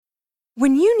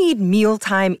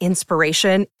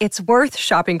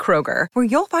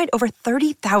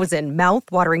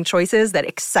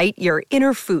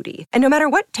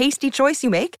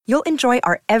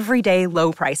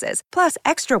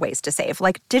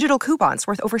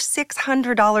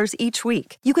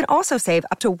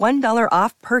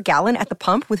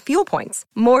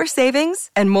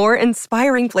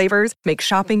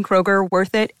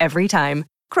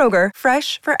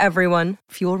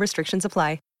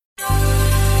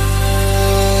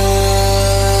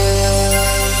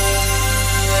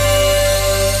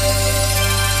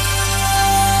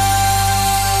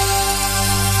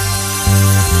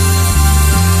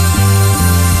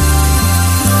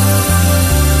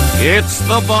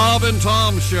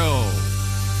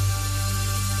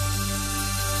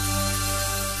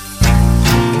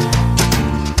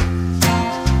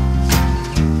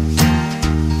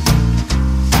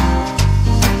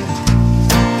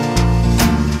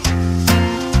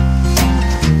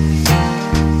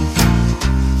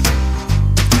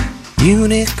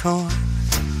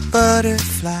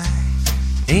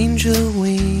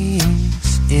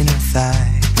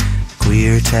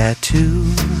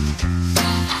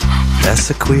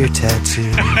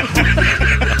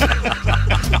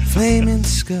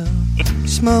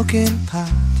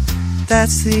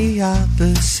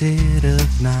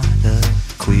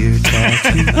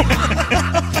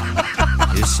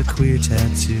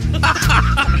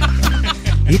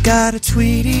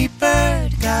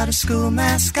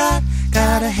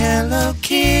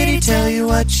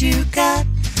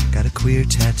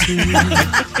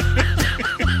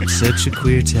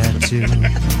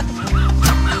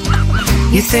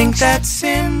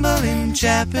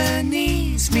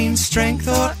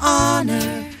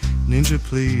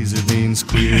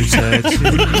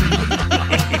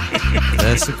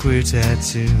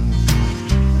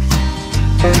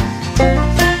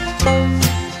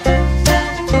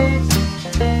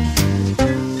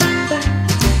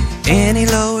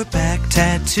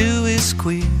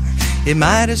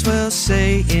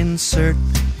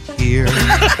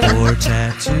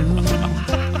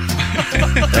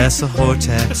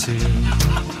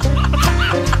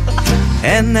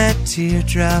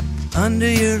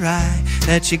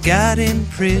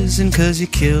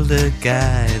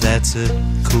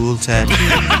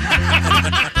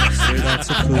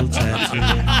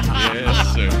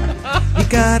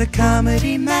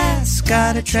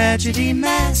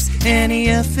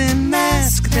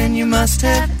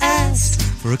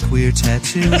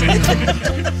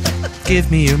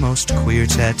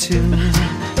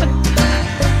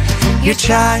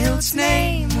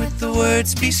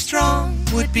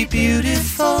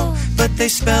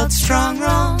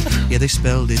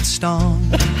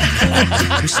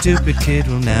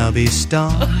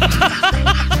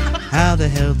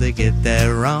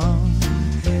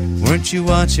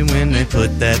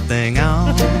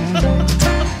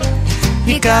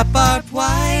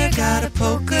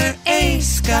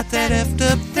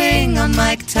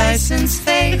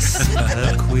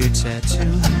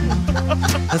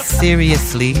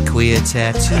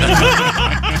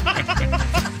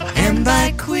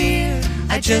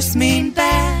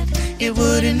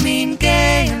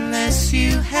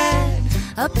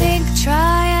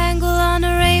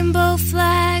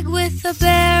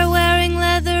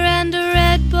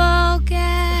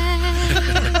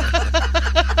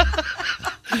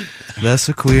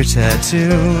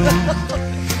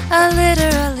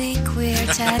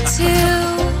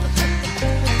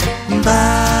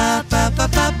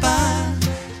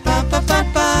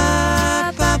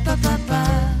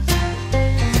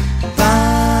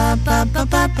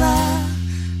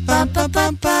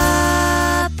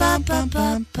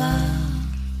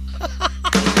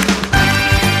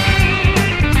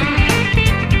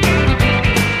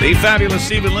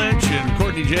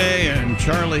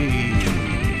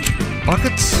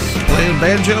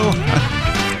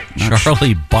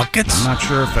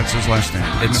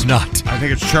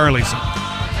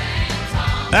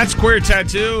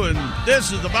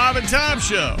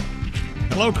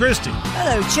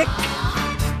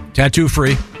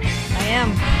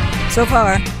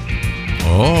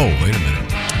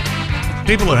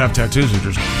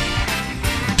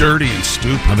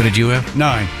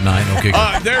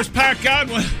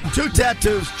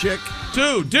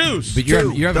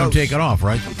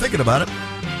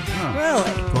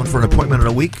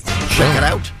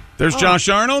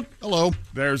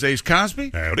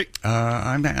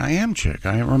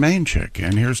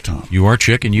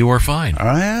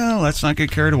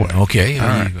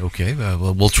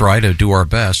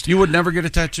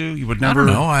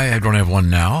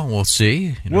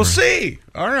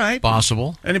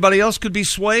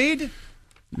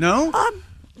No?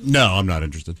 No, I'm not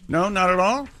interested. No, not at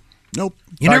all? Nope.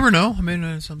 You never know. I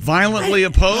mean, violently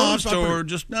opposed or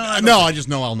just no? No, I just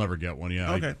know I'll never get one.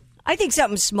 Yeah. Okay. I think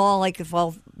something small, like if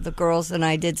all the girls and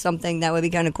I did something, that would be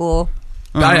kind of cool.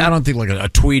 I don't think like a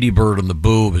Tweety bird on the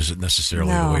boob is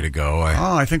necessarily the way to go.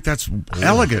 I think that's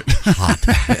elegant.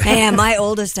 Man, my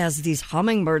oldest has these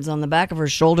hummingbirds on the back of her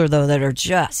shoulder, though, that are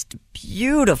just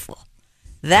beautiful.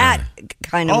 That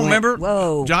kind of remember?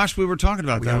 Whoa. Josh, we were talking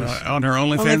about that on her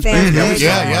OnlyFans page. page.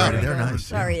 Yeah, they're nice.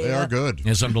 Sorry, They are good.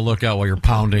 There's something to look out while you're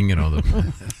pounding,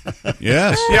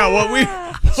 Yes. Yeah, what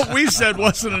we said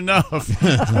wasn't enough.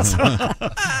 So,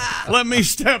 let me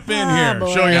step in here,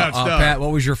 boy. show you how it's done. Pat,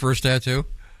 what was your first tattoo?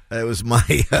 It was my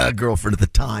girlfriend at the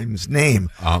time's name.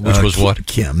 Which was what?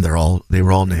 Kim. They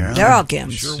were all named. They're all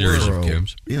Kims. Series of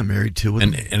Kims. Yeah, married to it.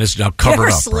 And it's now You covered ever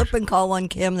up. slip and call one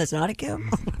Kim that's not a Kim?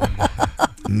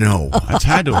 No. That's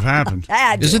had to have happened.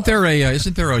 Isn't there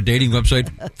a dating website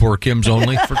for Kims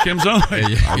only? For Kim's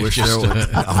only. I wish there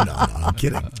was. No, I'm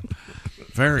kidding.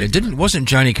 Very. Wasn't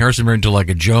Johnny Carson married to like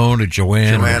a Joan, a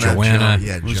Joanne, or Joanna?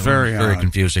 Yeah, It was Joan. very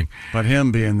confusing. But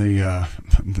him being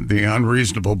the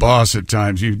unreasonable boss at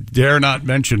times, you dare not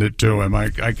mention it to him.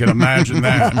 I can imagine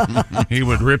that. He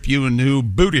would rip you a new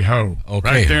booty hole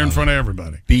right there in front of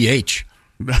everybody. BH.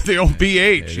 The old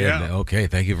BH, yeah. Okay,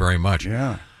 thank you very much.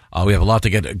 Yeah. We have a lot to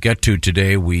get to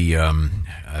today. We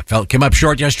came up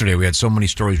short yesterday. We had so many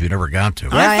stories we never got to.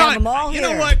 I have them all you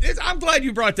here. know what? I'm glad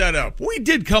you brought that up. We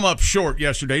did come up short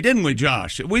yesterday, didn't we,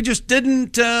 Josh? We just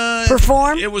didn't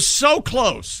perform. It was so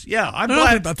close. Yeah, I'm No,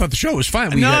 glad. I thought the show was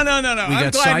fine. No.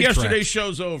 I'm glad yesterday's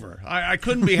show's over. I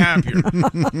couldn't be happier.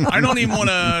 I don't even want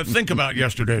to think about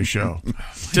yesterday's show.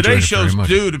 Today's show's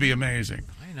due to be amazing.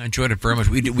 I enjoyed it very much.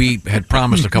 We had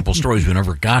promised a couple stories we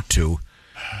never got to.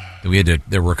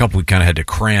 There were a couple we kind of had to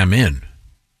cram in.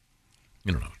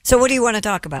 You know. So what do you want to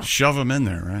talk about? Shove them in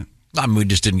there, right? I mean, we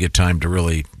just didn't get time to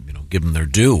really, give them their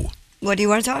due. What do you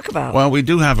want to talk about? Well, we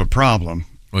do have a problem.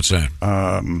 What's that?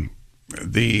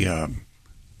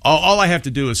 All I have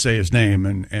to do is say his name,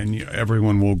 and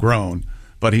everyone will groan.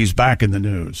 But he's back in the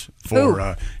news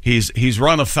for he's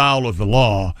run afoul of the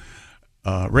law.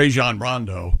 Rajon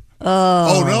Rondo.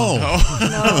 Oh no!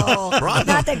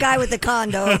 Not the guy with the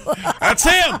condo. That's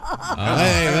him.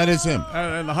 Hey, that is him.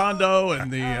 And the Hondo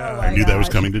and the. I knew that was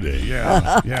coming today.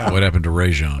 Yeah. What happened to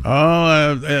Rajon?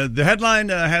 The headline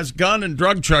has gun and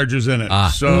drug charges in it.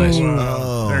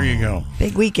 There you go.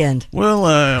 Big weekend.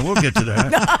 We'll get to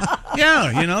that.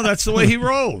 Yeah, that's the way he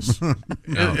rolls.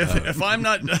 If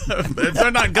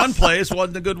they're not gunplay, it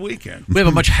wasn't a good weekend. We have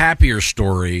a much happier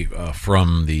story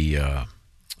from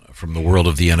the world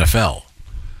of the NFL.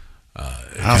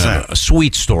 How's that? A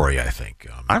sweet story, I think.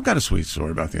 I've got a sweet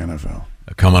story about the NFL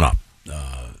coming up.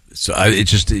 So it's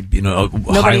just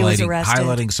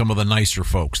highlighting some of the nicer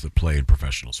folks that play in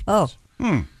professional sports.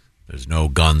 There's no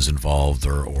guns involved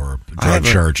or drug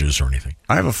charges or anything.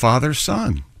 I have a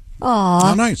father-son.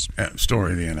 Aw, nice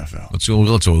Story of the NFL.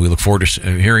 We look forward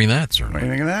to hearing that, sir. What do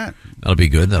you think of that? That'll be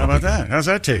good. How about that? How's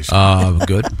that taste?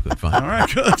 Good, fine. All right,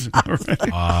 good. All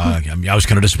right. I was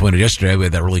kind of disappointed yesterday. We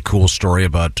had that really cool story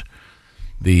about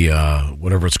the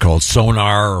whatever it's called,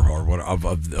 sonar or what of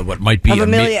what might be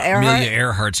Amelia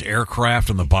Earhart's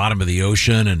aircraft on the bottom of the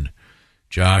ocean, and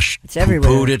Josh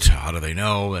poo-pooed it. How do they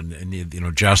know? And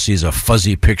Josh sees a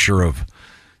fuzzy picture of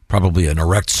probably an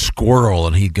erect squirrel,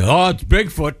 and he'd go, "Oh, it's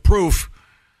Bigfoot proof."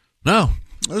 No.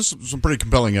 There's some pretty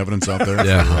compelling evidence out there.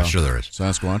 Yeah, sure there is.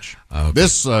 Sasquatch.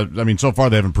 This, so far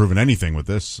they haven't proven anything with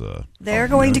this. They're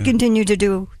going to continue to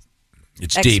do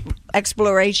it's deep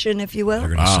exploration, if you will.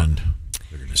 They're going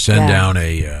to send down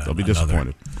They'll be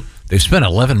disappointed. They've spent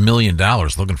 $11 million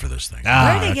looking for this thing.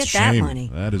 Where did they get that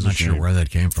money? That is I'm not sure where that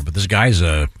came from, but this guy's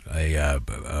a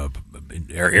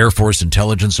Air Force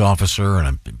intelligence officer and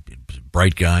a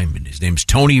bright guy. His name's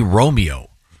Tony Romeo.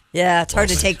 Yeah, it's hard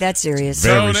to take that serious.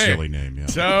 Very silly name, yeah.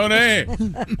 Tony.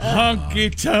 Hunky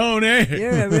Tony.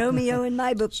 You're a Romeo in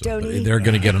my book, Tony. They're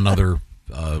going to get another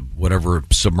whatever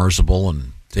submersible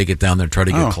and take it down there and try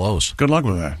to get close. Good luck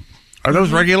with that. Are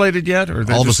those regulated yet? Or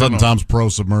all of a sudden, Tom's pro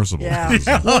submersible. Yeah.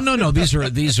 Well, no. These are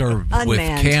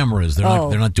with cameras.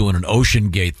 They're not doing an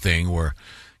Ocean Gate thing where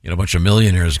a bunch of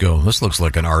millionaires go, "This looks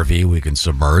like an RV we can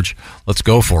submerge. Let's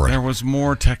go for it." There was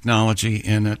more technology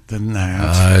in it than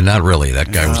that. Not really.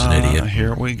 That guy was an idiot.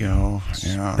 Here we go.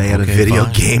 Yeah. They had a video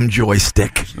game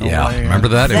joystick. Remember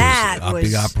that? That it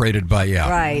was operated by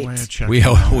right.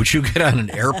 Would you get on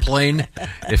an airplane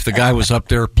if the guy was up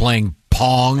there playing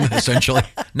Pong? Essentially,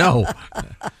 no.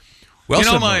 We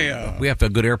also we have a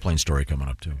good airplane story coming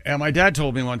up, too. And my dad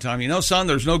told me one time, son,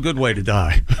 there's no good way to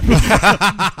die.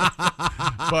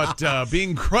 But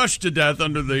being crushed to death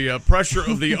under the pressure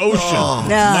of the ocean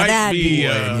might be...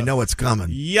 and you know what's coming.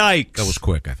 Yikes. That was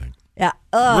quick, I think. Yeah.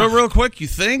 Real quick, you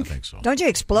think? I think so. Don't you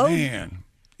explode? Man,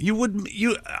 you would...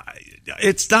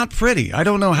 it's not pretty. I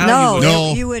don't know how you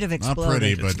would... you would have exploded. Not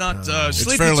pretty, but it's not it's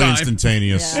sleepy fairly time.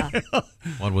 instantaneous. Yeah.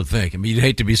 One would think. I mean, you'd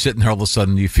hate to be sitting there all of a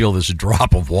sudden you feel this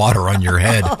drop of water on your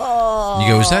head. You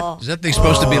go, is that thing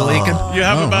supposed to be leaking? You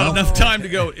have about enough time to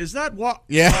go, is that what?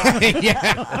 Yeah.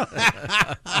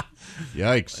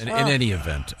 Yikes. In any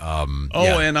event. And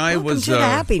I Welcome was... to the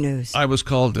happy news. I was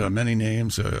called many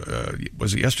names.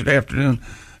 Was it yesterday afternoon?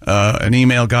 An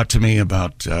email got to me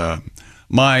about...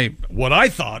 what I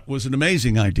thought was an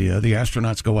amazing idea. The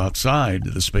astronauts go outside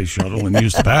the space shuttle and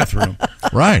use the bathroom.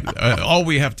 Right. All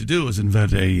we have to do is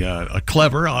invent a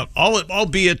clever,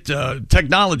 albeit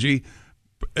technology,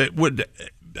 it would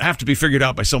have to be figured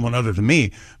out by someone other than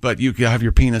me, but you could have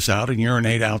your penis out and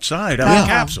urinate outside of the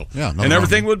capsule. Yeah, and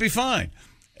everything would be fine.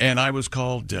 And I was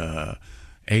called...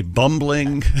 a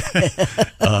bumbling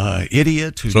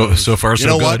idiot who so far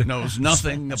so good. Knows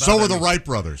nothing about So were the Wright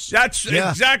brothers. That's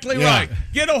exactly right.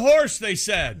 Get a horse, they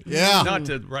said. Yeah. Not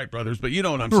the Wright brothers, but you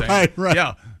know what I'm saying. Right.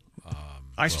 Yeah.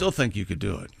 I still think you could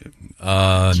do it.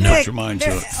 No. Put your mind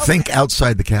to it. Think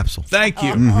outside the capsule. Thank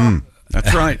you.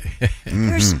 That's right.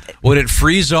 Would it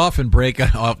freeze off and break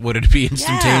off? Would it be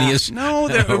instantaneous? No,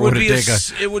 it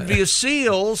would be a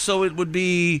seal, so it would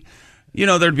be...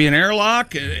 there'd be an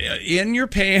airlock in your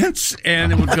pants,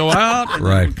 and it would go out, and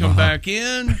it would come back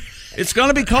in. It's going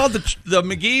to be called the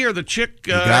McGee or the Chick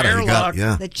airlock.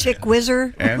 The Chick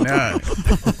Whizzer. And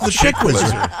the Chick Whizzer.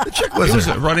 The Chick Whizzer. He was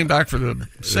running back for the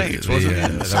Saints, wasn't he?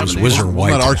 That was Whizzer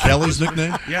White. Wasn't that R. Kelly's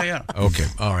nickname? Yeah. Okay.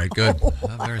 All right. Good.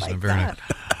 Very nice.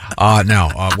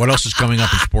 Now, what else is coming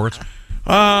up in sports?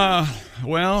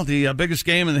 Well, the biggest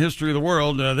game in the history of the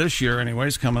world this year,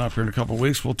 anyways, coming up here in a couple of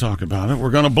weeks. We'll talk about it. We're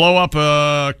going to blow up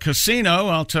a casino.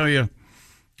 I'll tell you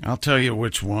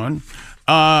which one.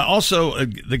 Also,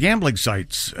 the gambling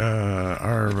sites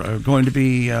are going to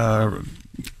be.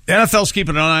 NFL's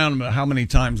keeping an eye on how many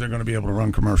times they're going to be able to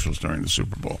run commercials during the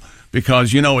Super Bowl,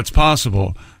 because it's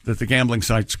possible that the gambling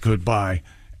sites could buy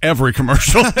every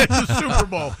commercial in the Super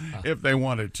Bowl if they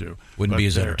wanted to. Wouldn't be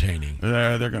as entertaining.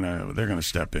 They're gonna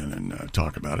step in and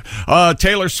talk about it.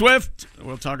 Taylor Swift,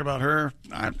 we'll talk about her.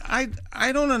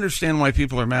 I don't understand why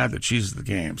people are mad that she's at the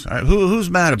games. Who's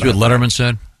mad about it? What Letterman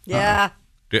said? Yeah.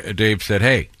 Dave said,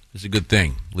 "Hey, it's a good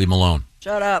thing. Leave him alone."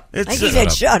 Shut up. I think he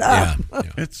said shut up. Yeah.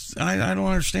 It's I don't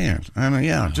understand. I mean,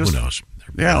 just who knows?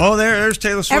 Yeah. There's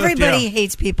Taylor Swift. Everybody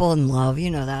hates people in love.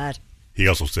 You know that. He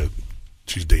also said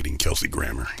she's dating Kelsey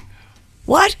Grammer.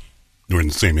 What? During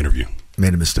the same interview.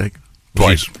 Made a mistake.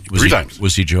 Twice. Three times.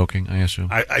 Was he joking, I assume?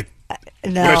 No.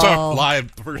 When I saw it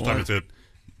live the first time, I said,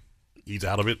 he's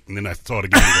out of it. And then I saw it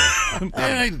again.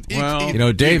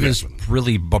 Dave is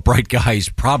really a bright guy. He's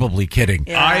probably kidding.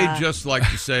 Yeah. I'd just like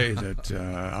to say that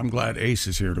I'm glad Ace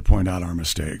is here to point out our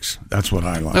mistakes. That's what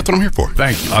I like. That's what I'm here for.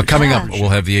 Thank you. Coming up, we'll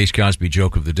have the Ace Cosby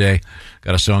joke of the day.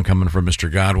 Got a song coming from Mr.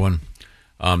 Godwin.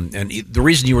 And the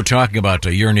reason you were talking about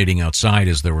urinating outside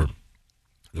is there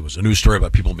was a news story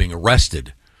about people being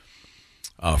arrested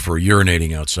for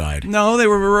urinating outside. No, they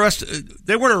were arrested.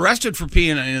 They weren't arrested for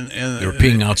peeing they were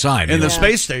peeing outside in the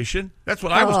space station. That's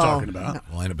what I was talking about.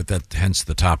 Well, I know, but that hence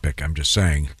the topic. I'm just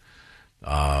saying.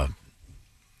 I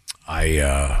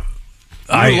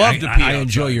love to pee. I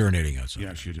enjoy urinating outside.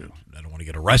 Yes, you do. I don't want to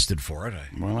get arrested for it.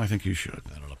 Well, I think you should.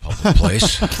 Not in a public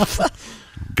place.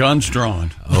 Guns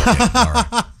drawn. Okay, all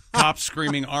right. Cops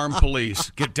screaming, armed police,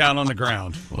 get down on the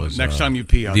ground. Next time you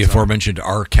pee outside. The aforementioned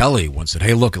R. Kelly once said,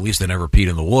 "Hey, look, at least they never peed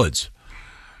in the woods."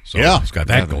 So he's got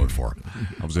that going for it.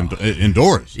 I was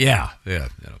indoors. Yeah.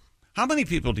 How many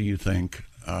people do you think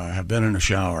have been in a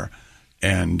shower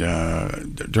and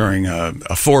during a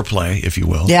foreplay, if you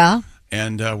will? Yeah.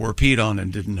 And were peed on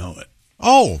and didn't know it?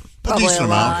 Oh, a Probably decent a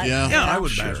amount. lot. Yeah, I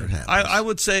would imagine. I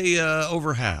would say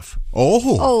over half.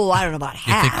 Oh, I don't know about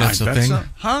half. You think that's a thing?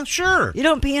 Huh? Sure. You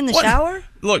don't pee in the shower?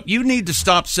 Look, you need to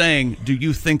stop saying, "Do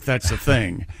you think that's a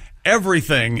thing?"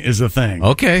 Everything is a thing.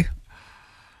 Okay.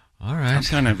 All right. I'm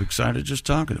kind of excited just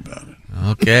talking about it.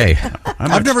 Okay.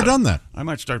 I've never done that. I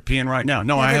might start peeing right now.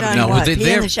 No, Never I haven't. done No, what? they- Pee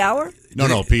they're- in the shower? No,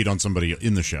 peed on somebody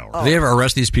in the shower. Do they ever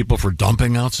arrest these people for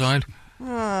dumping outside? Boy,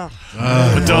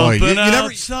 you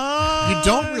outside. you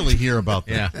don't really hear about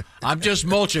that. Yeah. I'm just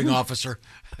mulching, officer.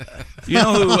 You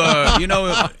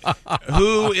know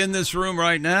who in this room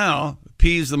right now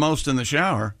pees the most in the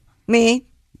shower? Me.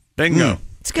 Bingo.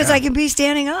 It's because I can pee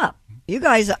standing up. You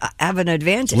guys have an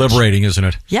advantage. Liberating, isn't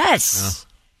it? Yes.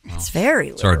 It's very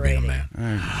It's hard liberating. being a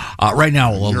man. Right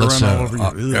now, let's.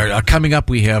 Coming up,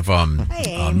 we have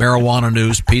marijuana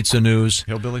news, pizza news,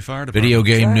 Hillbilly Fire Department, video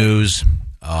game news,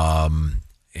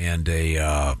 and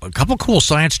a couple cool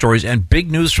science stories, and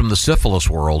big news from the syphilis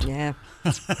world. Yeah.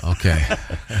 Okay.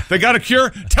 They got a cure?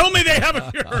 Tell me they have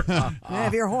a cure.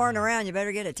 If you're whoring around, you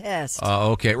better get a test.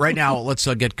 Okay. Right now, let's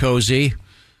get cozy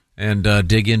and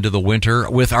dig into the winter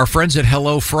with our friends at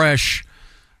HelloFresh.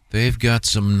 They've got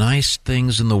some nice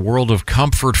things in the world of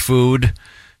comfort food.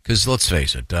 Because let's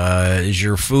face it, is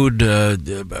your food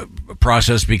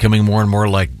process becoming more and more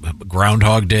like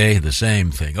Groundhog Day? The same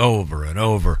thing over and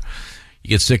over. You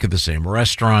get sick of the same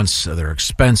restaurants. They're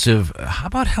expensive. How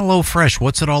about HelloFresh?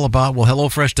 What's it all about? Well,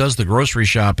 HelloFresh does the grocery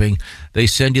shopping. They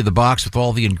send you the box with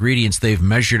all the ingredients. They've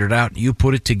measured it out. You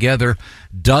put it together.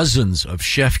 Dozens of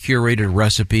chef-curated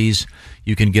recipes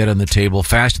you can get on the table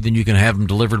faster than you can have them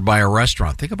delivered by a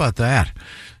restaurant. Think about that.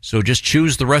 So just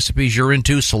choose the recipes you're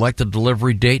into, select a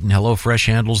delivery date, and HelloFresh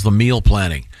handles the meal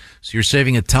planning. So you're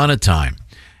saving a ton of time.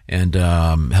 And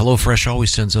HelloFresh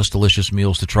always sends us delicious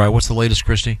meals to try. What's the latest,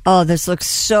 Christy? Oh, this looks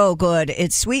so good.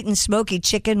 It's sweet and smoky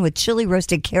chicken with chili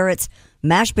roasted carrots,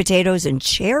 mashed potatoes, and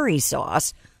cherry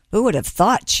sauce. Who would have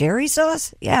thought cherry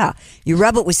sauce? Yeah. You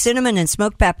rub it with cinnamon and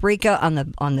smoked paprika on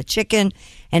the chicken,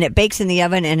 and it bakes in the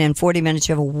oven, and in 40 minutes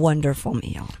you have a wonderful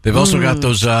meal. They've also got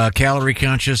those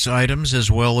calorie-conscious items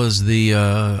as well as the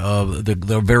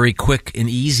very quick and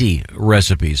easy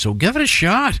recipes. So give it a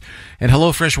shot. And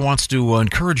HelloFresh wants to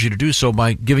encourage you to do so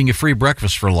by giving you free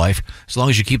breakfast for life as long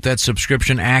as you keep that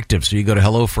subscription active. So you go to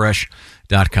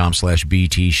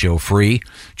HelloFresh.com/BT Show free.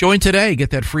 Join today.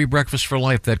 Get that free breakfast for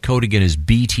life. That code again is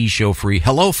BT Show free.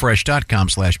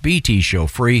 HelloFresh.com/BT Show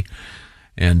free.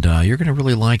 And you're going to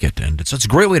really like it. And it's a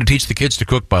great way to teach the kids to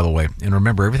cook, by the way. And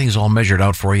remember, everything's all measured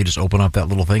out for you. Just open up that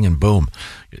little thing and boom.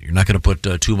 You're not going to put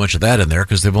too much of that in there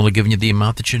because they've only given you the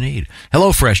amount that you need.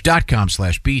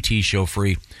 HelloFresh.com/BT Show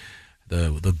free.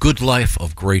 The good life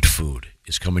of great food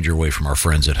is coming your way from our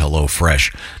friends at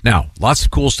HelloFresh. Now, lots of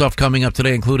cool stuff coming up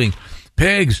today, including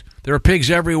pigs. There are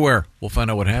pigs everywhere. We'll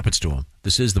find out what happens to them.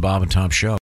 This is the Bob and Tom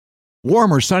Show.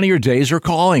 Warmer, sunnier days are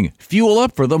calling. Fuel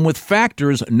up for them with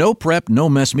Factor's no prep, no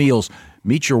mess meals.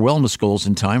 Meet your wellness goals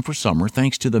in time for summer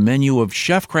thanks to the menu of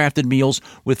chef-crafted meals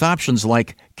with options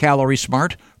like Calorie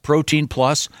Smart, Protein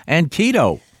Plus, and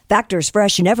Keto. Factor's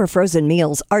fresh, never frozen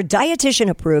meals are dietitian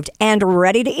approved and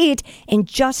ready to eat in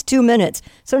just 2 minutes.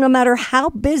 So no matter how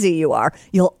busy you are,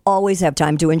 you'll always have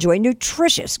time to enjoy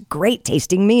nutritious, great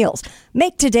tasting meals.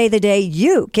 Make today the day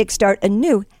you kickstart a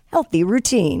new healthy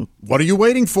routine. What are you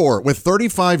waiting for? With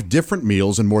 35 different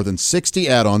meals and more than 60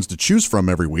 add-ons to choose from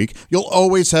every week, you'll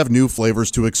always have new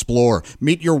flavors to explore.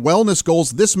 Meet your wellness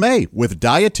goals this May with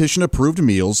dietitian-approved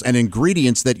meals and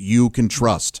ingredients that you can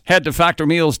trust. Head to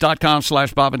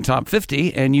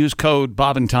factormeals.com/BobandTom50 and use code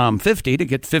BobandTom50 to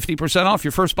get 50% off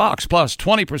your first box plus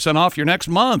 20% off your next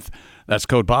month. That's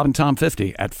code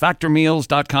BobandTom50 at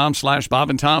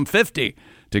factormeals.com/BobandTom50.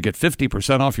 to get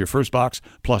 50% off your first box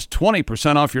plus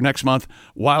 20% off your next month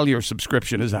while your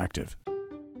subscription is active.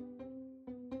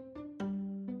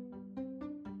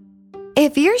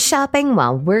 If you're shopping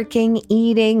while working,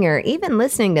 eating, or even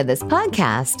listening to this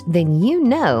podcast, then you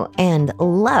know and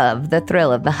love the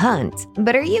thrill of the hunt.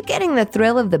 But are you getting the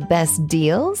thrill of the best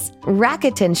deals?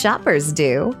 Rakuten shoppers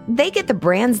do. They get the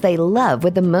brands they love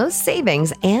with the most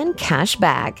savings and cash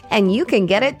back. And you can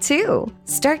get it too.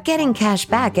 Start getting cash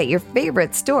back at your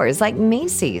favorite stores like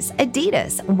Macy's,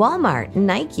 Adidas, Walmart,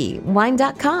 Nike,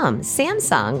 Wine.com,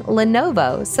 Samsung,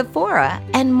 Lenovo, Sephora,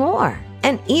 and more.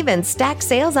 And even stack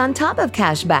sales on top of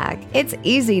cash back. It's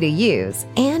easy to use,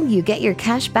 and you get your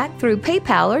cash back through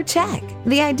PayPal or check.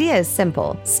 The idea is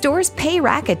simple. Stores pay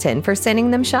Rakuten for sending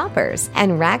them shoppers,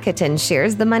 and Rakuten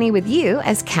shares the money with you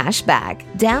as cash back.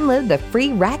 Download the free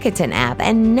Rakuten app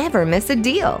and never miss a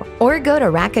deal. Or go to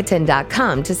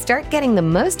Rakuten.com to start getting the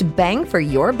most bang for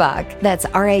your buck. That's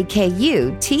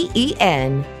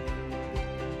Rakuten.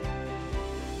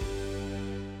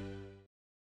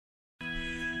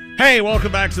 Hey,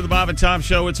 welcome back to the Bob and Tom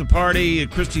Show. It's a party.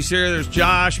 Christy's here. There's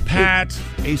Josh, Pat,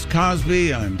 Ace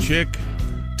Cosby. I'm Chick.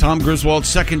 Tom Griswold,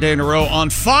 second day in a row on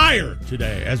fire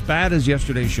today. As bad as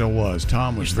yesterday's show was,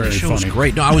 Tom was very funny. Was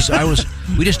great. No, I was.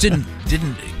 We just didn't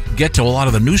get to a lot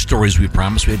of the news stories we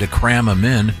promised. We had to cram them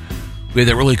in. We had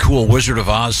that really cool Wizard of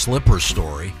Oz slipper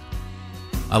story.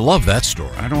 I love that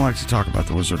story. I don't like to talk about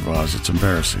the Wizard of Oz. It's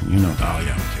embarrassing, you know. Oh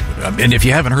yeah. Okay. And if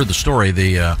you haven't heard the story,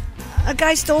 a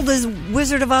guy stole his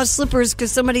Wizard of Oz slippers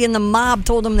because somebody in the mob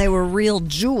told him they were real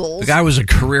jewels. The guy was a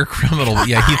career criminal.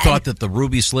 Yeah, he thought that the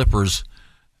ruby slippers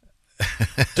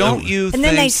Don't you And think...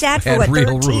 then they sat for, Had what,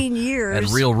 real 13 years? And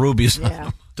real rubies.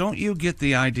 Yeah. Don't you get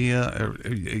the idea, or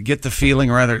get the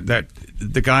feeling, rather, that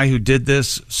the guy who did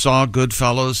this saw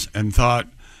Goodfellas and thought,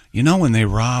 when they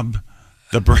rob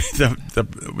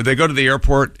they go to the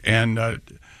airport and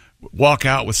walk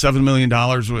out with $7 million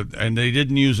and they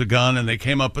didn't use a gun and they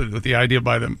came up with the idea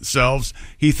by themselves.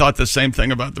 He thought the same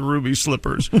thing about the ruby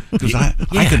slippers, because I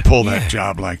could pull that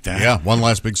job like that. Yeah, one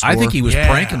last big score. I think he was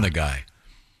pranking the guy.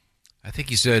 I think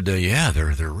he said,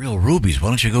 they're real rubies. Why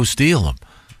don't you go steal them?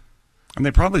 And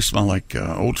they probably smell like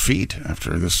old feet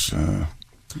after this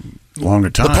longer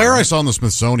time. The pair I saw in the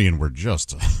Smithsonian were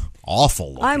just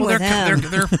awful. I'm with him.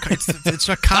 It's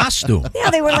a costume.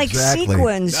 Yeah, they were like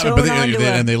sequins.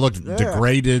 And they looked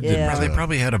degraded. Yeah. And, They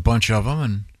probably had a bunch of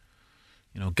them,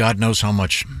 and God knows how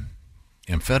much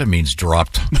amphetamines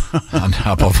dropped on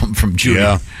top of them from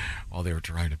Judy while they were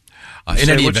trying to.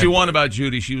 Say what you want about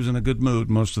Judy. She was in a good mood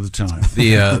most of the time.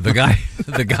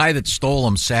 The guy that stole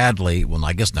them, sadly, well,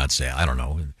 I guess not sad. I don't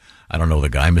know the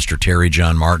guy, Mr. Terry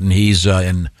John Martin. He's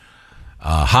in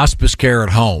hospice care at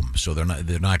home, so they're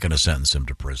not going to sentence him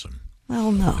to prison.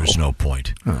 Well, no, there's no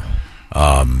point.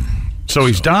 So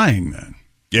he's dying then.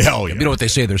 Yeah, You know what they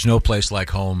say? There's no place like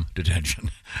home detention.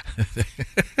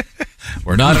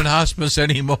 We're not in hospice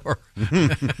anymore.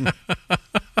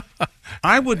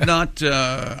 I would not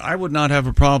have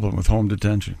a problem with home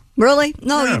detention. Really?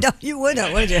 No, you don't. You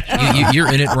wouldn't, would you?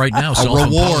 You're in it right now. A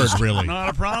reward, really. Not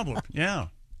a problem. Yeah.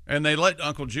 And they let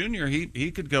Uncle Junior,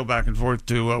 he could go back and forth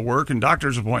to work and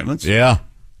doctor's appointments. Yeah.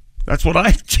 That's what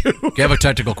I do. I have a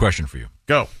technical question for you.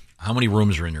 Go. How many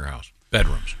rooms are in your house?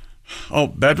 Bedrooms? Oh,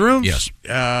 bedrooms? Yes.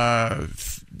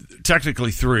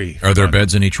 Technically 3. Are there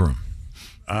beds in each room?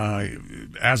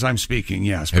 As I'm speaking,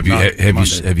 yes. Have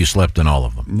you slept in all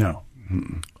of them? No.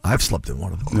 I've slept in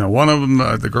one of them. No, one of them,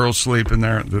 the girls sleep in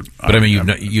there. But I mean,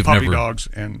 you've puppy never dogs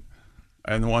and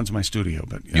the one's my studio.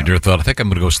 But you never thought, I think I'm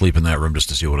going to go sleep in that room just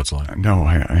to see what it's like. No,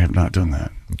 I have not done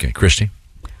that. Okay, Christy.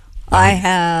 I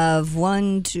have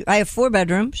 4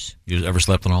 bedrooms. You ever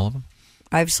slept in all of them?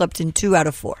 I've slept in 2 out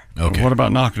of 4. Okay. Well, what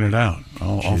about knocking it out?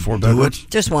 All 4 bedrooms?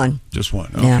 Just one. Just one.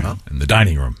 Okay. Yeah. In the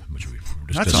dining room, which we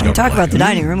just We discovered. talked about the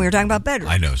dining room. We were talking about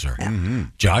bedrooms. I know, sir. Mm-hmm.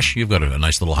 Josh, you've got a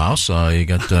nice little house. You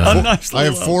got I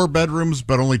have 4 bedrooms,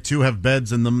 but only 2 have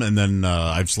beds in them, and then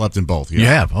I've slept in both. Yeah. You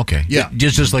have? Okay. Yeah.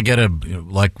 Just like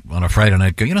like on a Friday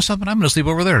night, go, something, I'm going to sleep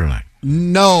over there tonight.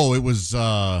 No, it was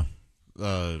I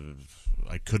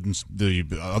couldn't. The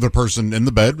other person in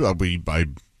the bed, I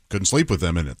couldn't sleep with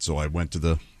them in it, so I went to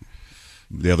the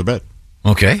other bed.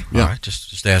 Okay. Yeah. All right.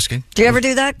 Just asking. Do you ever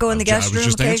do that? Go in the guest room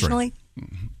just occasionally?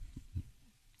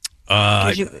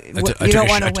 I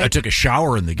took a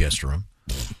shower in the guest room.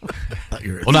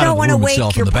 You don't want to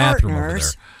wake your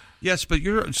partners. Yes, but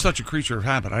you're such a creature of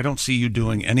habit. I don't see you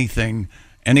doing anything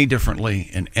any differently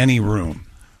in any room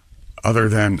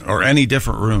any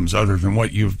different rooms other than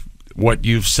what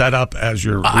you've set up as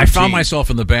your routine. I found myself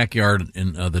in the backyard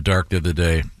in the dark the other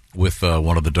day with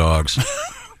one of the dogs,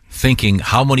 thinking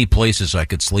how many places I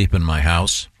could sleep in my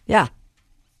house. Yeah.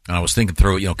 And I was thinking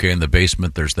through, in the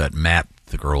basement there's that mat,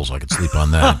 the girls, I could sleep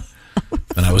on that.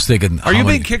 And I was thinking, are you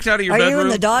being kicked out of your bedroom? Are you in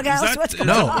the doghouse? What's going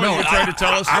on? No. You're trying to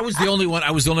tell us? I was the only one.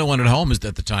 I was the only one at home at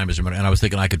the time, and I was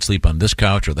thinking I could sleep on this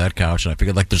couch or that couch, and I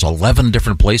figured there's 11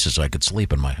 different places I could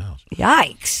sleep in my house.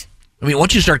 Yikes! I mean,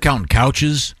 once you start counting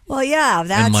couches, well, yeah,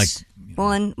 that's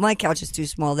one. My couch is too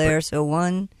small there, so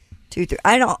 1, 2, 3.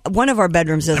 One of our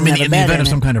bedrooms doesn't have a bed in the event of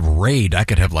some it. kind of raid, I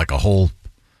could have like a whole.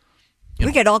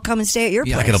 We could all come and stay at your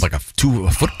place. I could have like a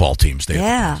football team stay.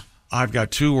 Yeah. I've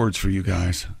got 2 words for you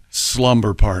guys.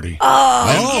 Slumber party.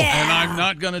 Oh, yeah. And I'm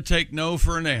not going to take no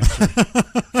for an answer.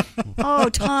 Oh,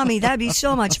 Tommy, that'd be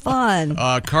so much fun.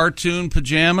 Cartoon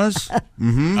pajamas.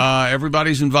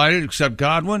 Everybody's invited except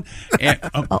Godwin. And,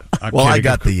 I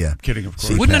got the kidding, of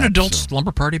course. Wouldn't an adult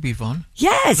slumber party be fun?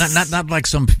 Yes. Not like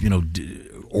some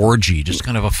orgy, just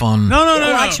kind of a fun. No.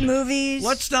 Watch movies.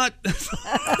 Let's not.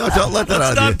 don't let that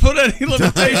Let's not put any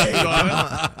limitations on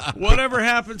it. Whatever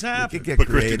happens. Put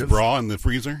Christy's bra in the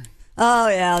freezer. Oh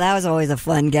yeah, that was always a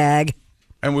fun gag.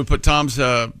 And we put Tom's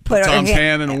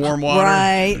hand in a warm water.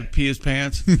 Right. Pee his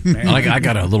pants. I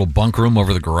got a little bunk room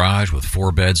over the garage with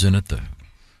 4 beds in it.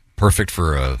 Perfect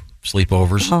for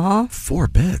sleepovers. 4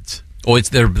 beds. Oh,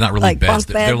 they're not really Like beds. bunk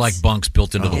They're beds? like bunks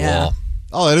built into the wall.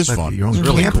 Oh, that is fun. Your own It's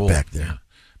really camp cool. back there. Yeah.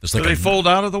 There's Do like they fold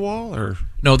out of the wall or?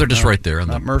 No, they're just right there.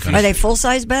 Not Murphy's. Are they full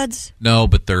size beds? No,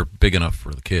 but they're big enough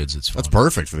for the kids. It's fun. That's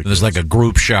perfect for the And there's kids. like a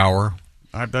group shower.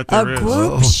 I bet there A is.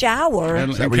 group shower.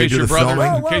 And Is that in where you case do your the brother,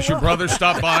 filming? in case your brother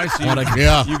stopped by, so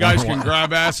you guys can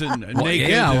grab ass and naked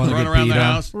yeah, I and wanna run get around the peed on.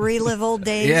 house. Relive old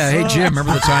days. Yeah, hey Jim,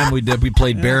 remember the time we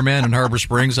played Bearman in Harbor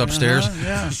Springs upstairs?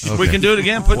 Yeah, Okay. we can do it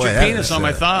again. Put Boy, your that penis is, on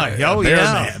my thigh. Oh Bear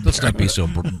yeah. Man. Let's not be so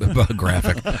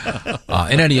graphic.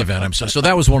 In any event, so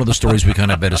that was one of the stories we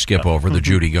kind of had to skip over, the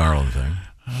Judy Garland thing.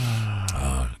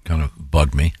 Kind of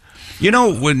bugged me. You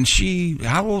know, when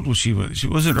how old was she? Was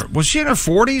she in her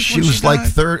 40s? She was like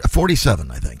 47,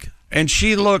 I think. and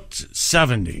she looked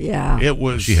 70. Yeah. It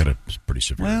was. She had a pretty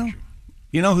severe injury.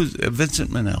 You know who's Vincent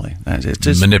Minnelli? It's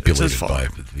his, Manipulated it's his fault. by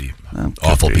the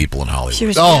awful people in Hollywood. She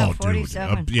was Oh,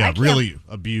 47. dude. Yeah, I can't- really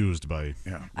abused by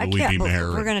I Louis can't B. believe Mayer.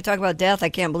 we're going to talk about death. I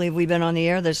can't believe we've been on the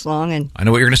air this long, and I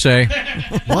know what you're going to say.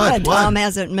 What? Tom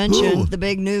hasn't mentioned Who? the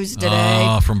big news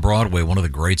today. From Broadway, one of the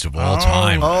greats of all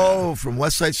time. Oh, from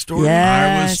West Side Story?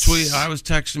 Yes. I was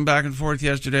texting back and forth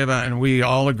yesterday about, and we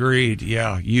all agreed.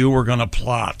 Yeah, you were going to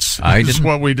plot. I This is didn't.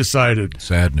 what we decided.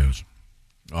 Sad news.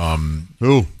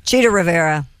 Who? Cheetah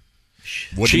Rivera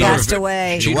Cheetah passed Rivera-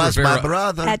 away She was my Rivera-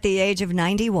 brother. at the age of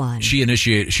 91. She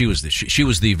initiated. She was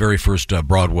the very first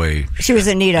Broadway. She was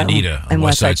Anita on in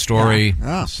West Side Story.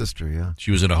 Ah, sister, yeah.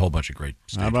 She was in a whole bunch of great.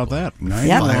 How about that?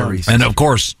 Yep. Larry. And of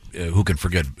course, who can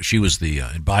forget? She was the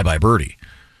in Bye Bye Birdie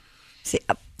See,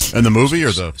 In the movie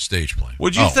or the stage play.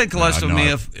 Would you Oh, think less no, of no,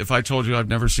 me I- if I told you I've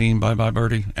never seen Bye Bye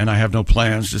Birdie and I have no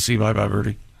plans to see Bye Bye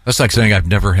Birdie? That's like saying I've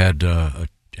never had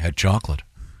had chocolate.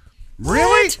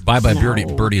 Really? Bye Bye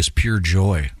Birdie is pure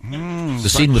joy. The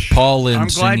scene with Paul Lynde. I'm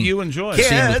glad singing, you enjoy the it.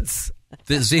 scene with-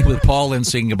 The scene with Paul Lynde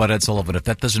singing about Ed Sullivan. If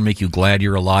that doesn't make you glad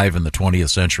you're alive in the 20th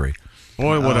century,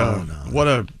 Boy, what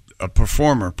a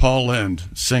performer, Paul Lynde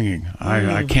singing.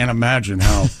 I can't imagine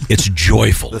how. it's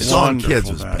joyful. The song Kids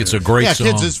wonderful was that It's is. a great Yeah, song.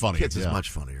 Kids is funny. Kids is yeah.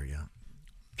 much funnier, yeah.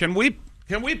 Can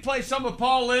we play some of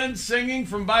Paul Lynde singing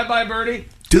from Bye Bye Birdie?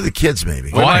 Do the Kids,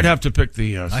 maybe. We might have to pick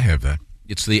the. I have that.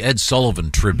 It's the Ed Sullivan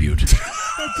tribute.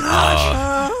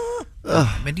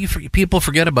 People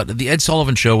forget about it. The Ed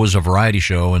Sullivan Show was a variety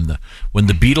show, and when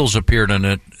the Beatles appeared on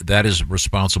it, that is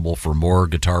responsible for more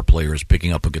guitar players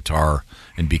picking up a guitar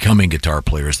and becoming guitar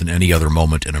players than any other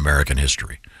moment in American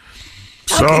history.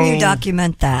 how can you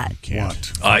document that?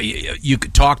 What? You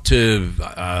could talk to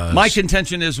My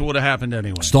contention is it would have happened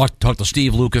anyway. talk to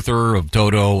Steve Lukather of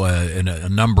Toto and a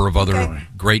number of other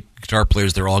great guitar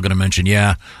players. They're all going to mention,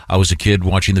 yeah, I was a kid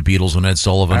watching the Beatles and Ed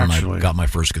Sullivan, and Actually, I got my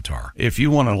first guitar. If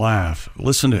you want to laugh,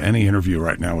 listen to any interview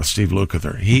right now with Steve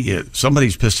Lukather.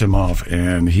 Somebody's pissed him off,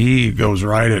 and he goes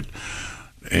right at.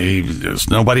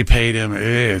 Nobody paid him.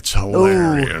 It's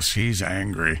hilarious. He's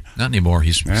angry. Not anymore. I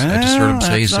just heard him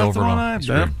say he's that's not over the and one all. I- It's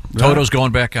yeah. weird. Toto's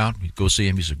going back out. Go see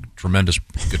him. He's a tremendous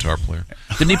guitar player.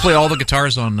 Didn't he play all the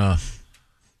guitars on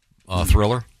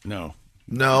Thriller? No.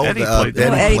 No, Eddie played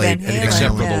them. Eddie played Van Halen.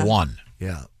 Except for Yeah. the one.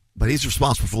 Yeah. But he's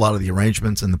responsible for a lot of the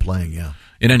arrangements and the playing, yeah.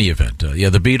 In any event, the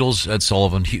Beatles, Ed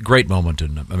Sullivan, great moment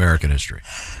in American history.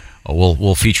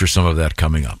 We'll feature some of that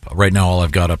coming up. Right now, all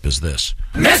I've got up is this.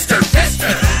 Mr. Fister!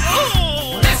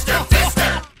 Oh, Mr.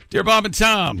 Fister! Dear Bob and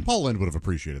Tom, Paul Lynde would have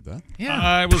appreciated that.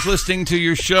 I was listening to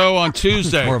your show on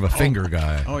Tuesday. More of a finger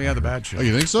guy. Oh, yeah, the bad show. Oh,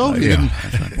 you think so? He yeah.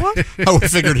 didn't- What? I would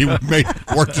have figured he would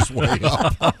work his way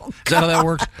up. Is that how that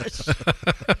works?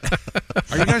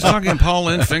 Are you guys talking Paul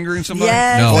Lynde fingering somebody?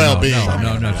 Yes. No, Well, no, being-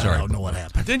 sorry. I don't know what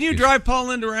happened. Didn't you drive Paul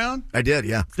Lynde around? I did,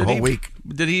 yeah, for Did a whole he- week.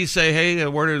 Did he say, hey,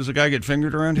 where does a guy get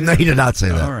fingered around here? No, he did not say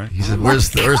that. All right. He said, where's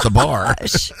the bar?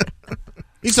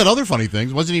 He said other funny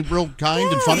things. Wasn't he real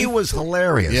kind and funny? He was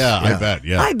hilarious. Yeah, I bet.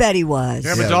 Yeah. I bet he was. You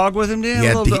have a dog with him, Dan? He A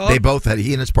had- little dog? they both had,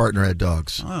 he and his partner had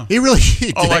dogs. He really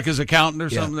he Oh, did. like his accountant or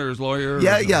Yeah. something, or his lawyer?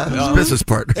 Yeah, yeah, his business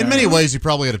partner. In many ways, he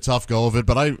probably had a tough go of it,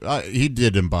 but he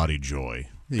did embody joy.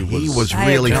 He was I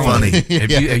really agree. funny.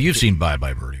 Have you seen Bye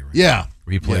Bye Birdie? Right? Yeah.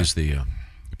 Where he plays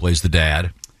the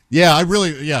dad. Yeah, the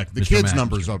Mr. kids' Matt,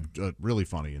 numbers Mr. are really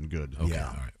funny and good. Yeah.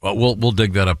 All right. Well, we'll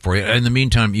dig that up for you. In the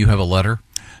meantime, you have a letter.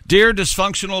 Dear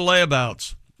Dysfunctional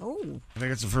Layabouts. Oh. I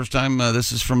think it's the first time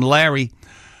this is from Larry.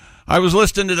 I was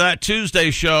listening to that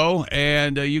Tuesday show,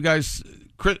 and you guys,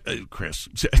 Chris,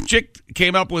 Chick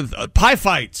came up with pie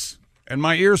fights, and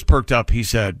my ears perked up, he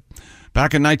said.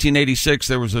 Back in 1986,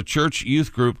 there was a church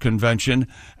youth group convention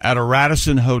at a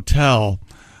Radisson hotel.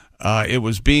 It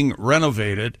was being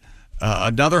renovated.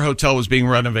 Another hotel was being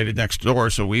renovated next door,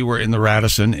 so we were in the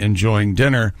Radisson enjoying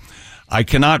dinner. I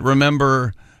cannot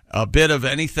remember a bit of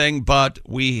anything, but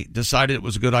we decided it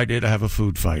was a good idea to have a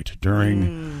food fight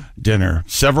during dinner.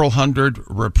 Several hundred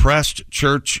repressed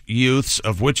church youths,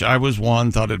 of which I was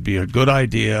one, thought it'd be a good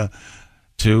idea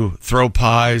to throw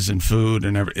pies and food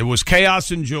and everything. It was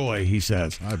chaos and joy, he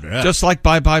says. I bet. Just like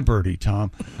Bye Bye Birdie,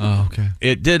 Tom. Oh, okay.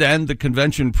 It did end the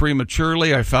convention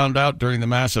prematurely. I found out during the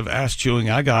massive ass chewing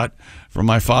I got from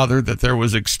my father that there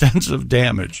was extensive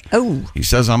damage. Oh. He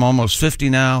says, I'm almost 50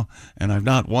 now, and I've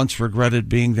not once regretted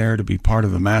being there to be part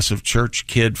of the massive church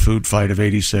kid food fight of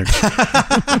 86.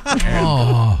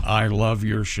 I love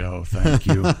your show. Thank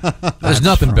you. There's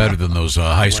nothing better than those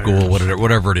high school,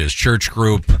 whatever it is, church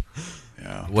group,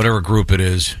 whatever group it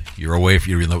is. You're away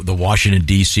from the Washington,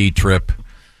 D.C. trip.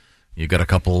 You got a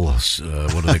couple, what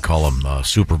do they call them,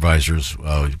 supervisors,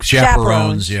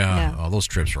 chaperones. Yeah. Oh, those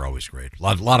trips are always great.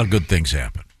 A lot of good things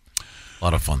happen. A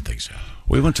lot of fun things happen.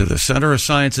 We went to the Center of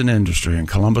Science and Industry in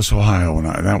Columbus, Ohio, and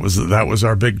that was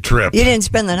our big trip. You didn't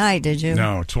spend the night, did you?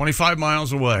 No, 25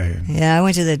 miles away. Yeah, I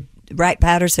went to the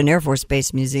Wright-Patterson Air Force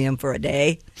Base Museum for a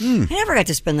day. I never got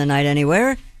to spend the night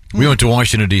anywhere. We went to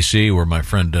Washington, D.C., where my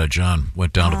friend John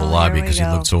went down to the lobby because he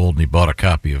looked so old, and he bought a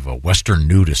copy of Western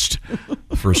Nudist,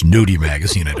 the first nudie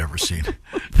magazine I'd ever seen.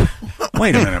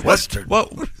 Wait a minute.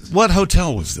 What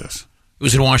hotel was this? It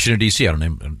was in Washington, D.C. I don't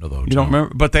know the hotel. You don't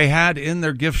remember? But they had in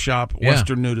their gift shop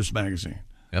Western Nudist magazine.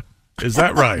 Yep. Is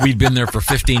that right? We'd been there for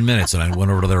 15 minutes, and I went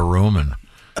over to their room, and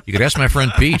you could ask my friend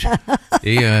Pete.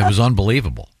 It was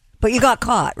unbelievable. But you got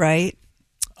caught, right?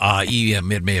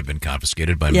 It may have been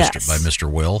confiscated by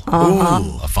Mr. Will.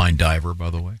 Uh-huh. A fine diver,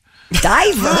 by the way.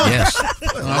 Diver? Yes.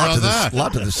 A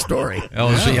lot to the story.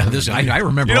 I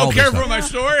remember. You all don't care this for my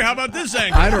story? How about this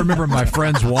angle? I don't remember my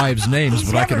friends' wives' names,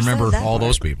 but I can remember all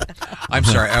those people. I'm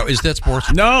sorry. Is that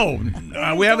sports? No,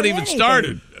 we haven't even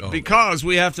started because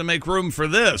we have to make room for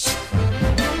this.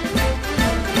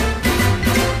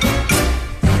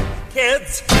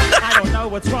 Kids, I don't know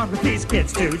what's wrong with these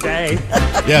kids today.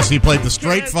 Yes, he played the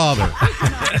straight father.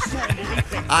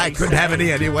 I couldn't have any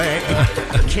anyway.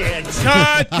 Kids.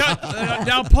 Cut.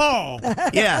 Now, Paul.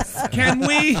 Yes. Can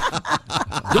we?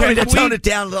 You want me to tone it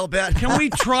down a little bit? Can we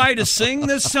try to sing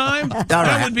this time? All That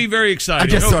right. would be very exciting.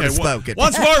 I just sort of spoke it.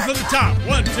 Once more from the top.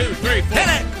 1, 2, 3, 4.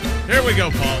 Hit it. Here we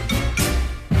go, Paul.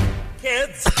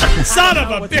 Kids. Son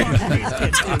of a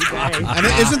bitch. And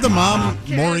isn't the mom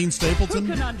Maureen Stapleton?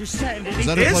 Is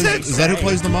that who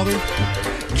plays the mother?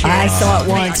 I saw it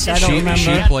once. I don't remember.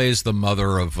 She plays the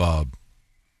mother of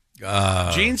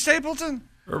Gene Stapleton?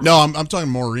 No, I'm talking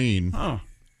Maureen. Oh.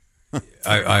 Is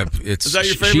that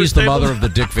your favorite she's the mother Stapleton? of the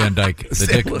Dick Van Dyke,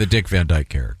 the Dick Van Dyke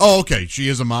character. Oh, okay. She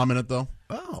is a mom in it, though?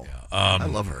 Oh, I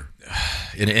love her.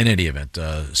 In any event,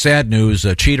 sad news.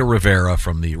 Cheetah Rivera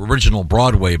from the original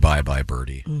Broadway Bye Bye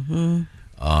Birdie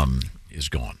is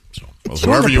gone. So, She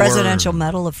won the Presidential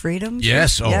Medal of Freedom.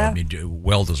 yes, Yeah. I mean,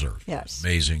 well deserved. Yes.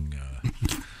 Amazing.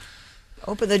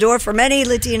 Opened the door for many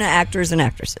Latina actors and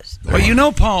actresses. Well, you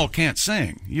know Paul can't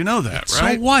sing. You know that,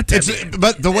 right? So what?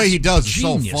 But the way he does is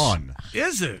so genius. fun.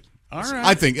 Is it? All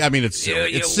right. I mean, it's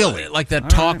silly. Like that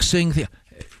talk sing thing.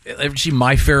 Ever see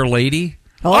My Fair Lady?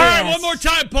 Oh, All right, yes. one more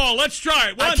time, Paul. Let's try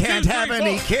it. 1, I can't 2, 3, have 4.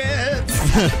 any kids.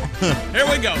 Here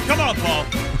we go. Come on, Paul.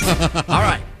 All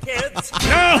right. Kids. No,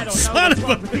 I don't son know what's of a-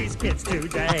 wrong with these kids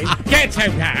today. Kids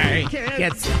today.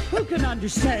 Kids. Who can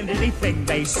understand anything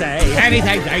they say?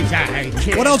 Anything they say.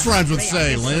 Kids, What else rhymes with they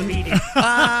say, are Lynn? disobedient.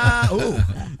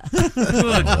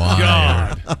 Good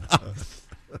God.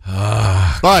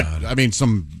 But, I mean,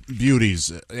 some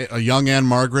beauties. A young Anne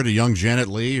Margaret, a young Janet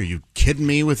Leigh. Are you kidding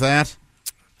me with that?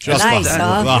 Just Nice, the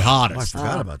huh? hottest. I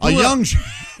forgot about A young,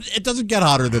 it doesn't get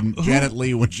hotter than Janet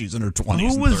Leigh when she's in her 20s. Who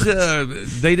and was,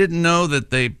 30s. they didn't know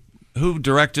that who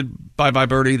directed Bye Bye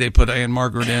Birdie, they put Anne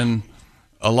Margaret in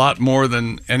a lot more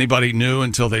than anybody knew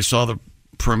until they saw the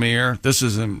premiere. This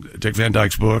is in Dick Van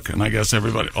Dyke's book, and I guess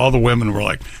all the women were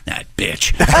like, that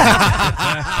bitch.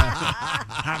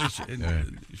 How did she,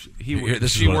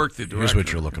 she worked the director. Here's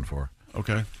what you're looking for.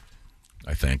 Okay.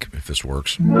 I think, if this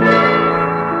works.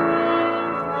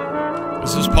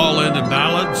 Is this Paul Lynde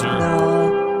Ballads? Or?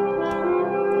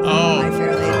 My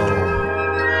Fair Lady.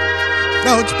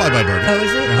 No, it's Bye Bye Birdie. Oh,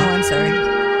 is it? Oh, I'm sorry.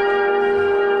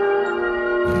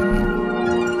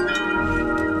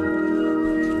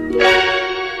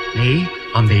 Me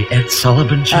on the Ed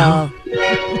Sullivan Show. Oh.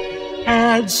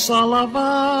 Ed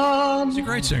Sullivan. He's a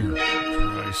great singer.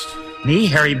 Christ. Me,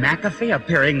 Harry McAfee,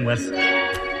 appearing with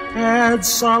Ed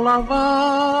Sullivan.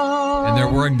 And they're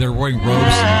wearing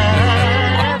robes.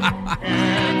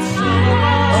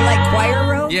 Oh, like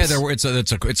choir robes? Yeah,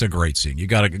 it's a great scene. You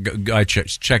got to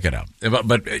check it out.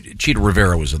 But Cheetah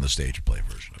Rivera was in the stage play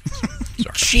version of it.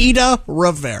 Sorry. Cheetah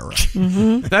Rivera.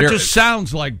 That just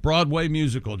sounds like Broadway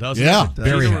musical, doesn't Yeah.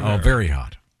 it? Very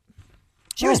hot.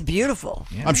 She was beautiful.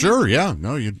 I'm sure, yeah.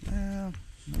 No,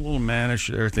 A little mannish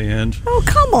there at the end. Oh,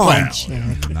 come on, Well,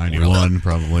 Chick. 91,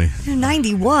 probably. You're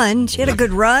 91. She had a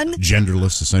good run.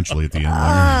 Genderless, essentially, at the end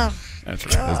there. That's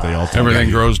right. As they all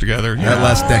Everything grows together. That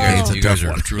last decade's a You tough guys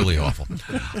are one. truly awful.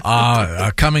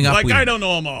 Coming up, I don't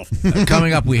know I'm off.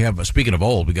 coming up, we have, speaking of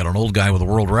old, we got an old guy with a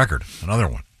world record, another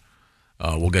one.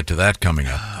 We'll get to that coming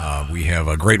up. We have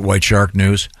a great white shark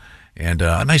news and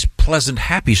a nice, pleasant,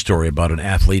 happy story about an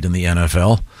athlete in the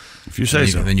NFL. If you say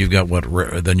so. Then you've got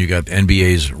Then you got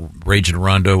NBA's Raging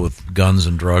Rondo with guns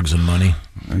and drugs and money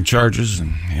and charges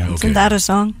and Isn't that a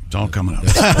song? It's all coming up.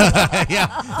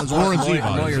 Yeah, that's Warren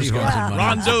Zevon. Lawyers, guns, and money.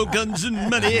 Rondo, guns, and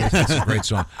money. That's a great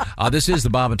song. This is the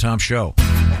Bob and Tom Show.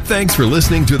 Thanks for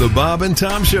listening to the Bob and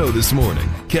Tom Show this morning.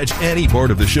 Catch any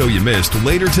part of the show you missed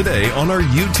later today on our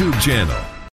YouTube channel.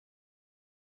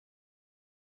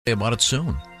 About it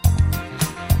soon.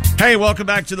 Hey, welcome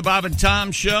back to the Bob and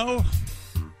Tom Show.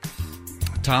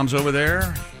 Tom's over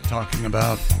there talking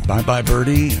about Bye Bye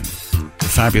Birdie and the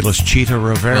fabulous Cheetah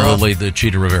Rivera. Well, the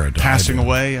Cheetah Rivera died. Passing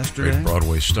away yesterday. Great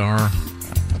Broadway star.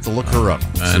 Have to look her up.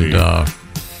 And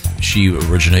she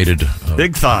originated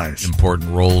big thighs,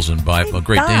 important roles in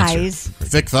great dancer.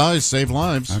 Thick thighs save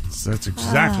lives. That's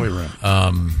exactly right. I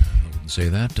wouldn't say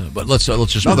that, but let's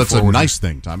just. No, move that's forward. a nice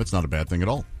thing, Tom. It's not a bad thing at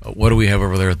all. What do we have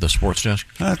over there at the sports desk?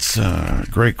 That's a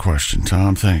great question,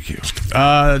 Tom. Thank you.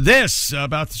 This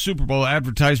about the Super Bowl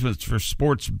advertisements for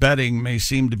sports betting may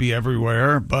seem to be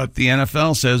everywhere, but the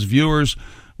NFL says viewers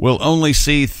will only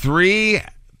see 3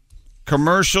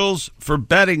 commercials for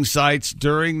betting sites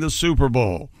during the Super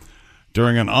Bowl.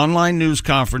 During an online news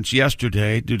conference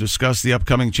yesterday to discuss the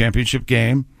upcoming championship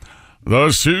game,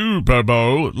 the Super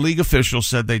Bowl, league officials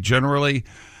said they generally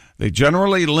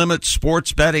limit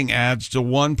sports betting ads to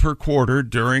 1 per quarter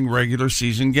during regular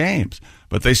season games.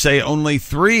 But they say only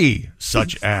 3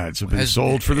 such ads have been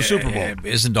sold for the Super Bowl.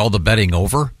 Isn't all the betting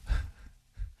over?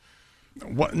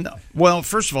 What, no. Well,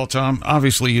 first of all, Tom,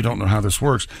 obviously you don't know how this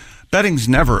works. Betting's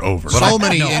never over. So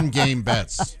many in-game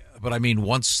bets. But I mean,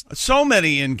 once so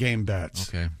many in-game bets.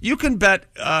 Okay, you can bet.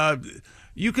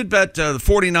 You could bet the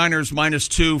 49ers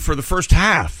 -2 for the first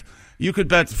half. You could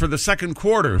bet for the second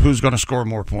quarter who's going to score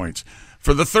more points.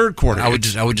 For the third quarter, I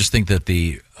would just think that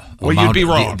the well, amount, you'd be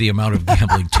wrong. The amount of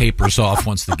gambling tapers off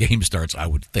once the game starts. I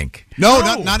would think. No,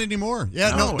 not anymore.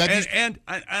 Yeah, no.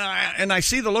 And I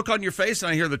see the look on your face,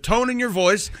 and I hear the tone in your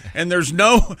voice, and there's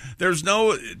no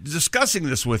discussing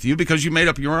this with you because you made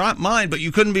up your mind, but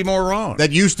you couldn't be more wrong.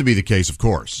 That used to be the case, of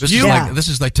course. This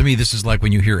is like to me. This is like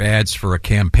when you hear ads for a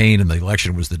campaign and the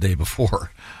election was the day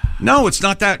before. No, it's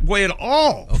not that way at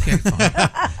all. Okay,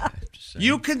 fine.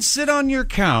 You can sit on your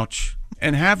couch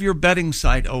and have your betting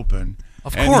site open.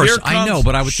 Of course, I know,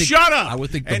 but I would think. Shut up! I would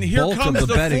think and the here bulk comes of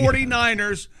the betting.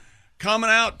 49ers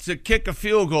coming out to kick a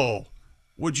field goal.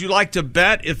 Would you like to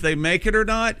bet if they make it or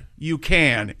not? You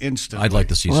can instantly. I'd like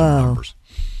to see some numbers.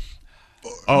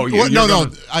 Oh,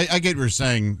 no. I get what you're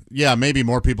saying. Yeah, maybe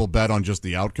more people bet on just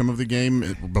the outcome of the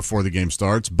game before the game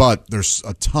starts, but there's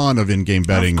a ton of in-game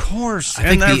betting. Of course,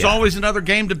 and there's always another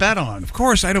game to bet on. Of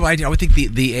course, I know. I would think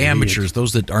the amateurs,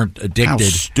 those that aren't addicted. How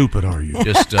stupid are you?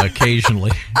 Just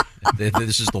occasionally,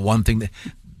 this is the one thing that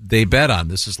they bet on.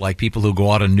 This is like people who go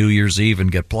out on New Year's Eve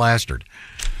and get plastered.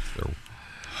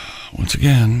 Once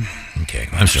again, okay,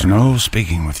 I'm sorry. No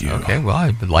speaking with you. Okay, well,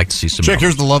 I'd like to see some. Check,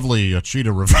 here's the lovely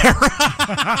Cheetah Rivera.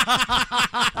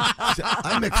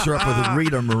 I mixed her up with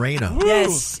Rita Moreno.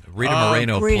 Yes. Rita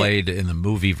Moreno played in the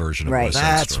movie version of West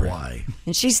Side That's Story. why.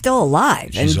 And she's still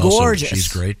alive She's and gorgeous. She's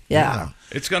great. Yeah.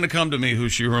 It's going to come to me who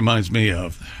she reminds me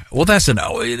of. Well, that's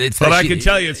it's. But I can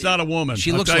tell you, it's not a woman.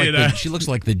 She I'll looks tell like you that. she looks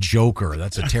like the Joker.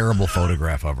 That's a terrible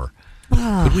photograph of her.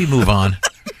 Could we move on?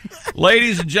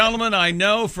 Ladies and gentlemen, I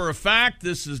know for a fact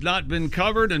this has not been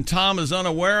covered and Tom is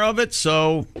unaware of it,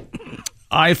 so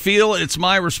I feel it's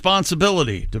my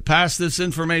responsibility to pass this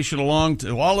information along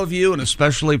to all of you and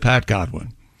especially Pat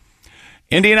Godwin.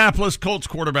 Indianapolis Colts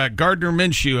quarterback Gardner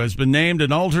Minshew has been named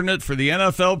an alternate for the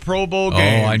NFL Pro Bowl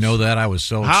games. Oh, I know that. I was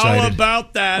so excited. How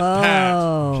about that,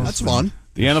 Pat? That's fun.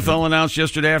 The NFL announced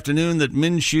yesterday afternoon that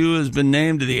Minshew has been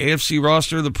named to the AFC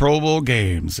roster of the Pro Bowl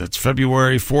games. That's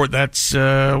February 4th. That's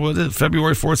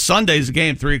February 4th. Sunday's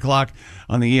game, 3 o'clock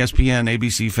on the ESPN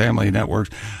ABC Family Network.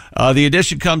 The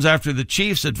addition comes after the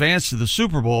Chiefs advanced to the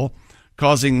Super Bowl,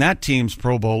 causing that team's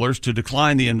Pro Bowlers to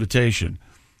decline the invitation.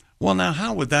 Well, now,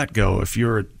 how would that go if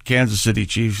you're a Kansas City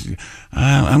Chiefs?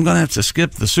 I'm going to have to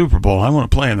skip the Super Bowl. I want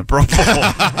to play in the Pro Bowl.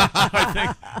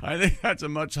 I think that's a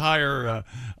much higher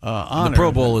honor. The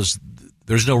Pro Bowl is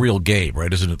there's no real game,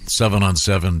 right? Isn't it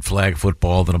 7-on-7 flag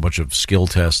football, then a bunch of skill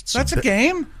tests? That's a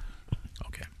game.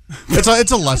 Okay,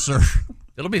 it's a lesser.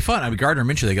 It'll be fun. I mean, Gardner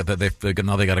Minshew,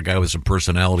 now they got a guy with some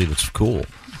personality that's cool.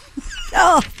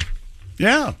 Oh.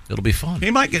 Yeah. It'll be fun.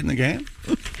 He might get in the game.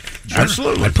 Sure.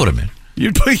 Absolutely. I'd put him in.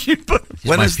 You'd put him.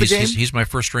 When is the game? He's my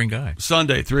first-string guy.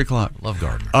 Sunday, 3 o'clock. Love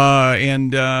Gardner.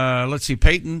 And let's see,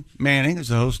 Peyton Manning is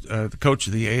the host, the coach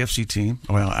of the AFC team.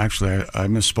 Well, actually, I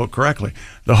misspoke correctly.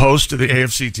 The host of the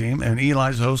AFC team, and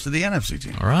Eli's the host of the NFC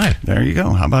team. All right. There you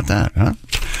go. How about that, huh?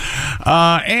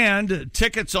 And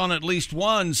tickets on at least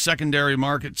one secondary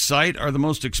market site are the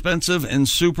most expensive in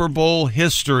Super Bowl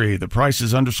history. The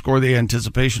prices underscore the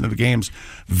anticipation of the game's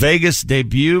Vegas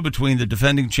debut between the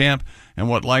defending champ and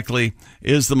what likely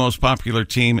is the most popular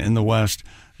team in the West.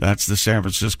 That's the San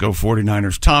Francisco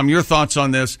 49ers. Tom, your thoughts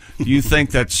on this? Do you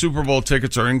think that Super Bowl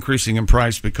tickets are increasing in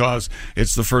price because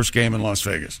it's the first game in Las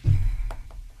Vegas?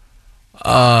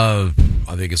 I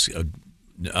think it's...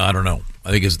 I don't know. I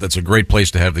think that's a great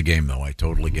place to have the game, though. I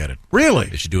totally get it. Really?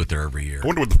 They should do it there every year. I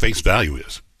wonder what the face value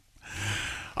is.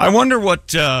 I wonder what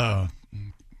Paul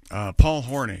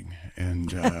Hornung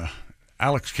and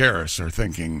Alex Karras are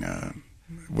thinking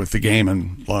with the game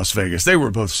in Las Vegas. They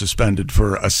were both suspended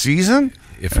for a season,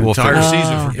 an entire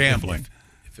season for gambling.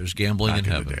 If there's gambling in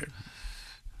heaven.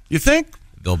 You think?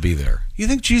 They'll be there. You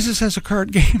think Jesus has a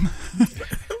card game?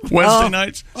 Wednesday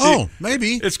nights?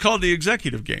 Maybe. It's called the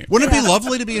executive game. Wouldn't it be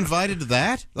lovely to be invited to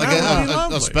that? Like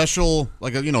a special,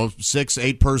 like a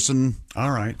 6-8 person.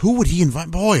 All right. Who would he invite?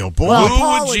 Boy, oh boy. Well,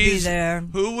 Paul would be there.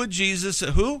 Who would Jesus?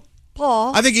 Who?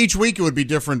 Paul. I think each week it would be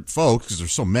different folks because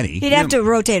there's so many. He'd have to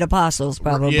rotate apostles,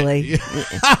 probably.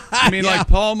 I mean, like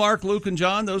Paul, Mark, Luke, and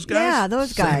John, those guys? Yeah,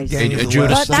 those guys.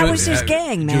 Judas, that was his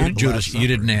gang, man. Judas, you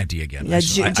didn't ante again. Yeah,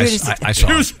 Judas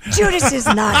is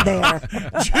not there.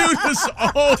 Judas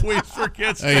always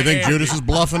forgets. Hey, you think Judas is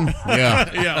bluffing? Yeah.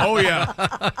 Yeah. Oh, yeah.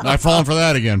 Not falling for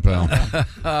that again, pal.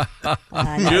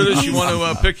 Judas, you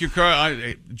want to pick your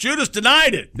card? Judas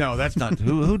denied it. No, that's not.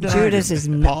 Who denied Judas it? is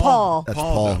Paul. That's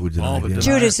Paul who denied it.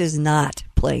 Judas is not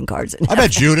playing cards in I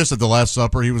bet Judas at the Last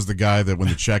Supper, he was the guy that when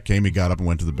the check came, he got up and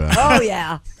went to the bathroom. Oh,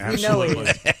 yeah. Absolutely.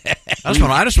 I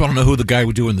just want to know who the guy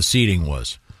doing the seating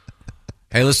was.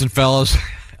 Hey, listen, fellas,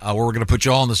 we're going to put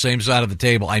you all on the same side of the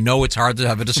table. I know it's hard to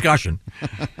have a discussion.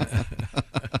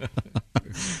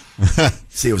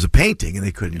 See, it was a painting, and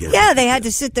they couldn't get it. Yeah, they had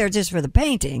to sit there just for the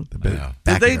painting.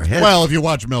 Well, if you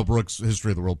watch Mel Brooks'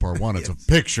 History of the World Part 1, it's a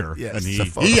picture. Yes, and it's a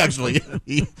photo. he actually,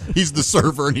 he's the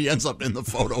server, and he ends up in the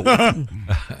photo.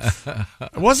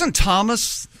 Wasn't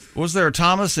Thomas, was there a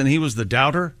Thomas, and he was the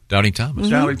doubter? Doubting Thomas.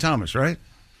 Doubting Thomas, right?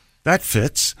 That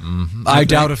fits. Mm-hmm. I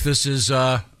doubt if this is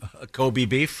Kobe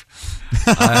beef.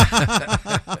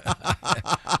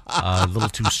 A little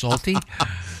too salty.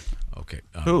 Okay.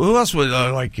 Who else would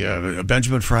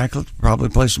Benjamin Franklin probably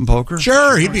play some poker?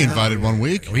 Sure, he'd be invited one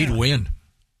week. He'd win.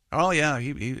 Oh yeah,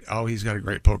 he's got a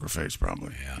great poker face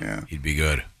probably. Yeah. He'd be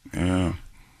good. Yeah.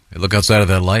 Hey, look outside of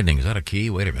that lightning. Is that a key?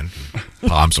 Wait a minute.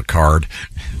 Palms a card.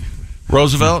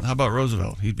 Roosevelt? How about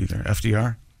Roosevelt? He'd be there.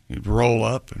 FDR? He'd roll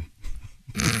up and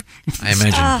I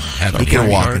imagine having he can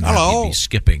walk in. Hello. He'd be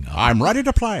skipping. I'm ready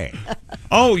to play.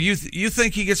 Oh, you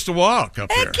think he gets to walk up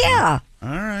there? Heck yeah. All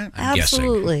right.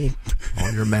 Absolutely.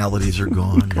 All your maladies are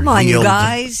gone. Come on, you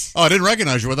guys. Oh, I didn't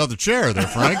recognize you without the chair there,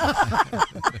 Frank.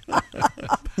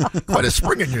 Quite a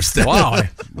spring in your step. Wow.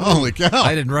 Holy cow.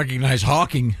 I didn't recognize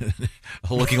Hawking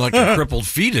looking like a crippled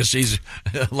fetus. He's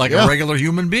like a regular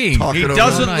human being. He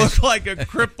doesn't look like a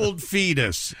crippled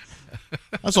fetus.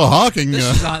 I saw Hawking.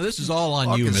 This is all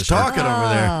on you, Mr. Talking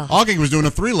over there. Hawking was doing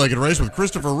a 3-legged race with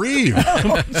Christopher Reeve.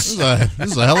 This is a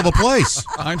hell of a place.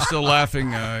 I'm still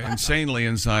laughing insanely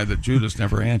inside that Judas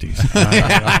never antes.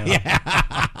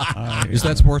 Is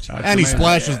that sports? And he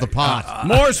splashes the pot.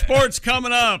 More sports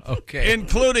coming up, okay,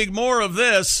 including more of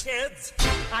this. Kids,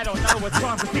 I don't know what's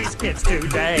wrong with these kids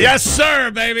today. Yes,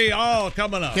 sir, baby. All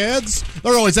coming up. Kids,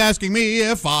 they're always asking me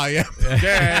if I am.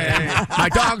 Okay. My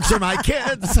dogs are my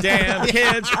kids. Damn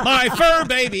kids, my fur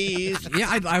babies. Yeah,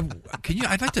 I'd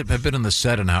like to have been on the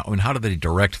set. And how did they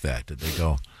direct that? Did they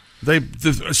go?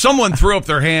 Someone threw up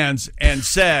their hands and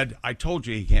said, "I told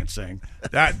you he can't sing."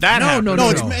 That happened. No.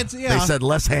 It's, They said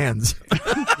less hands.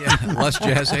 Yeah, less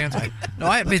jazz hands.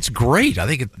 It's great. I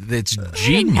think it's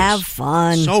genius. Have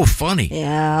fun. So funny.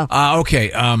 Yeah.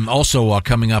 Okay. Also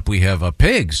coming up, we have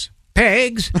pigs.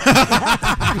 Pigs. Pigs?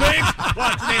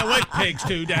 What's the deal with pigs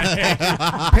today?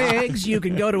 Pigs, you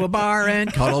can go to a bar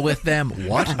and cuddle with them.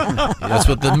 What? That's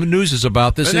what the news is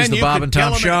about. This is the Bob and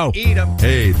Tom Show.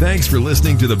 Hey, thanks for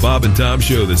listening to the Bob and Tom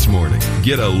Show this morning.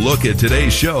 Get a look at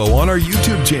today's show on our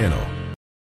YouTube channel.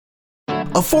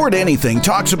 Afford Anything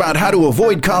talks about how to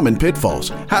avoid common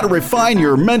pitfalls, how to refine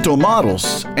your mental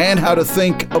models, and how to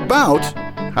think about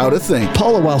how to think.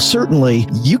 Paula, while certainly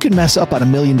you can mess up on $1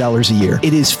 million a year,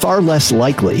 it is far less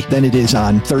likely than it is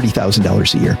on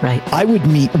 $30,000 a year. Right. I would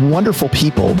meet wonderful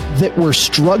people that were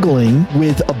struggling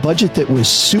with a budget that was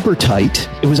super tight.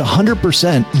 It was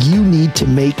 100% you need to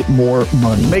make more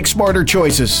money. Make smarter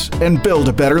choices and build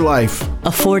a better life.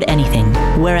 Afford anything,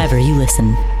 wherever you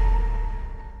listen.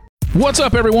 What's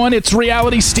up, everyone? It's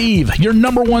Reality Steve, your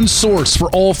number one source for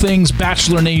all things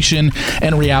Bachelor Nation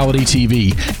and reality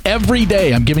TV. Every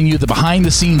day, I'm giving you the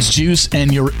behind-the-scenes juice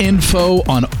and your info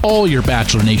on all your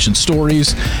Bachelor Nation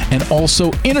stories, and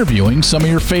also interviewing some of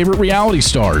your favorite reality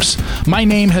stars. My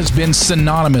name has been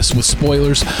synonymous with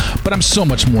spoilers, but I'm so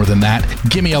much more than that.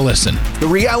 Give me a listen. The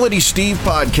Reality Steve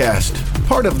Podcast,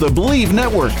 part of the Believe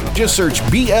Network. Just search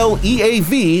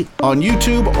BLEAV on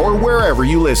YouTube or wherever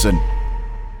you listen.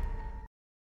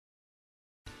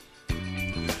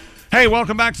 Hey,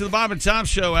 welcome back to the Bob and Tom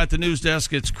Show. At the news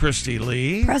desk, it's Christy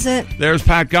Lee. Present. There's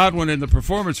Pat Godwin in the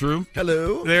performance room.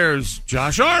 Hello. There's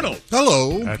Josh Arnold.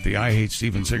 Hello. At the I Hate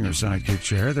Steven Singer sidekick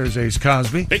chair. There's Ace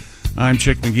Cosby. Hey. I'm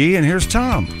Chick McGee, and here's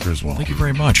Tom Griswold. Thank you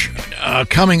very much.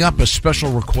 Coming up, a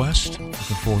special request. Looking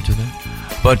forward to that.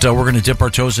 But we're going to dip our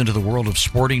toes into the world of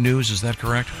sporting news. Is that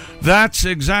correct? That's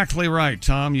exactly right,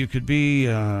 Tom. You could be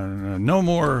no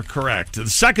more correct. The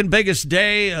second biggest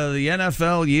day of the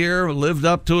NFL year lived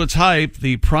up to its hype.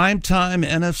 The primetime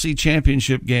NFC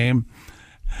Championship game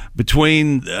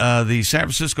between the San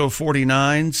Francisco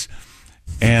 49ers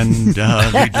and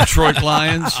the Detroit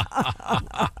Lions.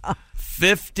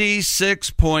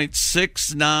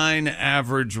 56.69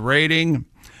 average rating.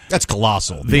 That's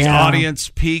colossal. The audience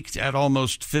peaked at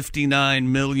almost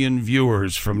 59 million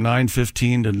viewers from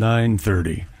 9:15 to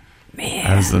 9:30. Man.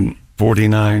 As the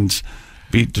 49ers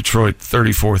beat Detroit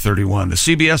 34-31. The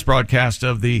CBS broadcast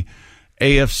of the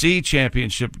AFC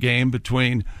Championship game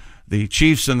between the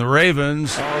Chiefs and the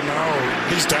Ravens. Oh,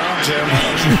 no. He's down, Jim.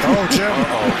 Oh, Jim.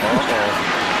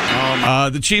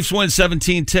 The Chiefs win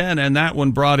 17-10, and that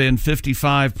one brought in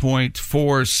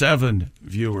 55.47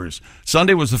 viewers.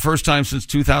 Sunday was the first time since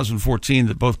 2014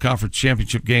 that both conference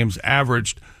championship games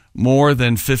averaged more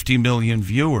than 50 million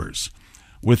viewers,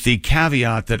 with the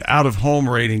caveat that out-of-home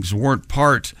ratings weren't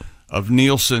part of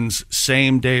Nielsen's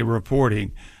same-day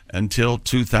reporting until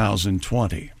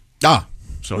 2020.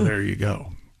 So there you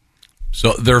go.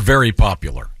 So they're very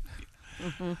popular.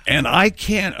 Mm-hmm. And I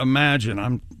can't imagine,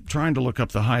 I'm trying to look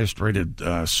up the highest-rated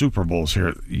Super Bowls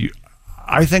here.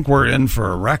 I think we're in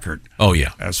for a record. Oh,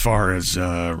 yeah. As far as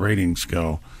ratings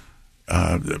go.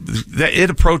 It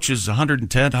approaches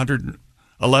 110,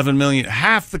 111 million,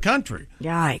 half the country.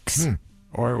 Yikes.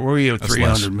 Or were you at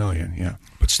 300 million? Yeah.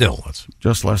 But still, that's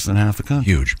just less than half the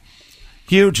country. Huge.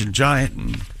 Huge and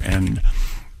giant and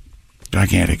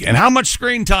gigantic. And how much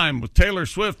screen time with Taylor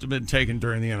Swift have been taken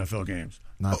during the NFL games?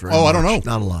 Not very much. I don't know.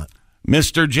 Not a lot.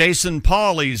 Mr. Jason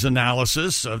Pauly's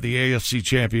analysis of the AFC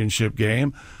Championship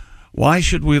game. Why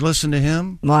should we listen to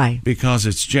him? Why? Because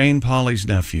it's Jane Pauly's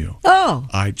nephew. Oh.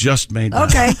 I just made that.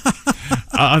 Okay.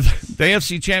 The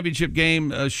AFC Championship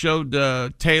game showed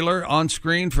Taylor on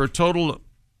screen for a total.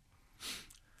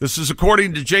 This is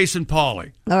according to Jason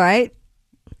Pauly. All right.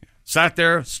 Sat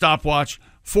there, stopwatch,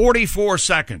 44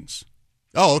 seconds.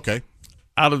 Oh, okay.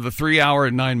 Out of the 3-hour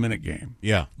and 9-minute game.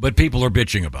 Yeah. But people are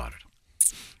bitching about it.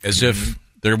 As if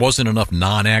there wasn't enough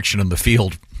non-action in the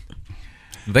field.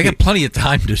 They got plenty of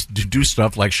time to do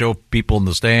stuff like show people in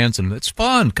the stands, and it's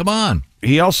fun. Come on.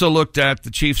 He also looked at the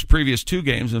Chiefs' previous 2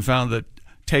 games and found that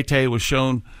Tay was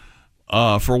shown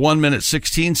for 1 minute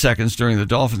 16 seconds during the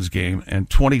Dolphins game and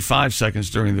 25 seconds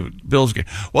during the Bills game.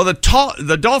 Well,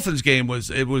 the Dolphins game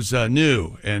was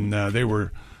new, and they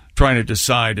were trying to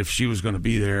decide if she was going to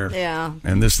be there. Yeah.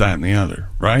 And this, that, and the other,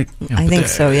 right? I think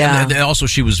so, yeah. And also,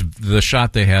 the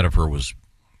shot they had of her was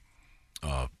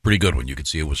pretty good when you could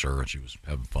see it was her and she was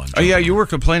having fun. Oh, yeah, you were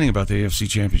complaining about the AFC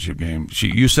Championship game.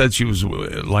 You said she was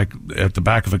like at the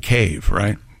back of a cave,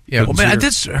 right? Yeah, well, man,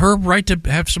 that's her right to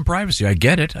have some privacy. I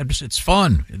get it. It's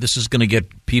fun. This is going to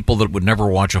get people that would never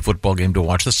watch a football game to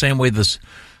watch the same way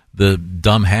the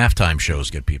dumb halftime shows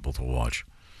get people to watch.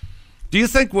 Do you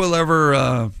think we'll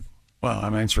ever? Well,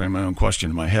 I'm answering my own question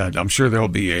in my head. I'm sure there'll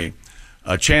be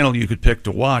a channel you could pick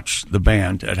to watch the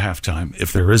band at halftime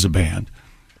if there is a band.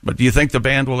 But do you think the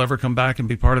band will ever come back and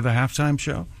be part of the halftime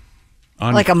show?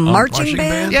 Like a marching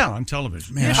band? Yeah, on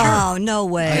television. Yeah, sure. Oh, no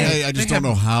way. I just don't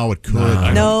know how it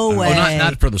could. No way. Well,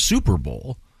 not for the Super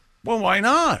Bowl. Well, why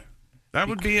not? That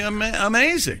would be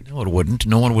amazing. No, it wouldn't.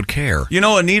 No one would care. You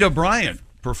know, Anita Bryant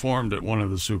performed at one of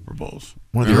the Super Bowls.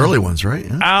 One of the early ones, right?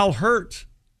 Yeah. Al Hirt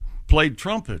played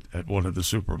trumpet at one of the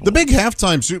Super Bowls. The big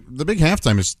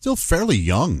halftime is still fairly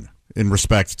young. in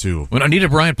respect to. When Anita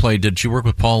Bryant played, did she work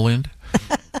with Paul Lynde?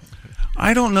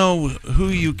 I don't know who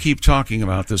you keep talking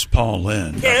about, this Paul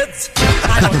Lynde. Kids,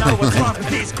 I don't know what's wrong with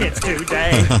these kids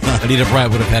today. Anita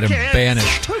Bryant would have had him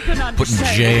banished, put in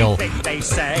jail. They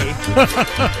say.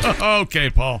 Okay,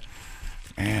 Paul.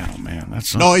 Oh, man,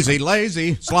 that's noisy,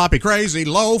 lazy, sloppy, crazy,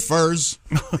 loafers.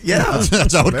 Yeah,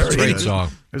 that's how Very it's great treated.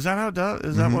 song. Is that how it does?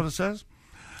 Is that what it says?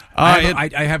 I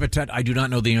have I do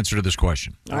not know the answer to this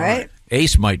question. All right.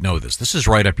 Ace might know this. This is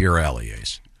right up your alley,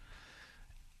 Ace.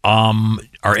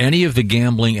 Are any of the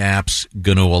gambling apps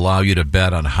going to allow you to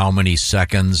bet on how many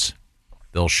seconds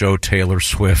they'll show Taylor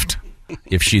Swift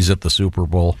if she's at the Super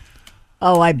Bowl?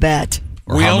 Oh, I bet.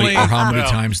 Or how many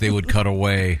times they would cut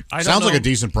away? Sounds like a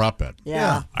decent prop bet.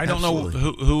 Yeah. I don't know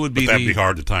who would be But that'd be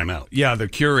hard to time out. Yeah, the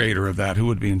curator of that, who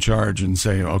would be in charge and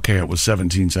say, okay, it was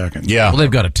 17 seconds. Yeah. Well, they've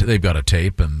got a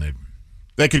tape, and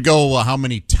they could go. How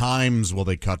many times will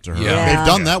they cut to her? Yeah. They've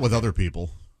done that with other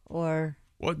people. Or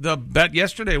well, the bet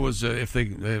yesterday was if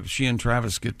she and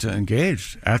Travis get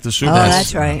engaged at the Super Bowl. Oh,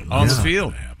 that's right. On the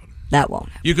field. That won't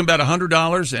happen. You can bet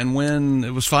 $100 and win.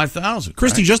 It was $5,000.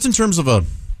 Christy, just in terms of a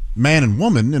man and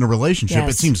woman in a relationship,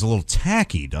 Yes. it seems a little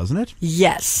tacky, doesn't it?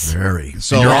 Yes. Very.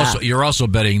 So And you're also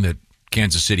betting that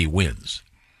Kansas City wins.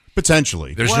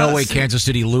 Potentially. There's no way Kansas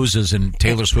City loses and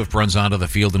Taylor Swift runs onto the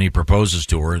field and he proposes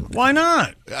to her. Why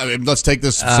not? I mean, let's take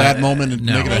this sad moment and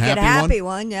no. make it a happy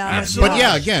one. Yeah. But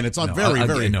yeah, again, it's not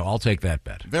very. No, I'll take that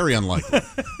bet. Very unlikely.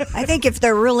 I think if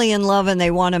they're really in love and they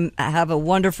want to have a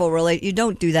wonderful relationship, you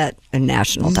don't do that in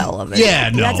national television. Yeah,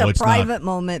 no, that's a it's private not.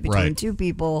 moment between Right. two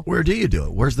people. Where do you do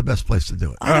it? Where's the best place to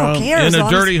do it? I don't care. In as a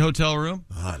long dirty hotel room?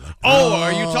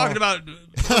 Are you talking about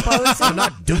proposing?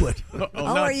 Not do it.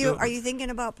 Are you thinking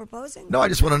about proposing? No, I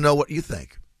just want to know what you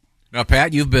think. Now,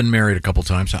 Pat, you've been married a couple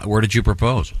times. Where did you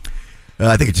propose?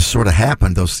 I think it just sort of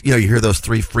happened. You hear those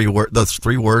three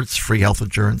words, free health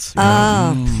insurance.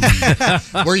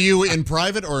 Were you in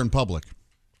private or in public?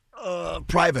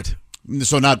 Private.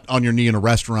 So not on your knee in a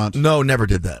restaurant? No, never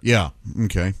did that. Yeah.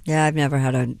 Okay. Yeah, I've never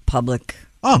had a public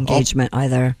engagement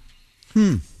either.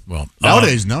 Well,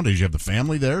 nowadays you have the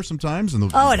family there sometimes, and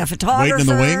and a photographer waiting in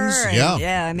the wings. and-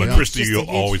 yeah, I mean, But Christy, just a you'll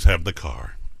huge- always have the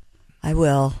car. I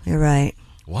will. You're right.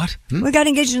 What? We got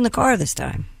engaged in the car this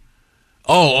time.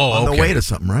 On the okay. way to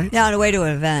something, right? Yeah, on the way to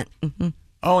an event. Mm-hmm.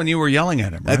 Oh, and you were yelling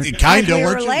at him, right? Kind of, We were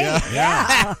weren't you? late.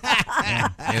 Yeah.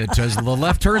 It says the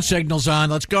left turn signal's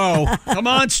on. Let's go. Come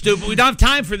on, stupid. We don't have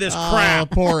time for this crap.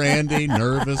 Poor Andy,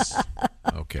 nervous.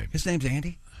 Okay. His name's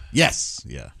Andy? Yes.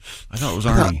 Yeah. I thought it was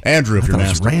Arnie. Andrew, if I you're thought it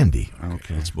was nasty. Randy.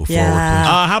 Okay, let's move Yeah. forward,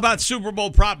 please. How about Super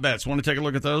Bowl prop bets? Want to take a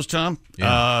look at those, Tom?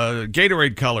 Yeah.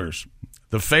 Gatorade colors.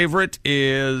 The favorite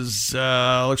is,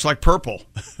 looks like purple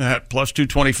at plus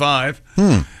 225.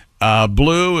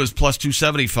 Blue is plus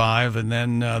 275. And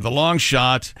then the long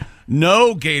shot,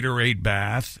 no Gatorade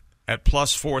bath at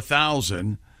plus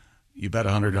 4,000. You bet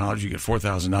 $100, you get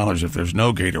 $4,000 if there's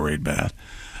no Gatorade bath.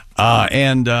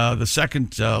 And the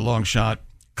second long shot,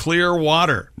 clear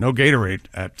water, no Gatorade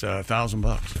at $1,000.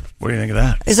 What do you think of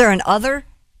that? Is there an other?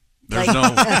 There's Like-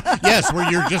 no. Yes, where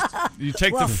you're just You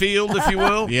take Well- the field, if you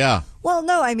will. yeah. Well,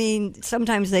 no, I mean,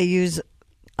 sometimes they use,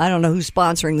 I don't know who's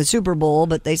sponsoring the Super Bowl,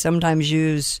 but they sometimes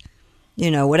use,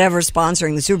 whatever's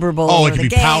sponsoring the Super Bowl. Oh, or it could the be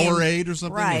game. Powerade or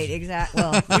something? Right, exactly.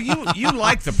 Well, Well, you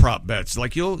like the prop bets.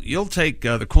 Like you'll take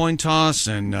the coin toss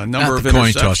and number Not of the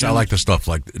coin interceptions. toss. I like the stuff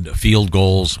like field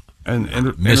goals.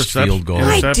 and missed field goals.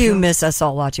 I do miss us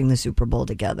all watching the Super Bowl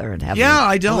together and having. Yeah,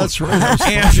 I don't. That's right.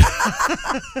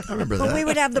 I remember But that. we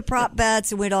would have the prop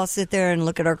bets, and we'd all sit there and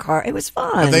look at our car. It was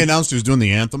fun. Have they announced who's doing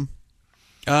the anthem?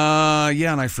 Yeah,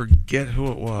 and I forget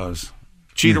who it was.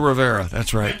 Cheetah Rivera.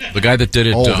 That's right. The guy that did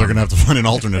it. They're going to have to find an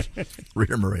alternate.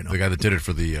 Rita Moreno. The guy that did it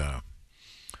for the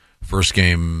first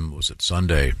game, was it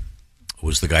Sunday,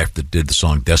 was the guy that did the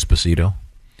song Despacito.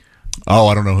 Oh,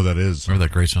 I don't know who that is. Remember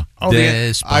that great song? Oh,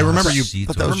 I remember you.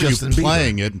 Despacito. I remember you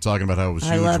playing it and talking about how it was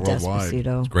I huge love worldwide.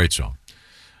 Despacito. Great song.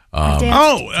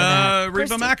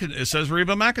 It says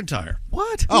Reba McEntire.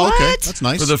 What? Oh, okay. That's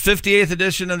nice. For the 58th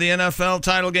edition of the NFL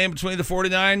title game between the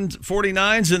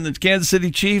 49ers and the Kansas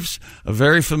City Chiefs, a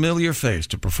very familiar face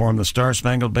to perform the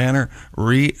Star-Spangled Banner,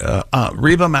 Reba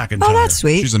McEntire. Oh, that's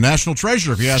sweet. She's a national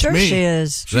treasure, if you ask Sure me. she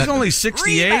is. She's only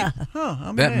 68. Reba. Huh,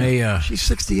 I'm That amazed. may. She's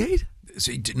 68?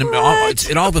 See,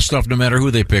 in all the stuff, no matter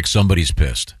who they pick, somebody's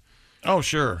pissed. Oh,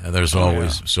 sure. And there's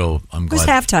always. So I'm Who's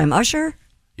glad. halftime? Usher?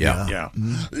 Yeah.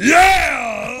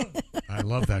 Yeah! I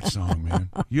love that song, man.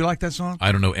 You like that song?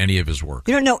 I don't know any of his work.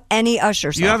 You don't know any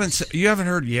Usher songs. You haven't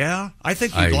heard Yeah? I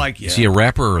think you'd like Yeah. Is he a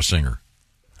rapper or a singer?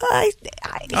 He's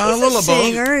A little a of both.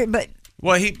 singer, but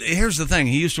Well, here's the thing.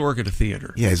 He used to work at a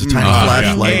theater. Yeah, he's a tiny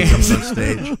flashlight. He comes on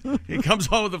stage. He comes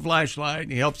home with a flashlight,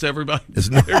 and he helps everybody.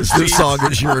 His new song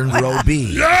is "You're in Row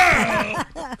B." Yeah!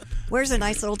 Wears a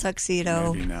nice little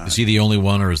tuxedo. Is he the only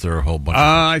one, or is there a whole bunch?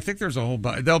 I think there's a whole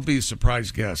bunch. There'll be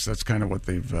surprise guests. That's kind of what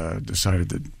they've decided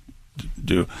to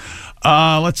do.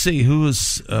 Let's see. Who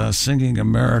is singing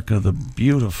America the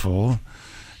Beautiful?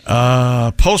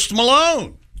 Post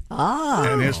Malone.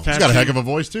 And his he's got a heck of a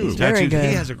voice, too. Very good.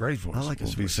 He has a great voice. I like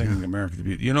his voice. Singing America the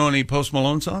Beautiful. You know any Post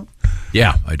Malone song?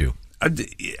 Yeah, I do.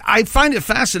 I find it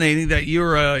fascinating that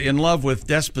you're in love with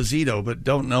Despacito, but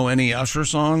don't know any Usher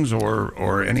songs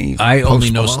or any. I only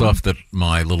know Malone? stuff that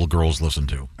my little girls listen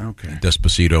to. Okay.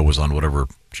 Despacito was on whatever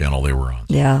channel they were on.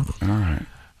 Yeah. All right.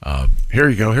 Here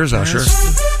you go. Here's Usher.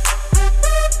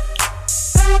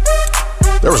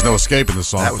 There was no escaping the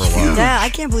song for a while. Yeah, I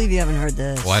can't believe you haven't heard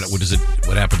this. What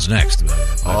happens next?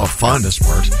 Fun. This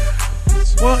part.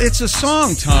 Well, it's a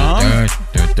song, Tom.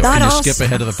 Can you skip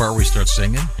ahead of the part where we start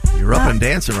singing? You're up and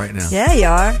dancing right now. Yeah, you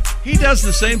are. He does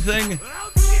the same thing.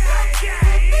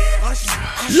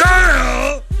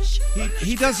 Yeah!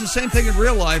 He does the same thing in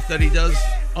real life that he does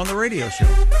on the radio show.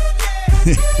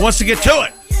 Wants to get to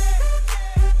it.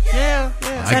 Yeah.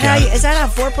 Is that how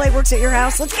foreplay works at your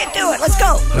house? Let's get to it. Let's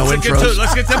go.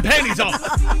 Let's get them panties off.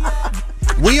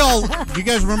 Do you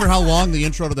guys remember how long the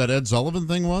intro to that Ed Sullivan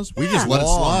thing was? We just let it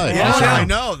slide. Yeah, I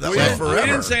know. That was forever. We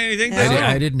didn't say anything.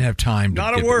 I didn't have time.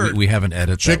 Not a word. We haven't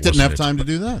edited. Chick didn't have time to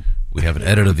do that. We haven't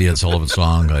edited the Ed Sullivan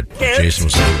song. Jason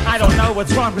was saying. I don't know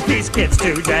what's wrong with these kids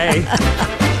today.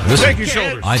 Take your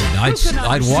shoulders.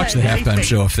 I'd watch the halftime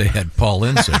show if they had Paul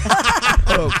Ince.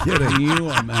 Oh, kidding. Can you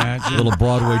imagine? A little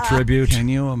Broadway tribute. Can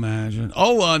you imagine?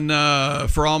 Oh, on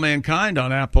For All Mankind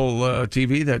on Apple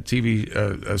TV, that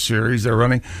TV series they're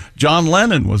running, John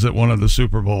Lennon was at one of the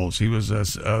Super Bowls. He was a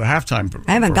halftime.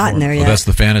 I haven't gotten there yet. Well, that's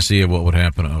the fantasy of what would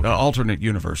happen. Alternate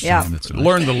universe. Yeah.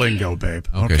 Learn the lingo, babe.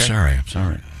 Okay, sorry. I'm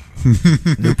sorry.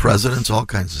 New presidents, all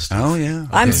kinds of stuff. Oh, yeah.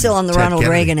 I'm still on the Ted Ronald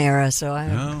Kennedy. Reagan era, so I.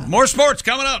 More sports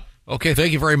coming up. Okay,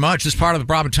 thank you very much. This part of the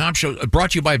Bob and Tom Show brought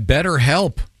to you by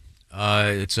BetterHelp.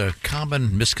 It's a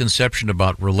common misconception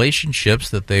about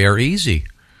relationships that they are easy.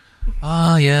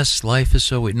 Yes, life is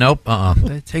so... Nope,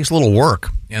 it takes a little work.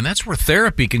 And that's where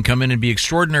therapy can come in and be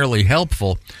extraordinarily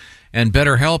helpful. And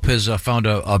BetterHelp has found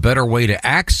a better way to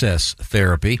access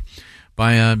therapy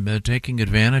by taking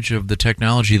advantage of the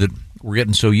technology that we're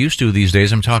getting so used to these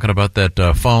days. I'm talking about that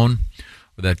phone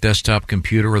or that desktop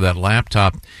computer or that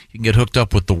laptop. You can get hooked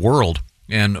up with the world.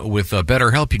 And with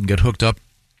BetterHelp, you can get hooked up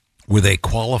with a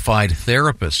qualified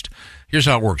therapist. Here's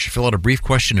how it works. You fill out a brief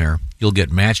questionnaire. You'll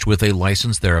get matched with a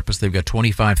licensed therapist. They've got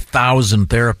 25,000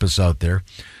 therapists out there.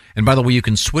 And by the way, you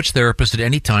can switch therapists at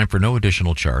any time for no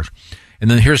additional charge.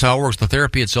 And then here's how it works. The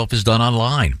therapy itself is done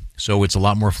online. So it's a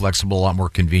lot more flexible, a lot more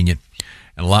convenient,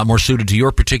 and a lot more suited to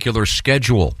your particular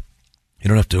schedule. You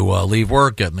don't have to leave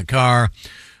work, get in the car,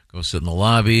 go sit in the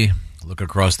lobby, look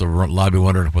across the lobby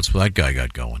wondering, what's that guy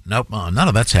got going? Nope, none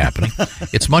of that's happening.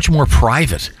 It's much more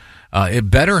private.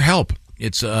 BetterHelp.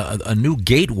 It's a new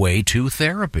gateway to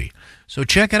therapy. So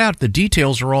check it out. The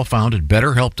details are all found at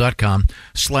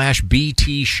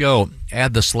BetterHelp.com/BT show.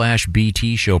 Add the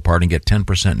 /BT show part and get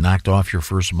 10% knocked off your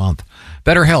first month.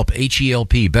 BetterHelp,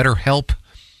 H-E-L-P,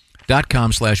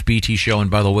 BetterHelp.com/BT show.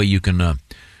 And by the way, you can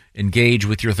engage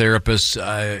with your therapist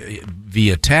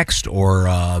via text or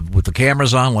with the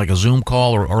cameras on, like a Zoom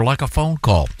call or like a phone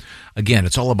call. Again,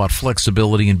 it's all about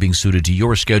flexibility and being suited to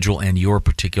your schedule and your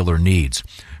particular needs.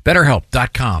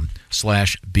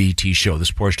 BetterHelp.com/BT show.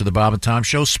 This portion of the Bob and Tom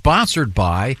Show sponsored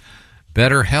by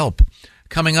BetterHelp.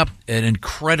 Coming up, an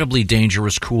incredibly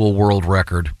dangerous, cool world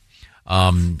record.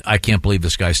 I can't believe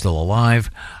this guy's still alive.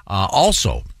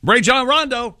 Also, Ray John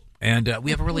Rondo. And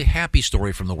we have a really happy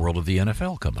story from the world of the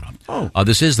NFL coming up.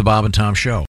 This is the Bob and Tom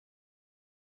Show.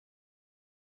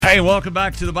 Hey, welcome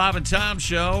back to the Bob and Tom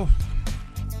Show.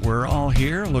 We're all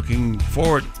here looking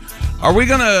forward. Are we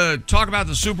going to talk about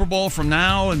the Super Bowl from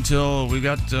now until we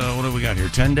got, what do we got here,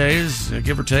 10 days,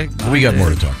 give or take? We got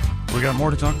more to talk about. We got more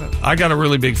to talk about? I got a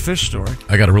really big fish story.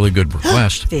 I got a really good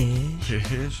request. Fish. You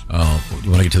want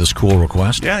to get to this cool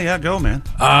request? Yeah, go, man.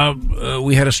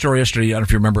 We had a story yesterday. I don't know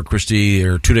if you remember, Christy,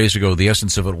 or 2 days ago. The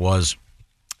essence of it was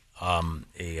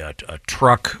a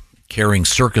truck carrying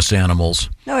circus animals.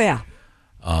 Oh, yeah.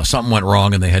 Something went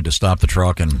wrong, and they had to stop the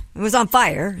truck. And it was on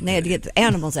fire, and they had to get the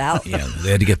animals out. Yeah, they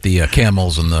had to get the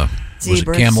camels and the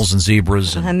camels and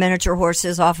zebras. And miniature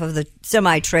horses off of the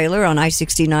semi-trailer on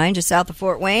I-69 just south of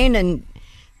Fort Wayne, and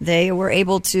they were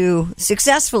able to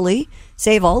successfully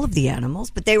save all of the animals,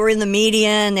 but they were in the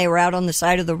median, they were out on the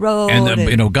side of the road.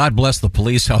 And, God bless the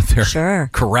police out there Sure.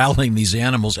 corralling these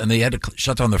animals, and they had to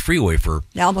shut down the freeway for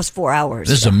almost 4 hours.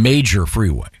 This is a major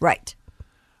freeway. Right.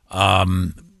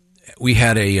 We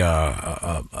had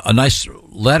a nice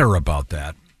letter about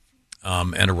that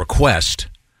and a request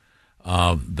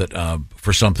that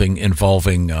for something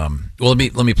involving. Let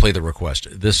me play the request.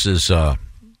 This is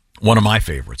one of my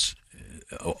favorites.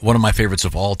 One of my favorites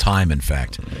of all time, in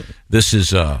fact. This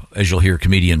is, as you'll hear,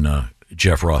 comedian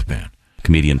Jeff Rothman.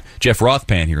 Comedian Jeff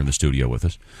Rothman here in the studio with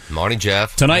us. Morning,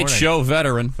 Jeff. Tonight's show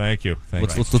veteran. Thank you.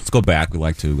 Let's go back. We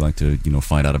like to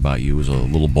find out about you as a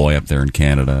little boy up there in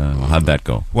Canada. How'd that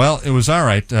go? Well, it was all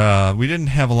right. We didn't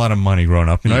have a lot of money growing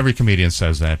up. Every comedian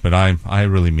says that, but I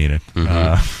really mean it.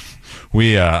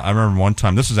 I remember one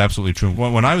time, this is absolutely true.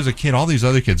 When I was a kid, all these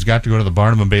other kids got to go to the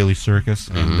Barnum and Bailey Circus,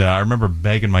 and I remember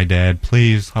begging my dad,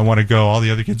 please, I want to go. All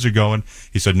the other kids are going.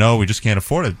 He said, no, we just can't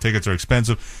afford it. Tickets are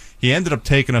expensive. He ended up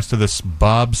taking us to this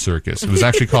Bob Circus. It was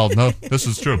actually called, no, this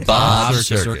is true. Bob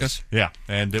Circus. Yeah,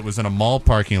 and it was in a mall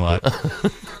parking lot.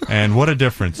 And what a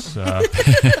difference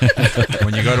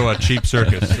when you go to a cheap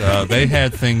circus. They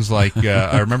had things like,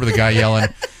 I remember the guy yelling,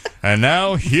 and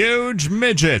now huge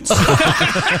midgets. What?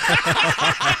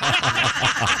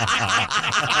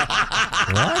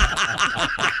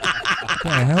 What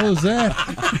the hell is that?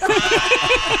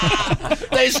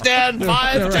 They stand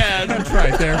 5'10". That's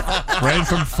right. They're range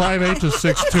from 5'8" to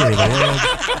 6'2". The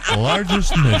world's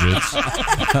largest midgets.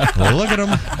 Look at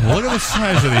them. Look at the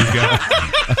size of these guys.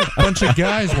 Bunch of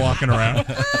guys walking around.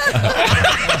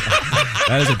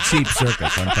 That is a cheap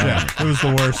circus. I'm telling you. It was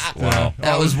the worst. Wow.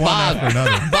 That was one Bob. after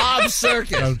another. Bob's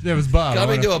Circus. It was Bob.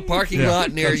 Coming to a parking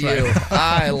lot near that's you. right.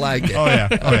 I like it. Oh yeah.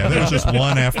 There was just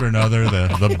one after another.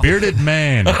 The bearded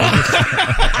man. What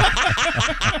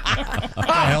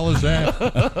the hell is that?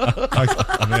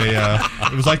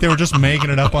 It was like they were just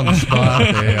making it up on the spot.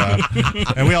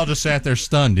 And we all just sat there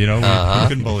stunned. We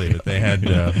couldn't believe it. They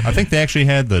had. I think they actually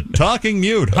had the talking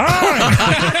mute. Hi.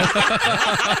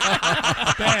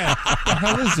 Dad, what the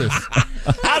hell is this?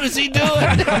 How does he do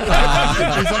it?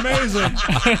 He's amazing.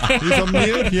 He's a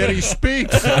mute, yet he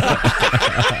speaks.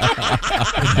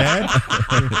 Dad,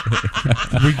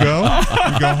 we go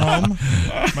home.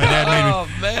 My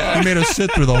dad made us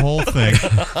sit through the whole thing.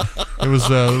 It was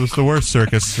the worst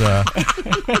circus.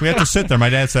 We had to sit there. My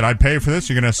dad said, "I'd pay for this.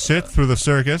 You're going to sit through the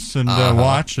circus and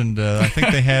watch." And I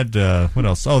think they had what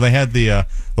else? Oh, they had the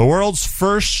world's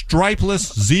first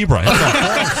stripeless zebra. It's a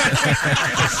horse.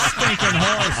 A stinking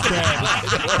horse, Dad.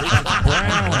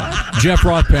 Brown. Jeff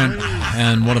Rothman,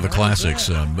 and one of the classics.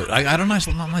 But I got a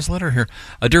nice letter here.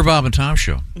 Dear Bob and Tom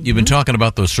Show, you've been talking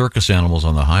about those circus animals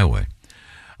on the highway.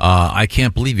 I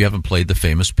can't believe you haven't played the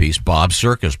famous piece Bob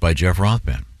Circus by Jeff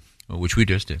Rothman, which we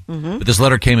just did. But this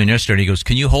letter came in yesterday, and he goes,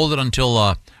 can you hold it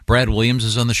until Brad Williams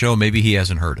is on the show? Maybe he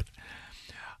hasn't heard it.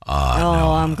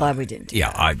 I'm glad we didn't.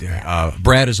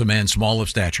 Brad is a man small of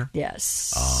stature.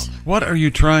 Yes. What are you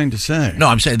trying to say? No,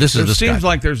 I'm saying this is this guy. It seems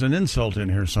like there's an insult in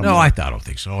here somewhere. No, I don't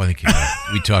think so. I think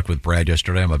we talked with Brad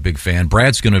yesterday. I'm a big fan.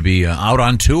 Brad's going to be out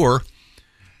on tour.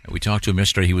 We talked to him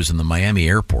yesterday. He was in the Miami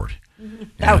airport.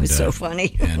 That was so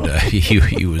funny. And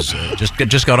he was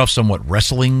just got off some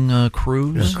wrestling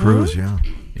cruise. Cruise, yeah.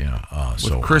 Yeah.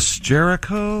 With Chris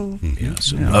Jericho.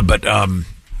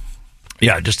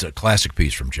 Yeah. Just a classic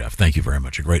piece from Jeff. Thank you very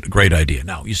much. A great idea.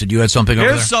 Now, you said you had something over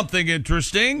there? Here's something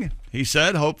interesting, he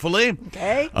said, hopefully.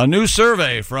 Okay. A new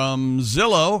survey from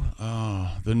Zillow.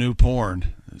 The new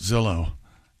porn. Zillow.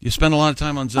 You spend a lot of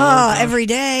time on Zillow? Every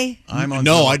day. I'm on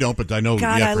No, Zillow. I don't, but I know.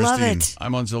 God, I love it.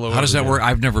 I'm on Zillow. How does that work?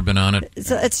 I've never been on it.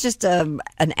 It's just an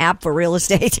app for real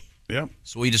estate. Yep.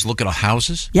 So we just look at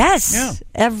houses? Yes. Yeah.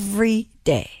 Every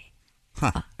day.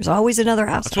 There's always another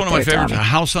house. That's one of my favorites.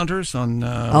 House Hunters on one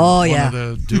of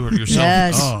the do-it-yourself.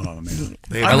 Yes. Oh, man.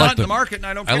 I'm not in the market, and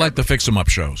I don't care. I like the fix-em-up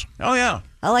shows. Oh, yeah.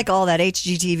 I like all that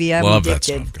HGTV. I'm Love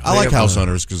addicted. that stuff. I like House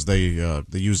Hunters because they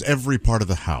use every part of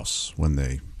the house when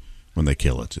they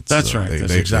kill it. That's right.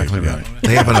 That's exactly right.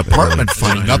 They have an apartment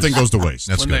fund. Nothing goes to waste.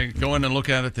 When they go in and look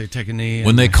at it, they take a knee.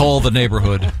 When they call the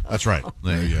neighborhood. That's right.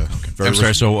 Very I'm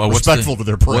sorry, so respectful to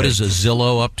their parade. What is a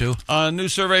Zillow up to? A new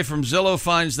survey from Zillow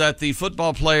finds that the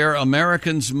football player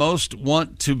Americans most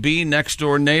want to be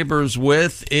next-door neighbors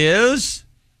with is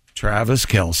Travis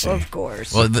Kelce. Of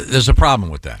course. Well, there's a problem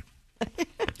with that.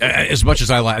 As much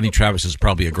as I think Travis is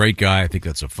probably a great guy, I think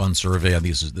that's a fun survey. I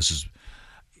think this is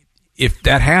if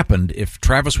that happened, if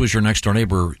Travis was your next door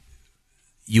neighbor,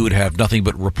 you would have nothing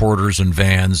but reporters and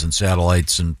vans and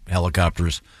satellites and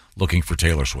helicopters looking for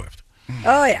Taylor Swift.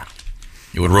 Oh, yeah.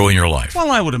 It would ruin your life. Well,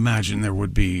 I would imagine there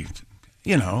would be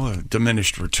a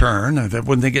diminished return.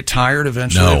 Wouldn't they get tired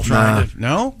eventually of trying to...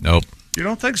 No? Nope. You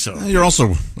don't think so? You're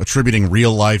also attributing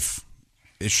real life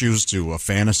issues to a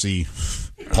fantasy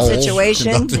poll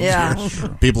situation. conducted Yeah. here.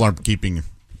 People aren't keeping...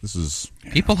 This is...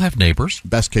 People have neighbors.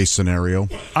 Best case scenario.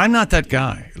 I'm not that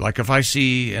guy. Like, if I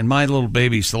see... And my little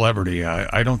baby celebrity,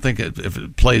 I don't think if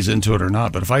it plays into it or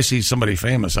not, but if I see somebody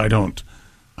famous, I don't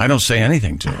say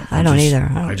anything to him. I don't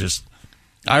either.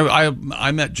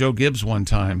 I met Joe Gibbs one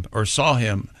time, or saw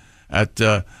him at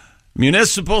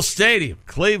Municipal Stadium,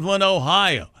 Cleveland,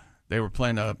 Ohio. They were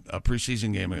playing a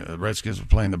preseason game. The Redskins were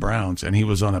playing the Browns, and he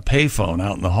was on a payphone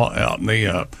out in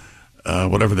the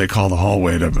whatever they call the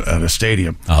hallway at a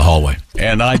stadium. A hallway.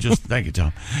 And I just thank you,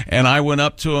 Tom. And I went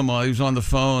up to him while he was on the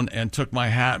phone and took my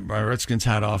Redskins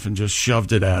hat off and just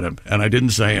shoved it at him. And I didn't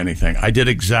say anything. I did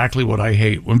exactly what I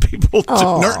hate when people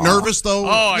do. Nervous though.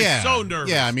 Oh, yeah. I'm so nervous.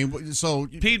 Yeah, I mean, so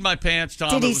peed my pants, Tom.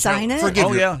 Did he sign it?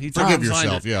 Forgive he forgive signed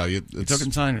yourself. it. Yeah, He took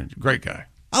and signed it. Great guy.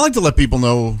 I like to let people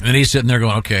know. And he's sitting there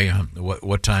going, okay,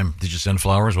 what time did you send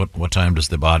flowers? What time does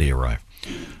the body arrive?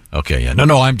 Okay, yeah.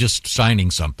 No, I'm just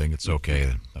signing something. It's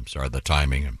okay. I'm sorry, the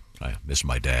timing. I miss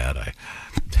my dad. Wait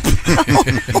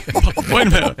a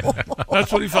minute.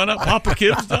 That's what he found out? Papa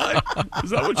Gibbs died? Is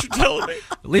that what you're telling me?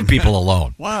 Leave people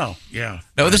alone. Wow, yeah.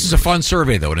 No, this is a fun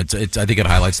survey, though, and it's. I think it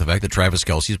highlights the fact that Travis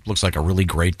Kelce looks like a really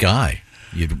great guy.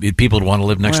 People would want to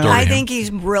live next door to him. I think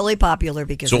he's really popular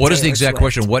because So of what is the Taylor exact Swift.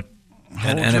 question? What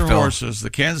Hold NFL? your horses. The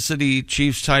Kansas City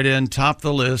Chiefs tight end topped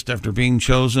the list after being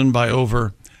chosen by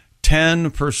over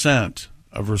 10%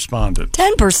 of respondents.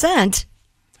 10%?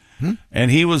 And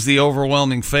he was the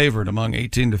overwhelming favorite among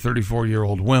 18 to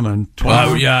 34-year-old women.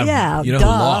 Well, yeah. You know who duh.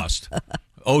 lost?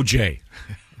 OJ.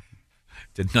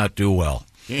 Did not do well.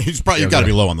 He's probably got to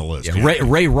be low on the list. Yeah,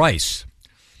 Ray Rice.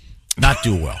 Not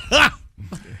do well.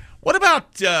 What about,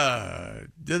 is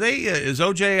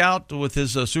OJ out with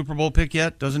his Super Bowl pick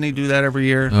yet? Doesn't he do that every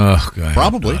year? Oh, God.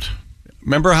 Probably.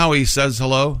 Remember how he says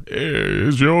hello?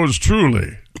 Is yours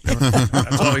truly.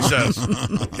 That's all he says.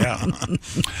 Yeah.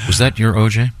 Was that your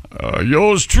OJ?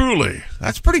 Yours truly.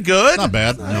 That's pretty good. Not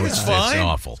bad. No, it's fine. It's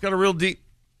awful. It's got a real deep...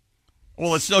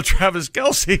 Well, it's no Travis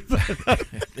Kelce.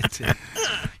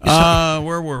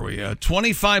 Where were we?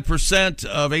 25%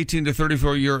 of 18 to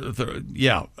 34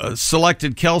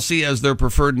 selected Kelce as their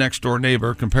preferred next-door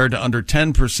neighbor compared to under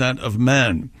 10% of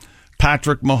men.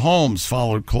 Patrick Mahomes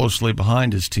followed closely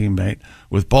behind his teammate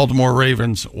with Baltimore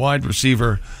Ravens wide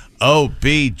receiver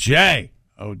OBJ,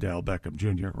 Odell Beckham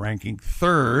Jr., ranking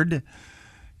third.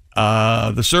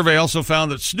 The survey also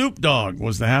found that Snoop Dogg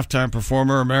was the halftime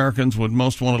performer Americans would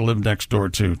most want to live next door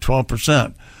to,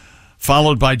 12%.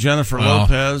 Followed by Jennifer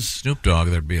Lopez. Snoop Dogg,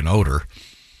 there'd be an odor.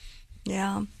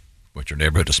 Yeah. But your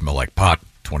neighborhood to smell like pot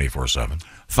 24/7.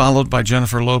 Followed by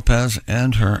Jennifer Lopez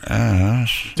and her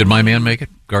ass. Did my man make it?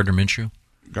 Gardner Minshew?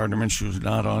 Gardner Minshew is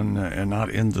not on and not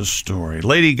in the story.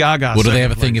 Lady Gaga. Well, do they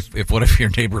have a thing if what if your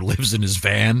neighbor lives in his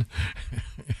van?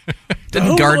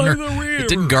 Didn't Gardner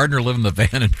live in the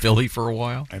van in Philly for a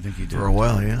while? I think he did. For a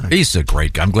while, yeah. He's a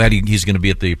great guy. I'm glad he's going to be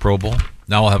at the Pro Bowl.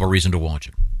 Now I'll have a reason to watch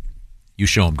it. You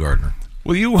show him Gardner.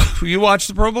 Will you watch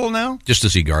the Pro Bowl now? Just to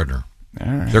see Gardner. All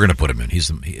right. They're going to put him in.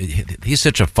 He's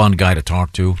such a fun guy to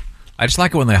talk to. I just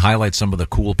like it when they highlight some of the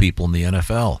cool people in the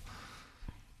NFL.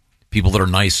 People that are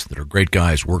nice, that are great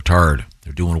guys, worked hard,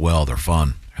 they're doing well, they're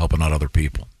fun, helping out other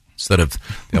people. Instead of,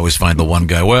 they always find the one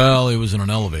guy, well, he was in an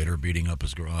elevator beating up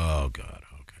his girl. Oh, God,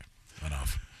 okay,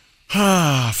 enough.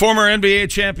 Former NBA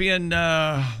champion,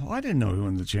 I didn't know who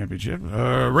won the championship.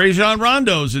 Rajon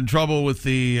Rondo's in trouble with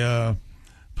the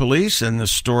police, and the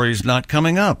story's not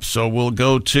coming up. So we'll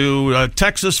go to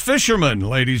Texas fishermen,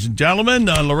 ladies and gentlemen,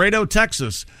 Laredo,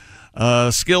 Texas.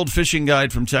 Skilled fishing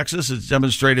guide from Texas has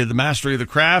demonstrated the mastery of the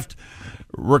craft.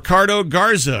 Ricardo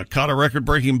Garza caught a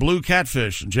record-breaking blue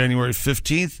catfish on January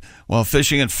 15th while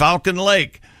fishing at Falcon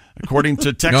Lake. According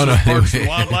to Texas Parks and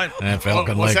Wildlife. That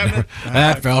Falcon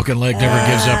Lake never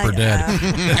gives up her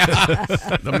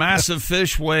dead. The massive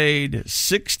fish weighed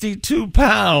 62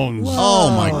 pounds. Whoa.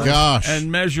 Oh, my gosh.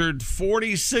 And measured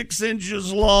 46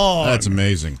 inches long. That's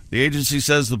amazing. The agency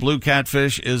says the blue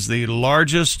catfish is the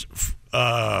largest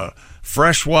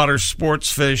freshwater sports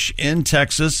fish in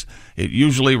Texas. It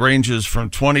usually ranges from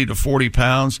 20 to 40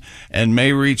 pounds and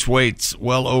may reach weights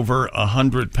well over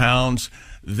 100 pounds.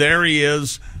 There he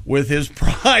is with his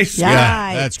prize.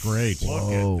 Yeah, that's great.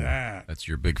 Look at that. That's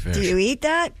your big fish. Do you eat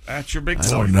that? That's your big I boy.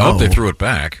 don't know. I hope they threw it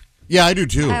back. Yeah, I do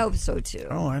too. I hope so too.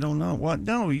 Oh, I don't know. What?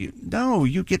 No, you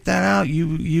get that out.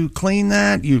 You clean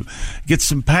that. You get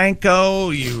some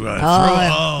panko. You throw.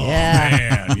 Oh,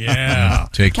 yeah. Man, yeah.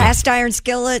 Take Cast iron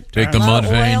skillet. Take the mud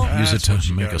vein. oil. Use it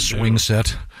to make a swing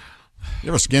set. You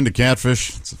ever skinned a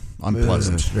catfish? It's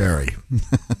unpleasant. Very.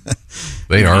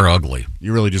 They are ugly.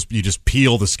 You really just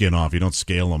peel the skin off. You don't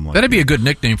scale them. Like That'd be a good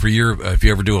nickname for your if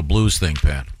you ever do a blues thing,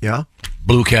 Pat. Yeah?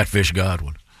 Blue Catfish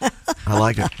Godwin. I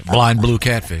like it. Blind blue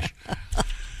catfish.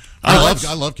 I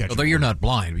love catching. Although you're not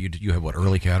blind, you have what,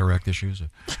 early cataract issues?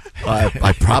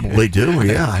 I probably do.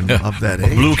 Yeah, I'm of that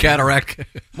age. Blue cataract.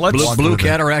 Blue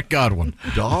cataract Godwin.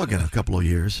 Dog in a couple of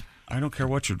years. I don't care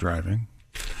what you're driving.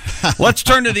 Let's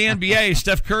turn to the NBA.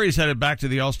 Steph Curry's headed back to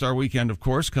the All-Star weekend, of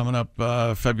course, coming up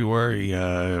February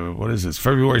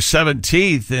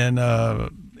 17th in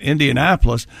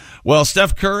Indianapolis. Well,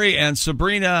 Steph Curry and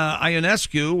Sabrina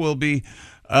Ionescu will be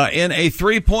in a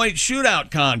three-point shootout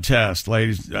contest,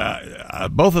 ladies.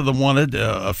 Both of them wanted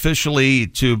officially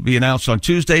to be announced on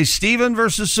Tuesday. Steven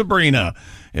versus Sabrina.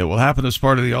 It will happen as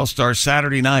part of the All-Star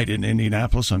Saturday night in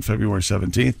Indianapolis on February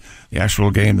 17th. The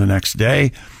actual game the next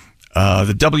day.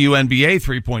 The WNBA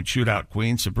three-point shootout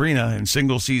queen, Sabrina, and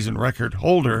single-season record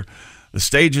holder. The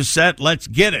stage is set. Let's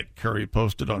get it, Curry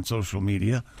posted on social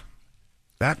media.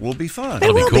 That will be fun.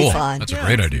 That'll be cool. Fun. That's a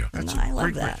great idea. I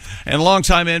love that. And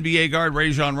longtime NBA guard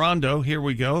Rajon Rondo, here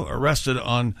we go, arrested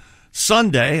on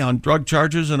Sunday on drug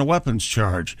charges and a weapons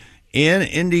charge in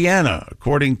Indiana.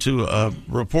 According to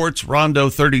reports, Rondo,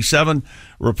 37,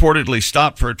 reportedly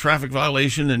stopped for a traffic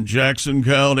violation in Jackson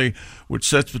County, which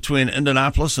sits between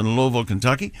Indianapolis and Louisville,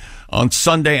 Kentucky, on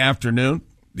Sunday afternoon.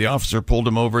 The officer pulled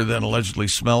him over, then allegedly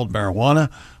smelled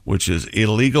marijuana, which is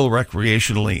illegal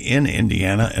recreationally in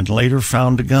Indiana, and later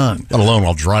found a gun. Let alone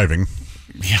while driving.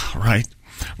 Yeah, right.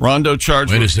 Rondo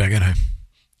charged Wait a second.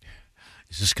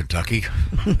 Is this Kentucky?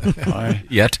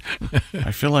 Yet?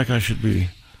 I feel like I should be...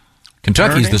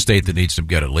 Kentucky's the state that needs to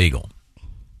get it legal.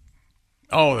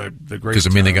 Oh, the great. Because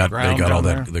they got all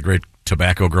that the great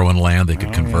tobacco growing land they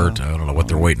could convert. Yeah. I don't know what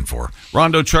they're waiting for.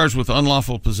 Rondo charged with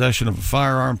unlawful possession of a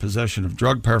firearm, possession of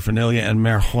drug paraphernalia, and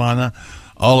marijuana,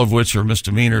 all of which are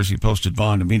misdemeanors. He posted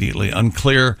bond immediately.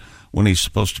 Unclear when he's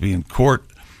supposed to be in court.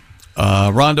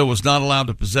 Rondo was not allowed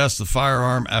to possess the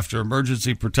firearm after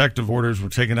emergency protective orders were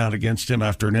taken out against him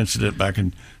after an incident back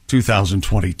in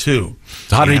 2022.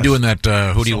 So how did he do in that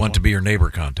who do you want to be your neighbor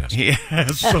contest? He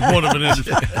has somewhat of an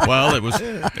well,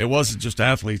 it wasn't just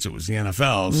athletes, it was the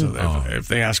NFL. So if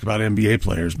they ask about NBA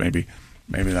players, maybe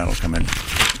that'll come in.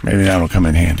 Maybe that'll come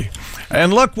in handy.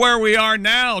 And look where we are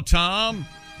now, Tom.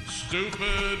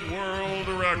 Stupid world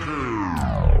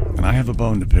record. And I have a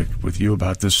bone to pick with you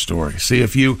about this story. See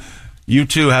if you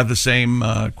two have the same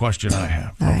question I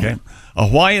have. Okay. A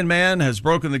Hawaiian man has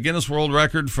broken the Guinness World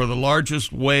Record for the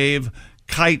largest wave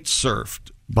kite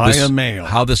surfed by a male.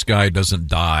 How this guy doesn't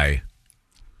die.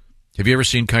 Have you ever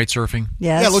seen kite surfing?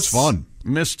 Yes. Yeah, it looks fun.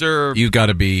 You've got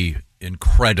to be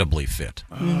incredibly fit.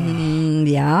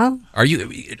 Yeah. Are you,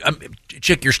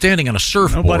 Chick? You're standing on a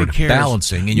surfboard,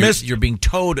 balancing, and you're being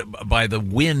towed by the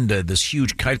wind. This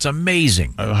huge kite. It's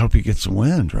amazing. I hope he gets the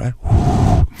wind, right?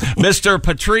 Mr.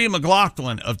 Patry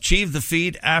McLaughlin achieved the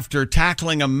feat after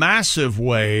tackling a massive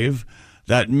wave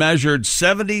that measured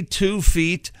 72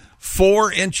 feet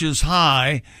 4 inches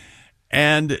high,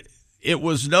 and it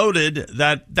was noted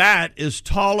that is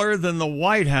taller than the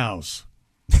White House.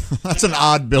 That's an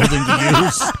odd building to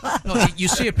use. No, you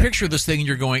see a picture of this thing and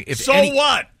you're going,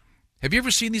 what? Have you ever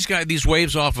seen these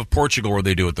waves off of Portugal where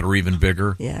they do it that are even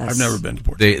bigger? Yes. I've never been to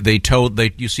Portugal.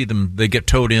 You see them, they get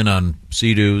towed in on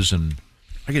Sea-Doos, and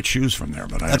I get shoes from there,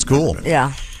 but that's cool.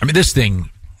 Yeah. I mean, this thing,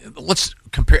 let's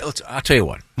compare, I'll tell you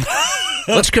what.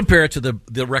 Let's compare it to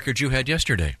the record you had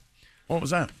yesterday. What was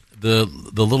that? The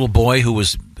little boy who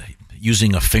was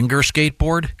using a finger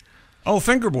skateboard. Oh,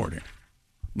 fingerboarding.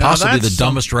 Possibly the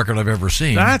dumbest record I've ever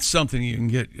seen. That's something you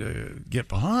can get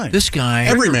behind. This guy,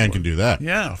 every man can do that.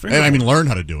 Yeah, I mean, learn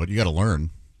how to do it. You got to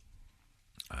learn.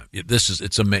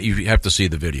 You have to see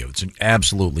the video. It's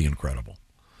absolutely incredible.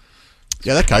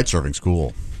 Yeah, that kite surfing's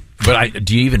cool. But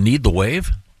do you even need the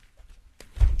wave?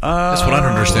 That's what I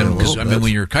don't understand. Because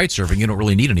when you're kite surfing, you don't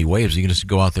really need any waves. You can just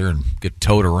go out there and get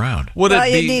towed around. You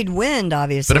need wind,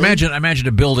 obviously. But imagine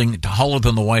a building taller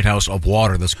than the White House of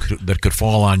water that could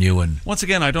fall on you and once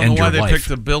again, I don't know why they picked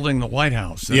the building the White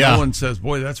House. And no one says,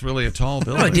 "Boy, that's really a tall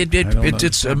building." No,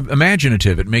 it's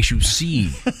imaginative. It makes you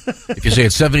see. If you say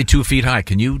it's 72 feet high,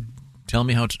 can you tell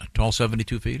me how tall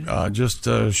 72 feet is? Just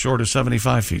short of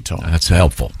 75 feet tall. That's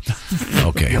helpful.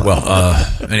 Okay. Well,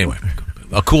 anyway.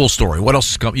 A cool story. What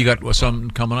else is coming? You got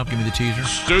something coming up? Give me the teaser.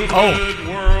 Stupid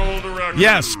world record.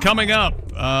 Yes, coming up.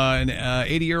 An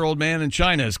 80-year-old man in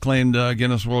China has claimed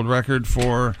Guinness World Record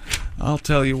for, I'll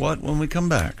tell you what, when we come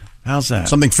back. How's that?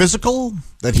 Something physical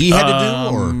that he had to do?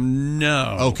 Or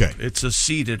no. Okay. It's a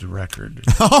seated record.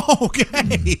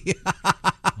 Okay.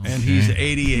 And he's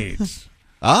 88.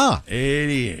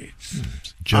 88.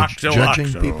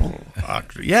 Judging people.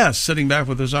 Yes, sitting back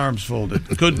with his arms folded.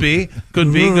 Could be.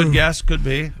 Good guess. Could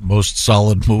be. Most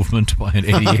solid movement by an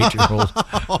 88-year-old.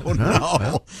 Oh,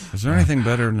 no. Is there anything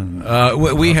better than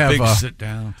we have big sit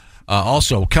down?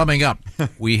 Also, coming up,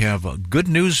 we have good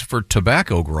news for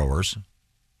tobacco growers,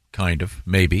 kind of,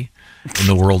 maybe, in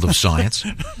the world of science.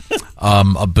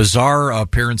 A bizarre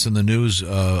appearance in the news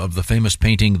of the famous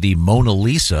painting, the Mona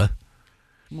Lisa.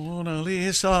 Mona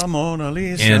Lisa.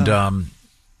 And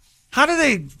how do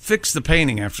they fix the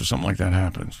painting after something like that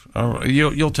happens?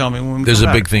 You'll tell me when we there's come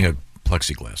a back. big thing of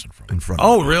plexiglass in front.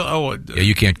 Oh, really? Oh, yeah,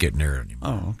 you can't get near it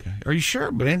anymore. Oh, okay. Are you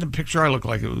sure? But in the picture, I looked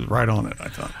like it was right on it, I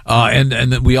thought. And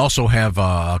then we also have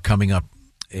coming up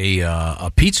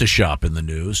a pizza shop in the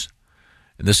news.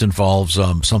 And this involves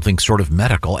something sort of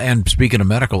medical. And speaking of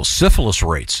medical, syphilis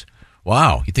rates.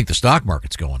 Wow, you think the stock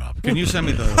market's going up? Can you send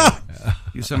me the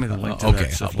link to okay,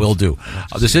 that syphilis? Will do.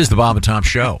 This is the Bob and Tom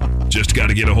Show. Just got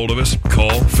to get a hold of us.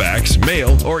 Call, fax,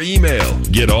 mail, or email.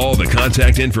 Get all the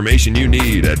contact information you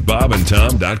need at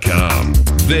bobandtom.com.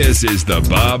 This is the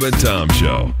Bob and Tom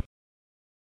Show.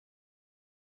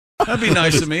 That'd be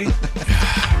nice of me.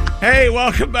 Hey,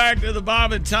 welcome back to the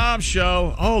Bob and Tom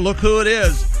Show. Oh, look who it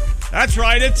is. That's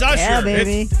right, it's Usher. Yeah,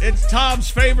 baby. It's Tom's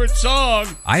favorite song.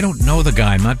 I don't know the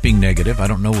guy. I'm not being negative. I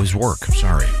don't know his work. I'm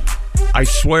sorry. I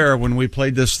swear, when we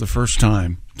played this the first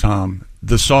time, Tom,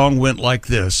 the song went like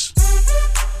this.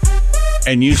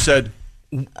 And you said,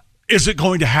 is it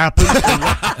going to happen?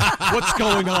 What's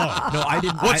going on? No, I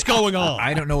didn't. What's going on?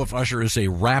 I don't know if Usher is a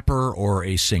rapper or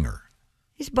a singer.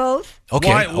 He's both.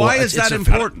 Okay. Why is that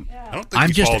important? I don't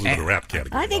think he falls into the rap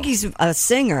category. I think he's a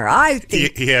singer. I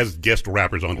think He has guest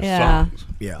rappers on his Yeah. songs.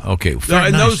 Yeah. Okay. And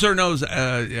nice. those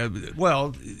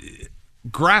are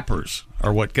grappers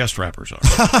are what guest rappers are.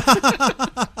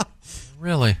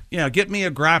 Really? Yeah, get me a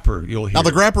grapper. You'll hear. Now,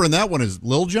 the grapper in that one is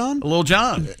Lil Jon? Lil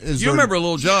Jon. Is You there- remember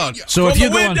Lil Jon? So From if you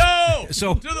the go window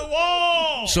on, to the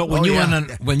wall. So when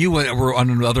you were on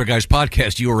another guy's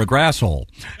podcast, you were a grasshole.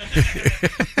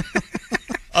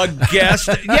 A guest.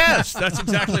 Yes, that's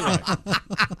exactly right.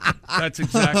 That's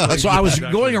exactly. So I was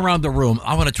going around the room.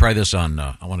 I want to try this on.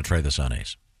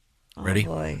 Ace. Ready?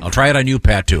 boy. I'll try it on you,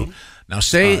 Pat, too. Now,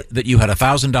 say that you had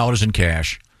 $1,000 in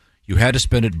cash. You had to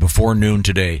spend it before noon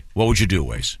today. What would you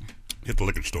do, Ace? Hit the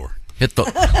liquor store. Hit the.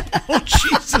 Oh,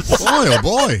 Jesus. Boy, oh,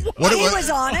 boy. He was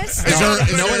honest. Is there,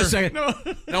 is No, wait a there,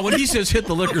 second. Now, when he says hit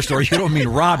the liquor store, you don't mean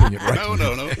robbing it, right?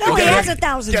 No. No, he has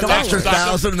 $1,000. Get an extra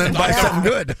 1,000 and then buy something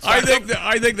good. I think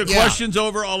the question's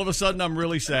over. All of a sudden, I'm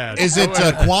really sad. is it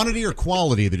quantity or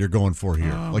quality that you're going for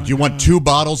here? Like you want 2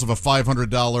 bottles of a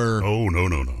 $500? Oh, no.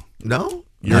 No?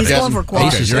 He's going for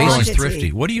quality. Ace is Quantity.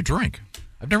 thrifty. What do you drink?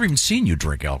 I've never even seen you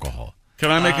drink alcohol.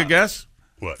 Can I make a guess?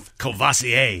 What?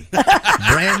 Courvoisier.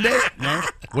 Brandy? No?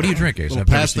 What do you drink, Ace? Little I've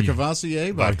never past the seen you-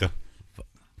 Cavassier? Vodka.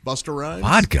 Buster Rhymes?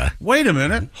 Vodka? Wait a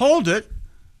minute. Hold it.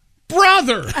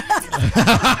 Brother!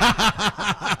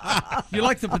 You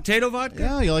like the potato vodka?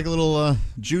 Yeah, you like a little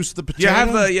juice of the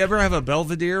potato? You ever have a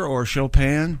Belvedere or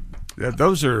Chopin?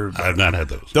 Those are. I have not had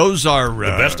those. Those are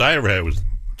The best I ever had was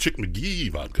Chick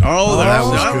McGee vodka. Oh, that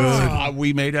was good.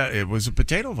 We made it was a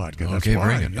potato vodka. That's Okay, why.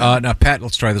 very good. Now, Pat,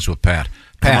 let's try this with Pat.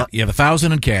 Pat, you have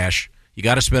 $1,000 in cash. You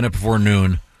got to spend it before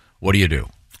noon. What do you do?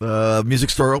 Music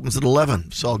store opens at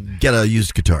 11, so I'll get a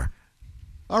used guitar.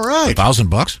 All right.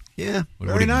 $1,000? Yeah.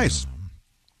 Very nice.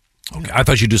 Okay, I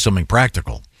thought you'd do something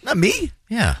practical. Not me.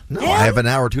 Yeah. No, I have an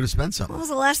hour or two to spend something. When was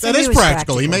the last time That he is was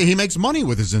practical. He makes money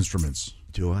with his instruments.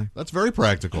 Do I? That's very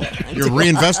practical. You're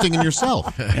reinvesting in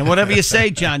yourself. And whatever you say,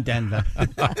 John Denver.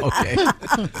 Okay.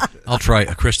 I'll try.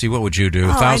 Christy, what would you do?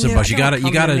 Oh, I knew $1,000. You it. got Don't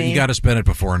come to me. you got to spend it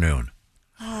before noon.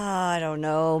 I don't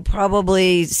know.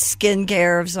 Probably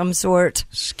skincare of some sort.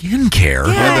 Skincare?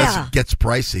 Yeah. That gets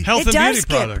pricey. Health It and does beauty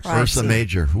get products. pricey. Versa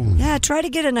Major. Ooh. Yeah, try to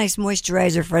get a nice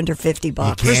moisturizer for under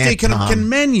 $50. Christy, Tom. can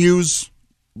men use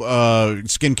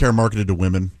skincare marketed to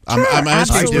women? Sure, I'm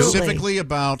asking absolutely. specifically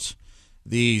about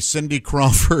the Cindy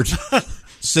Crawford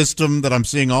system that I'm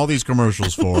seeing all these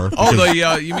commercials for. Oh,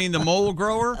 you mean the mole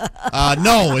grower?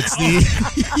 No, it's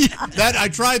the that I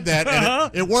tried that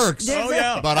and it works. Oh,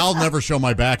 yeah. But I'll never show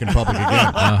my back in public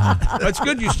again. That's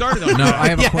good you started on No, that. I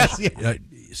have a Yes, question.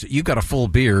 So you've got a full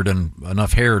beard and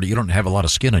enough hair. You don't have a lot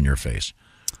of skin on your face.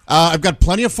 I've got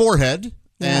plenty of forehead.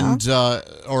 Yeah. And,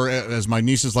 or as my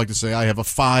nieces like to say, I have a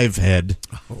 5 head.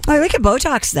 Oh, we could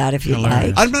Botox that if you'd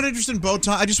like. I'm not interested in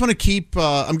Botox. I just want to keep.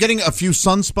 I'm getting a few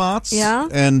sunspots. Yeah.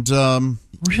 And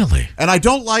Really? and I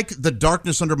don't like the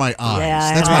darkness under my eyes.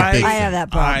 Yeah, That's my big I thing. have that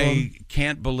problem. I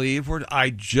can't believe I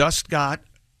just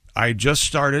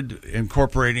started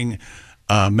incorporating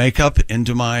makeup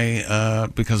into my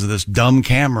because of this dumb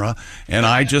camera, and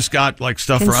I just got like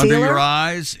stuff for under your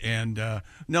eyes and.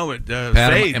 No, it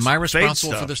Pat, fades. am I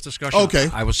responsible for this discussion? Okay.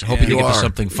 I was hoping to get to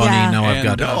something funny. Yeah. Now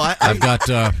And,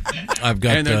 I've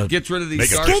got and it gets rid of these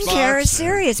dark Skincare spots. is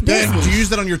serious Dan, business. do you use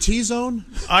that on your T-zone?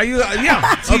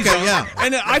 Yeah. Okay, T-zone. yeah.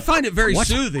 And I find it very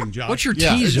soothing, Josh. What's your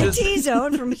Yeah. T-zone?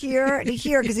 T-zone from here to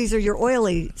here because these are your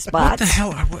oily spots. What the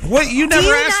hell? What you never Do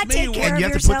you asked not me? take care And you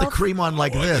of have to put the yourself? cream on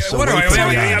like this. What away am from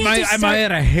the I, eye. am I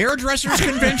at a hairdresser's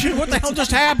convention? What the hell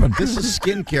just happened? This is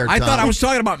skincare I time. thought I was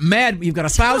talking about mad. You've got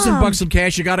 $1,000 in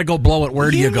cash. You got to go blow it. Where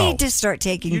do you go? need to start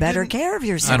taking better care of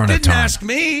yourself. I don't have Didn't time. ask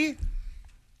me.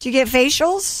 Do you get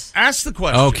facials? Ask the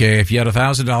question. Okay, if you had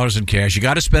 $1,000 in cash, you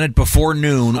got to spend it before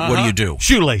noon. What do you do?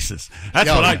 Shoelaces. That's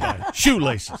Yeah. what I do.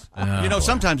 Shoelaces.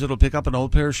 Sometimes it'll pick up an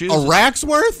old pair of shoes. A rack's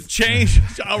worth? Change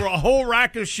a whole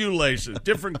rack of shoelaces.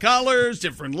 Different colors,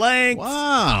 different lengths.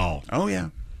 Wow. Oh, yeah.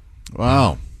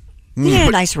 Wow. You need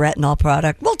a nice retinol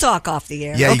product. We'll talk off the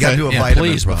air. Yeah, you got to do a Yeah, vitamin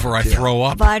please, product. before I Yeah. throw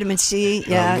up. Vitamin C,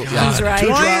 yeah. He's right.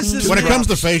 Why is this When it wrong? comes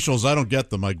to facials, I don't get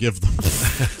them. I give them.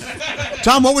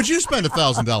 Tom, what would you spend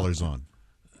 $1,000 on?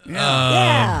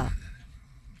 Yeah.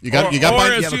 You got. You got. Or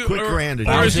by- as have a you- quick or- grand. Or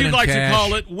as $1,000 you'd in like to cash.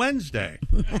 call it, Wednesday.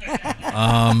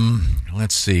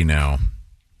 Let's see now.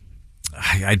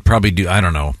 I'd probably do. I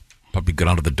don't know. Probably go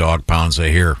down to the dog pound and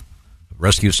say, "Here,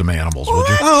 rescue some animals, would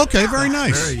you?" Oh, okay. Very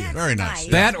nice. Very nice.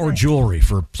 That or jewelry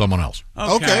for someone else.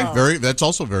 Okay. Very. That's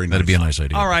also very nice. That'd be a nice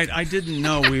idea. All right. I didn't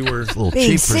know we were. A little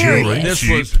Being cheap for serious. jewelry. This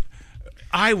was.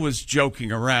 I was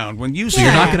joking around when you So say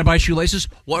you're not going to buy shoelaces?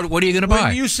 What are you going to buy?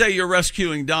 when you say you're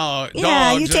rescuing dogs,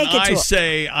 Yeah, you take and it I to a-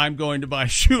 say I'm going to buy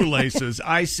shoelaces.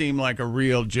 I seem like a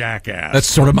real jackass. That's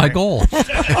sort of my goal.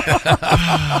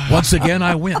 Once again,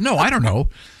 I win. No, I don't know.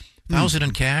 1,000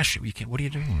 in cash. What do you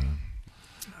do?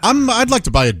 I'd like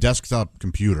to buy a desktop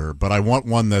computer, but I want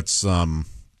one that's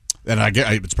and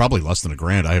it's probably less than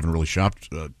 $1,000. I haven't really shopped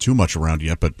too much around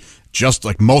yet, but just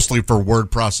like mostly for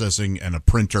word processing and a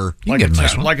printer. You can get a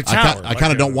nice one. like a tower. I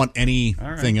kind of don't want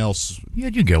anything else. Yeah,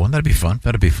 you can get one. That'd be fun.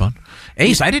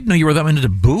 Ace, I didn't know you were that into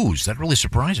booze. That really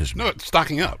surprises me. No, it's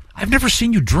stocking up. I've never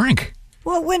seen you drink.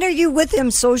 Well, when are you with him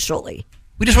socially?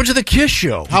 We just went to the Kiss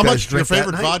show. How guys much your drink that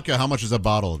favorite night? vodka? How much is a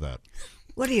bottle of that?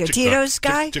 What are you, a Tito's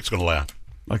guy? Chick's gonna laugh.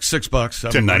 like $6,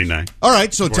 $7. $10.99. All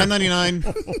right, so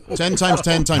 $10.99, 10 times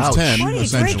 10 times Ouch. 10, What are you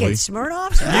essentially. drinking,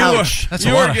 Smirnoffs?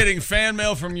 You are getting fan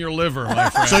mail from your liver, my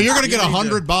friend. So you're going to get You need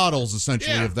 100 bottles,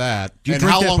 essentially, of that. Do you And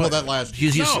drink how that long by- will that last? Do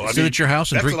you sit at your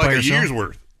house and that's drink like by a yourself? year's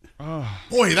worth.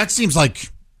 Boy, that seems like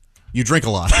you drink a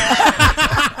lot.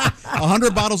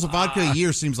 100 bottles of vodka a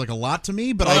year seems like a lot to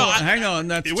me, but hang on.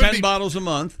 That's It would 10 be- bottles a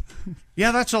month.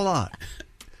 Yeah, that's a lot.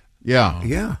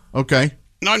 Yeah. Okay.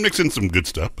 No, I'm mixing some good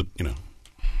stuff, but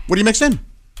What do you mix in?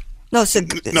 No, some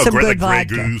No, good like Grey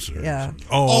vodka. Goose or Yeah.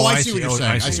 Oh, I see what you're saying.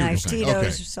 I see what you're Nice saying. Tito's Okay.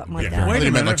 or something like Yeah. that. I thought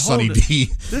you meant like Sunny hold it.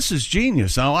 D. This is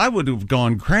genius. Now, I would have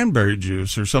gone cranberry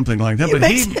juice or something like that, You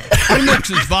but he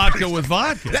mixes vodka with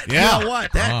vodka. Yeah. You know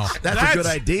what? That's a good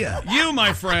idea. You,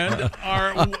 my friend,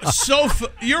 are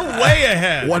you're way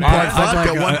ahead. One part I'd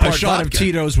vodka, like one a part shot vodka. of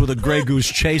Tito's with a Grey Goose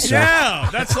chaser. Yeah,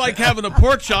 that's like having a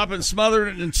pork chop and smothered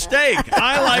it in steak.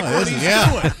 I like what he's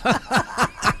doing.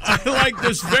 I like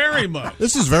this very much.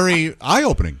 This is very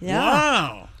eye-opening. Yeah.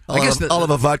 Wow. I'll have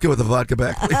a vodka with a vodka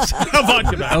back, please. A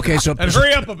vodka back. Okay, so And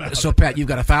hurry up about it. So Pat, you've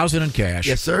got 1,000 in cash.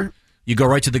 Yes, sir. You go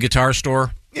right to the guitar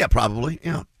store. Yeah, probably.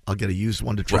 Yeah, I'll get a used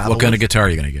one to What, travel. what kind of with. guitar are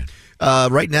you going to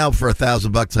get? Right now, for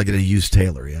 $1,000, I get a used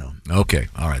Taylor. Yeah. Okay,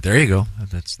 all right, there you go.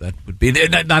 That would be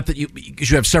not that because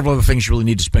you have several other things you really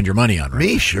need to spend your money on. Right?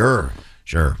 Me, sure.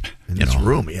 Sure. In this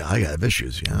room, yeah, I have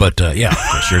issues. Yeah. But yeah, of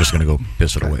course, you're just going to go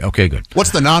piss it away. Okay, good.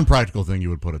 What's the non-practical thing you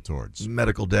would put it towards?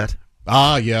 Medical debt.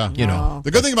 Ah, yeah. You know.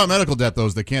 The good thing about medical debt, though,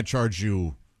 is they can't charge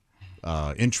you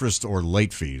interest or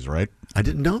late fees, right? I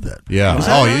didn't know that. Yeah. Was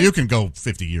that Oh, right? you can go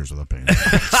 50 years without paying.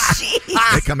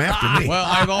 They come after me. Well,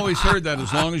 I've always heard that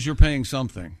as long as you're paying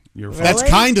something, you're fine. That's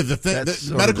kind of the thing. That's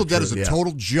sort of Medical the debt truth, is a yeah.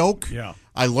 total joke. Yeah.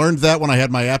 I learned that when I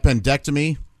had my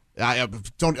appendectomy. I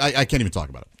can't even talk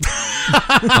about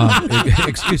it.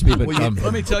 Excuse me, but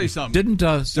Let me tell you something.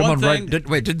 didn't someone thing-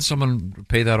 Didn't someone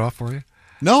pay that off for you?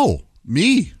 No,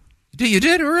 me. You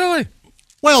did really?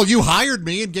 Well, you hired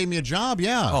me and gave me a job.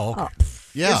 Yeah. Oh, okay.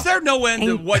 Yeah. Is there no end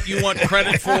to what you want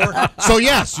credit for? So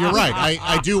yes, you're right.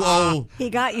 I do owe. He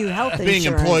got you health Being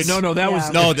insurance. employed- No, that Yeah.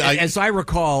 was No, As I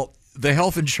recall, the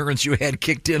health insurance you had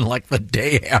kicked in like the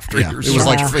day after Yeah, your it was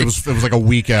like surgery. it was like a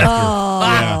week after.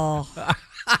 Oh. Yeah.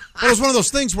 Well, it was one of those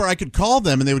things where I could call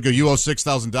them and they would go, "You owe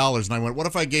 $6,000," and I went, "What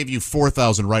if I gave you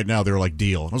 $4,000 right now?" They were like,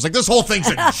 "Deal." And I was like, "This whole thing's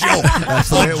a joke." That's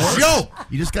the way it works. Joke.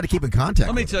 You just got to keep in contact.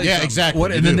 Let me tell you Yeah, something. exactly.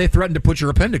 What, and then they threatened to put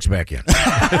your appendix back in.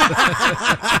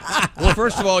 Well,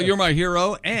 first of all, you're my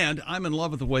hero, and I'm in love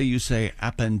with the way you say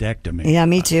appendectomy. Yeah,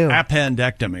 me too.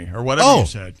 Appendectomy, or whatever you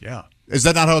said. Yeah. Is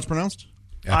that not how it's pronounced?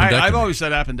 I've always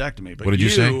said appendectomy. But What did you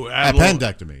say? add a little-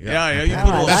 Appendectomy. Yeah, you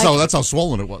put a little, that's how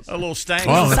swollen it was. a little stank.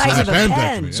 Well, The size of a pen.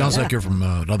 appendectomy. Sounds like you're from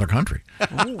another country.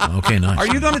 Okay, nice. Are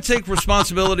you going to take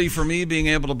responsibility for me being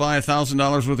able to buy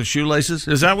 $1,000 worth of shoelaces?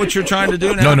 Is that what you're trying to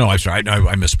do now? No, I'm sorry.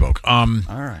 I misspoke. All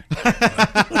right.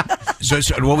 So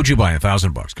what would you buy?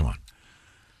 $1,000? Come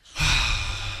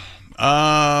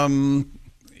on.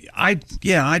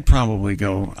 I'd probably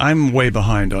go. I'm way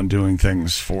behind on doing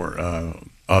things for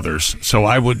others, so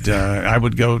I would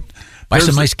go Buy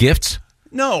some nice gifts.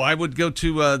 No, I would go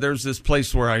to. There's this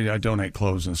place where I donate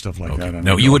clothes and stuff like that.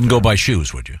 No, you wouldn't go buy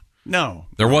shoes, would you? No.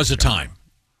 There was a time.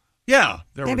 Yeah.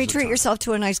 Maybe treat yourself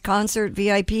to a nice concert,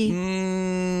 VIP.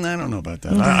 I don't know about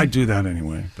that. Okay. I do that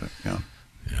anyway, but yeah.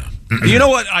 You know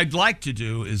what I'd like to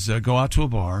do is go out to a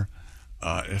bar,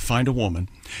 find a woman,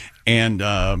 and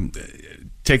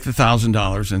take the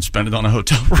 $1,000 and spend it on a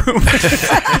hotel room.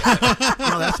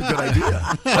 That's a good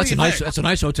idea. That's a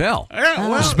nice hotel. Yeah,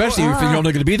 well, especially if you're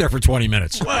only going to be there for 20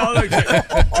 minutes. Well, you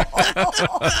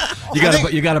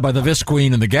got to buy the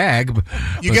Visqueen and the Gag.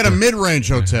 You get a mid-range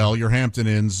hotel, your Hampton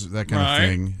Inns, that kind of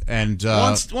thing, and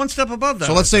one step above that.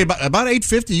 So let's say about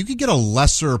 $850, you could get a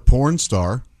lesser porn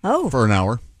star for an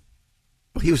hour.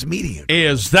 He was meeting you.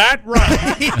 Is that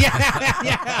right?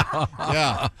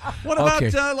 Yeah. What about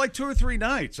like 2 or 3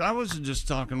 nights? I wasn't just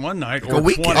talking one night or a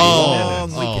weekend. 20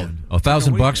 minutes.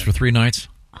 $1,000 for 3 nights,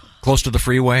 close to the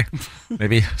freeway.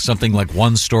 Maybe something like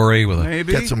one story with a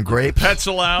Maybe get some grapes.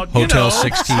 Petzl out. Hotel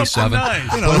 67.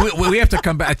 Nice. Well, we have to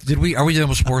come back. Are we done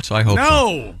with sports? I hope so.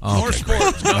 No. Oh, More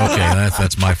sports. No. Okay,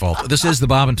 that's my fault. This is the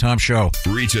Bob and Tom Show.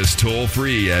 Reach us toll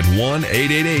free at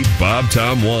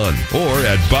 1-888-BOB-TOM-1 or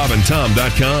at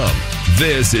bobandtom.com.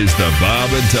 This is the Bob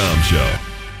and Tom Show.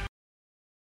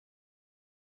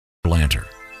 Lantern.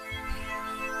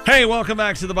 Hey, welcome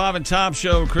back to the Bob and Tom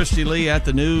Show. Christy Lee at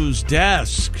the news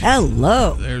desk.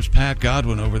 Hello. There's Pat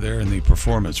Godwin over there in the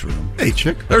performance room. Hey,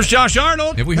 chick. There's Josh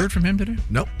Arnold. Have we heard from him today?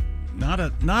 Nope. Not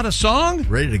a song?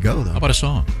 Ready to go, though. How about a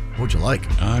song? What'd you like?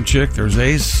 I'm Chick. There's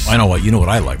Ace. I know what. You know what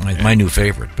I like. My new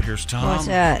favorite. But Here's Tom. What's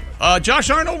that?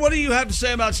 Josh Arnold, what do you have to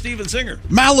say about Steven Singer?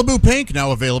 Malibu Pink, now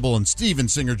available in Steven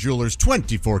Singer Jewelers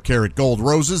 24-karat gold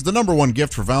roses, the #1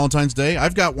 gift for Valentine's Day.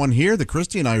 I've got one here that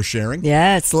Christy and I are sharing.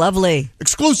 Yeah, it's lovely.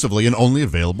 Exclusively and only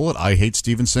available at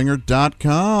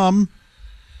IHateStevenSinger.com.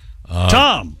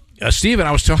 Tom. Steven,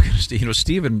 I was talking to Steven.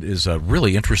 Steven is a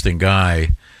really interesting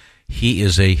guy. He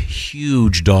is a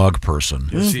huge dog person,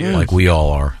 like we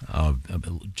all are.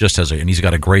 And he's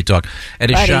got a great dog. At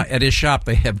his shop,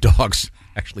 they have dogs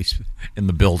actually in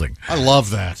the building. I love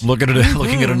that. Looking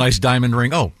at a nice diamond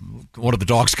ring. Oh, one of the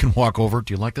dogs can walk over.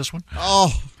 Do you like this one? Oh,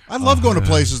 I love going to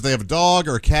places they have a dog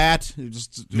or a cat.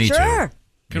 Me too.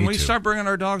 Can we start bringing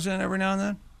our dogs in every now and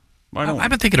then? Why don't we? I've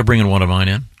been thinking of bringing one of mine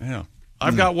in. Yeah.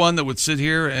 I've got one that would sit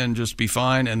here and just be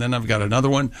fine, and then I've got another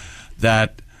one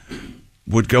that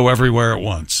would go everywhere at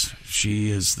once. She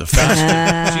is the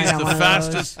fastest. She's the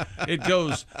fastest. It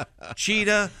goes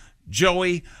cheetah,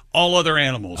 Joey, all other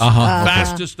animals.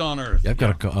 Fastest on earth. Yeah, I've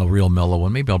got a real mellow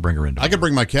one. Maybe I'll bring her in. I could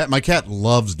bring my cat. My cat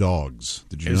loves dogs.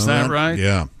 Did you know that? Is that right?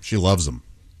 Yeah, she loves them.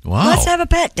 Wow. Let's have a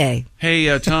pet day.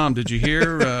 Hey, Tom, did you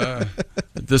hear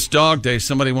this dog day?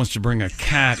 Somebody wants to bring a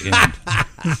cat in.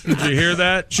 Did you hear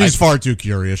that? She's far too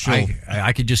curious.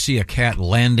 I could just see a cat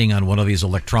landing on one of these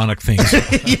electronic things.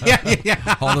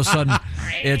 yeah. All of a sudden,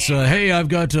 it's, hey, I've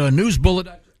got a news bullet.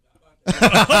 What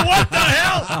the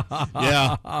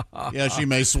hell? Yeah, she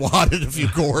may swat at a few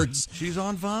cords. She's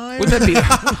on Vine. Wouldn't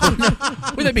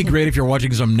that be great if you're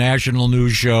watching some national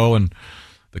news show and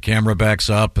the camera backs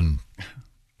up and,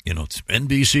 it's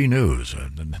NBC News.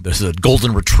 And there's a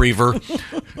golden retriever.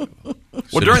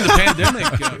 Well, during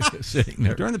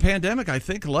the pandemic, I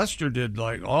think Lester did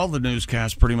like all the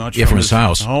newscasts pretty much from his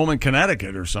house, home in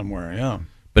Connecticut or somewhere. Yeah,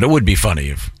 but it would be funny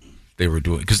if they were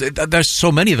doing, because there's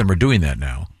so many of them are doing that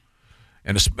now,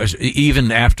 and even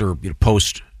after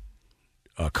post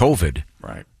COVID,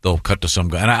 right? They'll cut to some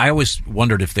guy, and I always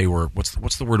wondered if they were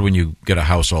what's the word when you get a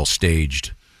house all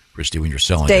staged. Christy, when you're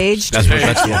selling staged. That's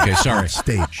okay. Sorry,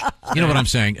 staged. You know what I'm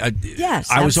saying? Yes.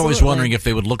 I was always wondering if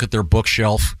they would look at their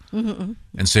bookshelf and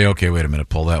say, okay, wait a minute,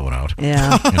 pull that one out.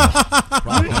 Yeah.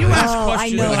 You ask I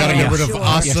questions. know. I got to get rid of Sure.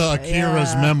 Asa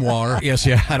Akira's memoir. Yes,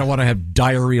 yeah. I don't want to have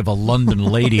Diary of a London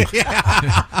Lady.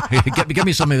 Get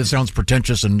me something that sounds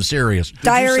pretentious and serious.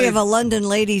 Diary of a London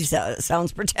Lady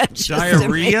sounds pretentious. to me.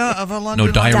 Diarrhea of a London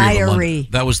No, Diary of a Diary. London.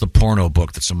 That was the porno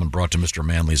book that someone brought to Mr.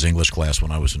 Manley's English class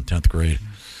when I was in 10th grade.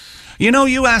 You know,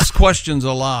 you ask questions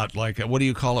a lot, like what do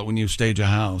you call it when you stage a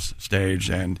house?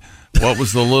 And what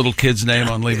was the little kid's name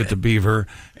on Leave It to Beaver?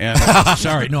 And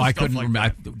sorry, no, I couldn't. I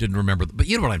didn't remember. But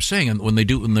you know what I'm saying? And when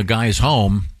the guy is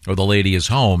home or the lady is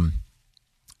home,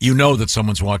 you know that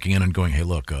someone's walking in and going, "Hey,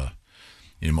 look,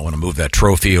 you might want to move that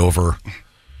trophy over."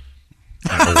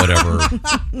 Or whatever,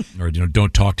 or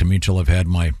don't talk to me until I've had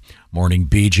my morning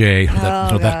BJ.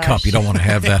 That cup, you don't want to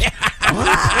have that.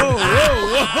 Whoa.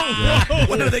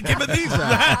 When are they giving these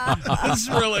out? That's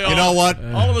really You know what?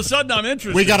 All of a sudden, I'm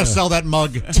interested. We got to sell that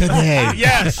mug today.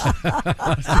 Yes. Don't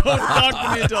talk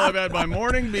to me until I've had my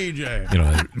morning BJ.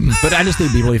 But I just think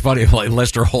it'd be really funny if like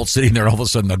Lester Holt sitting there, and all of a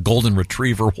sudden, a golden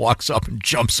retriever walks up and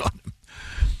jumps on him.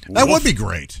 That would be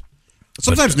great.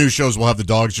 Sometimes news shows will have the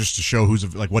dogs just to show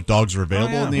what dogs are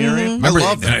available in the area. Remember I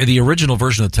love that. the original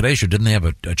version of the Today Show? Didn't they have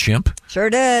a chimp? Sure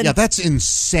did. Yeah, that's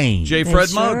insane. J.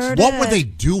 Fred Muggs. What were they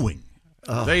doing?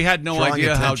 They had no Drawing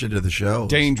idea how attention to the show.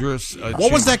 dangerous.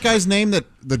 What was that guy's name? That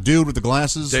the dude with the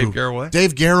glasses? Dave Garroway.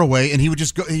 Dave Garroway, and he would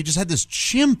just go. He just had this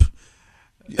chimp.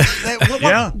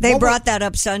 They brought that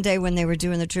up Sunday when they were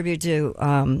doing the tribute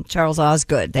to Charles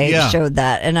Osgood. They showed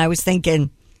that, and I was thinking,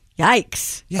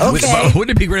 yikes. Yeah. Okay.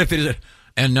 Wouldn't it be great if they did it?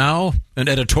 And now an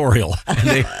editorial, and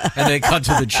they cut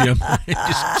to the chimp. It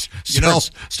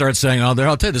just starts saying, "Oh, there,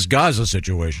 I'll tell you, this Gaza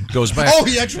situation goes back." Oh,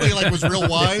 he actually was real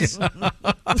wise.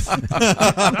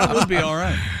 That would be all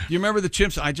right. Do you remember the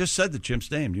chimp's? I just said the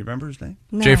chimp's name. Do you remember his name?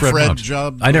 No. J. Fred Fred Muggs.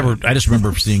 Job. I just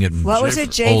remember seeing it in What was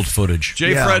it, J. old footage.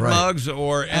 J. Fred Muggs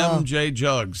or M.J.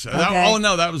 Jugs. Okay.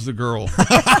 No, that was the girl.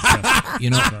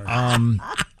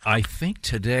 I think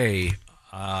today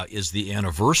is the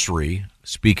anniversary.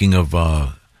 Speaking of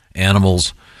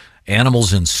animals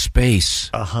in space.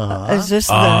 Is this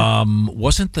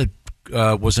wasn't it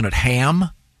Ham?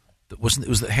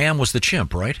 Ham was the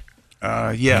chimp, right?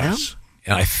 Yes.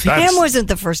 And I think Ham wasn't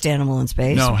the first animal in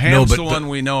space. No, Ham's the one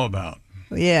we know about.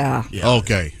 Yeah.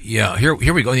 Okay. Yeah. Here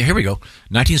we go.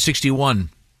 1961.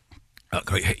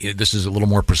 This is a little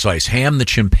more precise. Ham the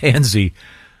chimpanzee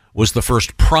was the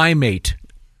first primate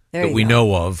that we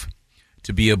know of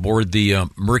to be aboard the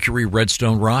Mercury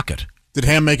Redstone rocket. Did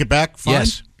Ham make it back? Fine?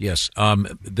 Yes.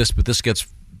 This gets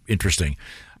interesting.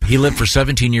 He lived for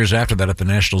 17 years after that at the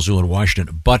National Zoo in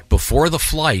Washington. But before the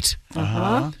flight,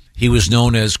 he was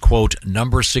known as, quote,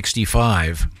 number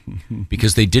 65,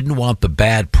 because they didn't want the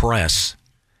bad press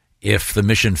if the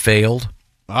mission failed.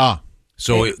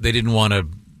 So they didn't want to...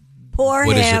 Poor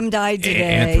Ham died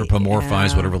today.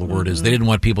 Anthropomorphize, whatever the word is. They didn't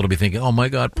want people to be thinking, oh, my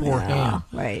God, poor Ham.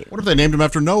 Right. What if they named him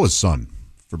after Noah's son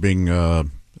for being a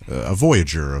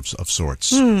voyager of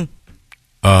sorts?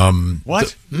 What?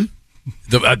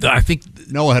 I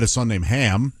think Noah had a son named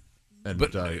Ham.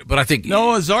 But I think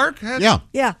Noah's Ark?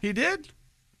 Yeah. He did?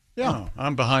 Yeah. Oh,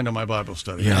 I'm behind on my Bible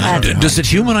study. Does it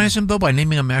humanize him, though, by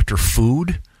naming him after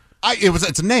food?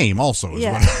 It's a name also.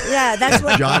 Yeah, that's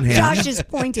what John Ham. Josh is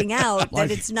pointing out, that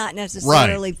it's not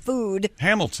necessarily food.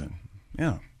 Hamilton.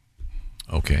 Yeah.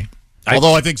 Okay.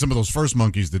 Although I think some of those first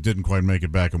monkeys that didn't quite make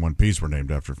it back in one piece were named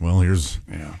after. Well, here's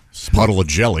a puddle of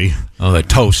jelly. Oh, that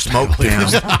toast. Smoked ham.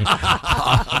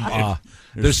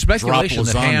 There's speculation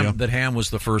that Ham was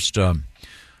the first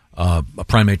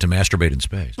primate to masturbate in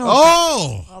space.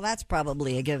 Well, that's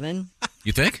probably a given.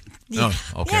 You think? No.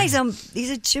 Okay. Yeah, he's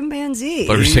a chimpanzee.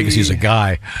 But because he's a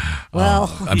guy.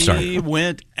 Well, I'm sorry. He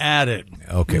went at it.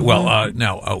 Okay. Well,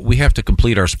 now we have to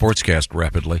complete our sportscast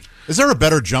rapidly. Is there a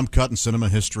better jump cut in cinema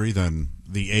history than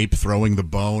the ape throwing the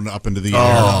bone up into the air?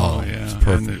 Oh, yeah. It's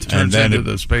perfect. And it turns into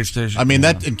the space station. I mean,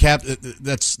 that's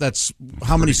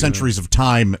how many centuries of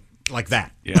time like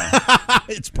that? Yeah.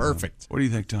 It's perfect. What do you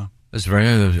think, Tom? That's very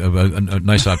a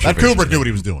nice observation. That Kubrick knew what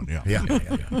he was doing. Yeah.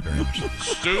 Very much.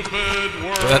 Stupid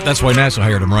world. That's why NASA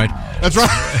hired him, right? That's right.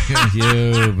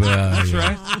 That's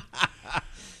right.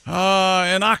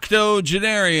 An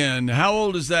octogenarian. How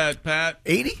old is that, Pat?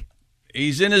 80?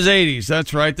 He's in his 80s.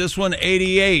 That's right. This one,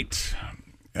 88.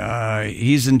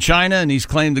 He's in China, and he's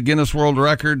claimed the Guinness World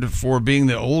Record for being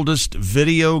the oldest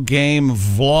video game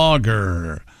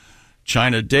vlogger.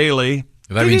 China Daily.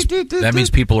 That means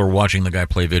people are watching the guy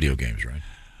play video games, right?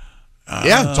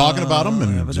 Yeah, talking about him,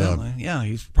 and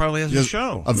he probably has a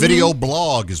show. A video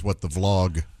blog is what the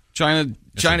vlog. China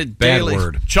bad Daily.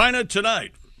 word. China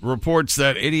Tonight reports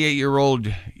that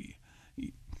 88-year-old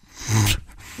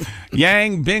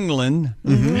Yang Binglin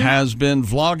has been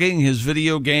vlogging his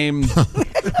video game.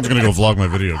 I'm going to go vlog my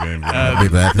video game. I'll be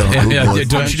back.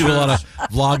 Don't you do a lot of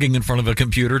vlogging in front of a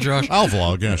computer, Josh? I'll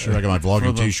vlog. Yeah, sure. I got my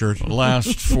vlogging T-shirt.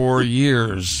 Last 4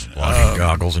 years. Vlogging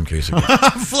goggles in case it gets...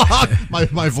 Vlog. My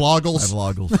vloggles.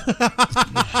 My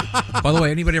vloggles. By the way,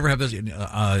 anybody ever have this?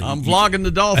 I'm vlogging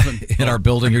the dolphin. In our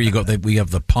building here, we have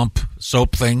the pump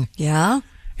soap thing. Yeah.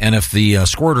 And if the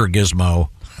squirter gizmo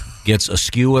gets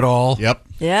askew at all, Yep,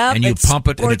 and you pump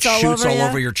it and it squirts shoots all ya.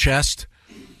 over your chest.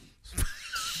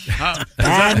 That's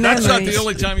not the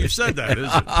only time you've said that, is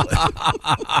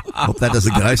it? Hope that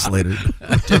doesn't get isolated.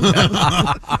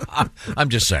 I'm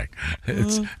just saying.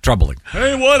 It's troubling.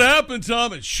 Hey, what happened,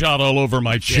 Tom? It shot all over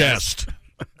my chest.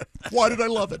 Why did I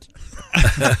love it?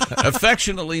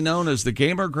 Affectionately known as the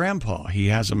Gamer Grandpa, he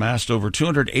has amassed over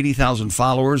 280,000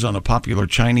 followers on a popular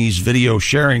Chinese video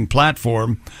sharing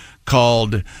platform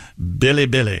called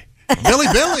Bilibili.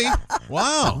 Billy.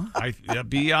 Wow.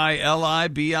 Bilibili.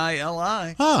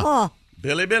 Huh.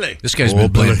 Bilibili. This guy's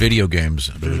been playing video games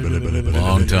a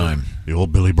long time. The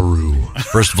old Billy Baroo.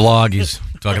 First vlog, he's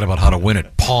talking about how to win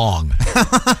at Pong.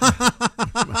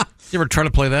 You ever try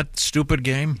to play that stupid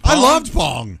game? I loved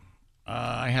Pong.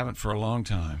 I haven't for a long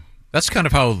time. That's kind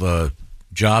of how the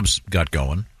Jobs got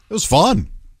going. It was fun.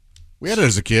 We had it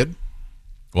as a kid.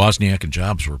 Wozniak and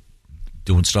Jobs were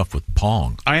doing stuff with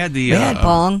Pong. I had the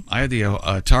Pong. I had the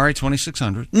Atari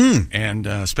 2600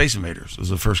 and Space Invaders was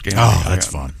the first game. Oh, that's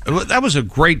fun. That was a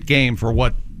great game for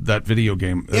what that video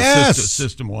game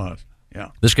system was. Yeah.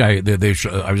 This guy,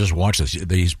 I just watched this.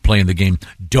 He's playing the game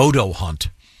Dodo Hunt.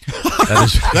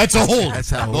 That's old. That's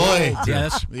how boy.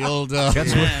 Yes, the old.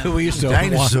 That's what we used to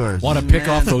Dinosaurs. want to pick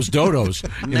off those dodos.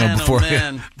 Before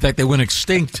in fact they went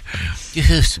extinct.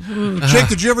 Yes. Jake,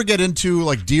 did you ever get into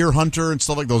like Deer Hunter and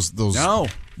stuff like those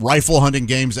rifle hunting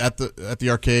games at the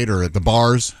arcade or at the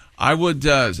bars? I would.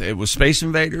 It was Space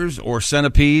Invaders or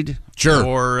Centipede, sure,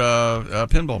 or a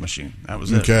pinball machine. That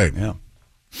was it. Okay. Yeah.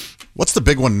 What's the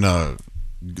big one?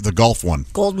 The golf one.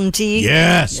 Golden Tee.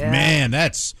 Yes, Yeah. man,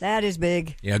 that is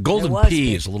big. Yeah, Golden It was Pea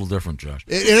big. is a little different, Josh.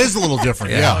 It is a little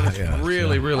different. Yeah, It's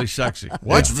really, really sexy.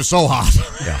 What's so hot?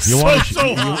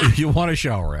 Yeah, you want a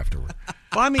shower afterward.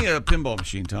 Buy me a pinball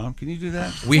machine, Tom. Can you do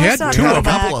that? We had two of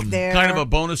them. Kind of a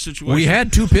bonus situation. We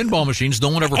had two pinball machines. No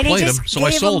one ever And he played them, just so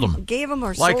I gave sold them- them. Gave them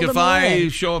or Like sold if them I away.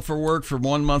 show up for work for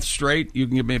 1 month straight, you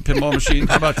can give me a pinball machine.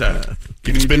 How about that?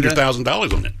 You can spend your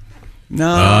 $1,000 on it.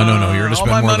 No, no. You're going to all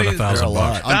my spend more than money-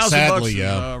 $1,000. Sadly, $1,000,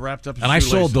 yeah. Wrapped up in And I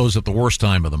sold shoelaces. those at the worst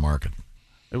time of the market.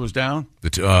 It was down.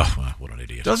 What an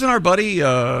idiot! Doesn't our buddy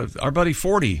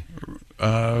 40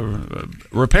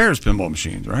 repairs pinball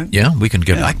machines, right? Yeah, we can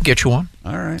get. I can get you one.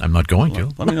 All right. I'm not going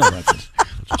to. Let me know about this.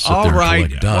 Just sit All there and right.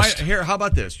 collect dust. Here, how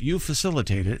about this? You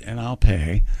facilitate it, and I'll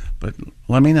pay. But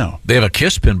let me know. They have a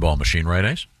Kiss pinball machine, right,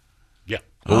 Ace? Yeah.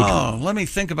 Let me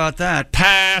think about that.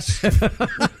 Pass.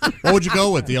 What would you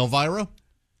go with? The Elvira?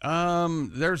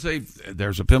 There's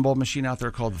a pinball machine out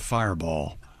there called the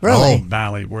Fireball. Really?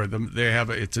 Valley, where they have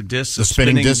it's a disc, The a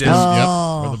spinning disc? disc, Yep.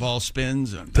 where the ball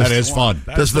spins. And That is fun.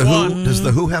 Does the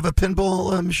Who have a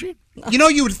pinball machine? You know,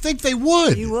 you would think they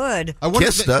would. You would. I wonder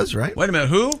Kiss if they- does, right? Wait a minute,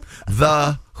 who?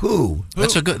 The Who.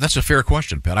 That's a fair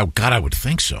question, Pat. I would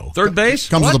think so. Third base?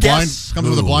 Comes with a blind. Yes. Comes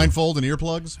with a blindfold and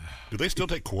earplugs. Do they still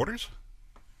take quarters?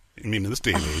 I mean, in this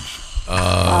day and age.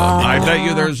 I bet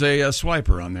you there's a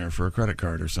swiper on there for a credit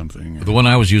card or something. The one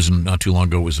I was using not too long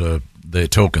ago was the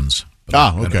tokens.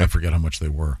 But okay. I forget how much they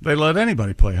were. They let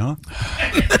anybody play, huh?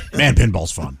 Man,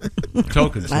 pinball's fun.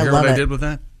 Tokens. I You hear love what I it. did with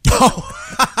that?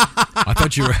 I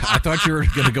thought you were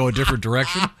going to go a different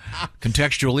direction.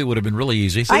 Contextually, it would have been really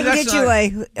easy. I can that's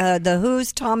get you the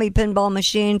Who's Tommy pinball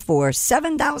machine for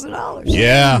 $7,000.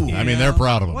 Yeah, I mean, they're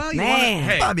proud of them. Well,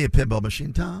 Man. Buy me a pinball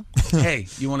machine, Tom. Hey,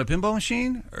 you want a pinball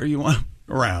machine or you want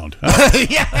a round? All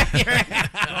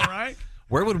right.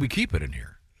 Where would we keep it in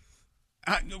here?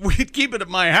 We'd keep it at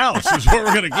my house. Is where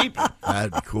we're going to keep it.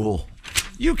 That'd be cool.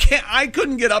 You can't. I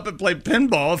couldn't get up and play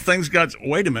pinball if things got.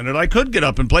 Wait a minute. I could get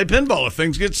up and play pinball if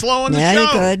things get slow on the Yeah, show. you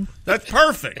could. That's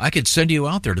perfect. I could send you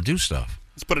out there to do stuff.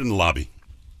 Let's put it in the lobby.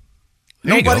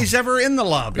 There you go. Nobody's ever in the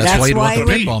lobby. That's why you'd want the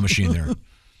why we- pinball machine there.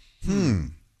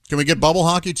 Can we get bubble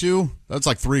hockey too? That's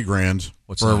like $3,000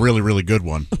 What's for a that? really, really good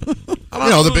one. How You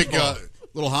know, the about big foosball?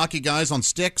 little hockey guys on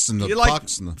sticks and the You like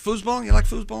pucks. And the... foosball? You like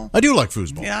foosball? I do like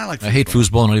foosball. Yeah, I like foosball. I hate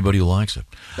foosball and anybody who likes it.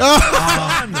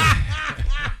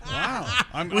 Wow.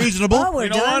 I'm Reasonable. Oh, we're You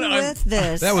know what? done I'm- with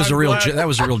this. That was I'm a real glad- that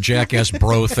was a real jackass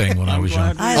bro thing when I was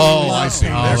young. I Oh, love I see.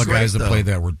 it. All They're the guys great, that played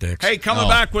that were dicks. Hey, coming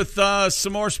back with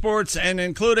some more sports and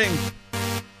including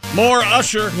More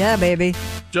Usher. Yeah, baby.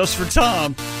 Just for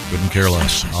Tom. Couldn't care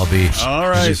less. I'll be All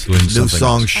right. doing New something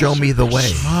song, else. Show Me the Way.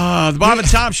 The Bob and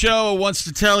Tom Show wants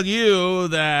to tell you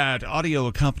that audio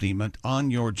accompaniment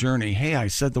on your journey, hey, I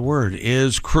said the word,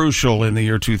 is crucial in the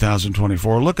year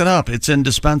 2024. Look it up. It's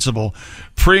indispensable.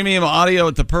 Premium audio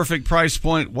at the perfect price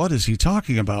point. What is he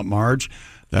talking about, Marge?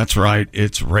 That's right.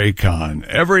 It's Raycon.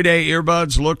 Everyday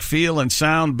earbuds look, feel, and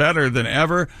sound better than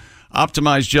ever.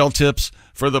 Optimized gel tips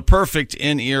for the perfect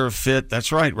in-ear fit.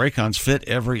 That's right. Raycons fit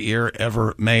every ear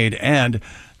ever made, and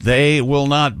they will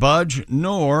not budge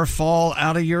nor fall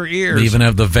out of your ears. They even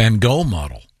have the Van Gogh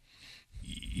model.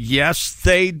 Yes,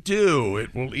 they do.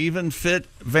 It will even fit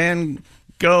Van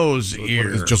Gogh's ear.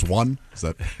 Is just one? Is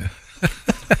that?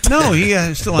 No, he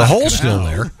still The has hole's a still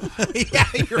canal. there. Yeah,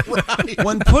 you're right.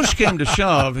 When push came to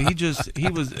shove,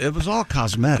 it was all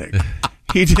cosmetic.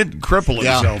 He didn't cripple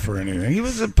himself or anything. He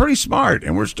was pretty smart,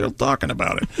 and we're still talking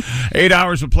about it. 8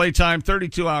 hours of playtime,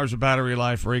 32 hours of battery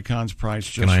life. Raycon's price.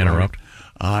 Just Can I interrupt?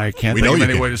 I can't We think know of you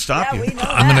any can. way to stop you.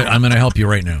 I'm gonna help you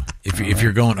right now. If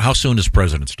you're going, how soon is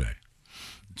President's Day?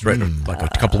 It's right, like a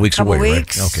couple weeks couple away,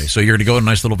 weeks. right? Okay, so you're going to go on a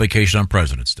nice little vacation on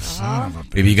President's Day.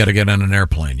 Maybe you got to get on an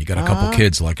airplane. You got a couple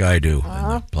kids like I do in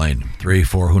the plane, 3,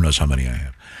 4, who knows how many I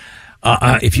have.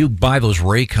 If you buy those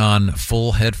Raycon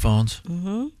full headphones,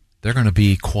 they're going to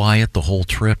be quiet the whole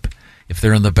trip. If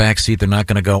they're in the back seat, they're not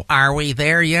going to go, "Are we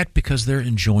there yet?" Because they're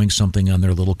enjoying something on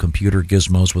their little computer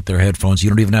gizmos with their headphones. You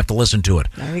don't even have to listen to it.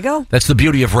 There you go. That's the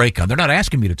beauty of Raycon. They're not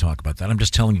asking me to talk about that. I'm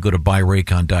just telling you, go to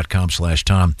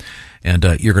buyraycon.com/Tom, and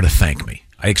you're going to thank me.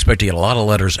 I expect to get a lot of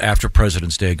letters after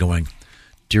President's Day going,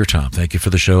 "Dear Tom, thank you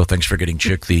for the show. Thanks for getting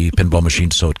Chick the pinball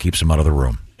machine so it keeps him out of the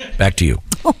room." Back to you.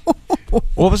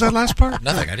 What was that last part?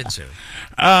 Nothing. I didn't say it.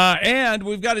 And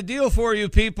we've got a deal for you,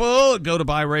 people. Go to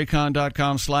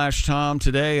buyraycon.com/Tom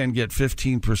today and get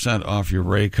 15% off your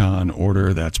Raycon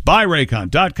order. That's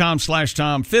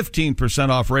buyraycon.com/Tom.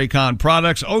 15% off Raycon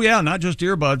products. Oh, yeah, not just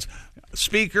earbuds,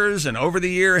 speakers and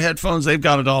over-the-ear headphones. They've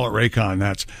got it all at Raycon.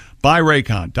 That's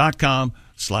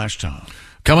buyraycon.com/Tom.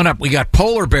 Coming up, we got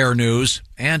polar bear news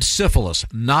and syphilis.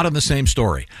 Not in the same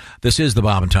story. This is the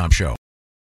Bob and Tom Show.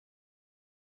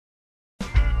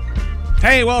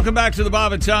 Hey, welcome back to the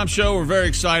Bob and Tom Show. We're very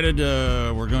excited.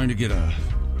 We're going to get a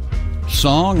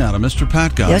song out of Mr.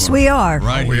 Pat Godwin. Yes, we are.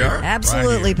 Right we here. are.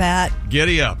 Absolutely, right here. Pat.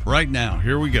 Giddy up right now.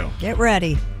 Here we go. Get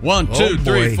ready. 1, 2,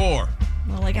 3, 4.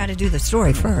 Well, I got to do the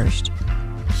story first.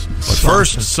 But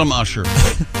first, some Usher.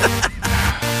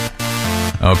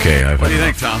 Okay. What do you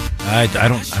think, Tom?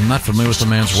 I'm not familiar with the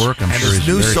man's work. I'm And sure his he's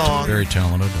new very, song. very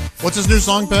talented. What's his new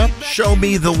song, Pat? Show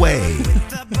Me the Way.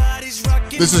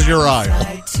 This is your aisle.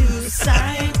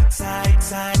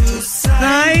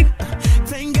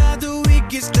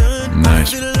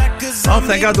 Nice. Oh,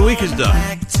 thank God the week is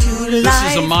done. This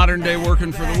is a modern day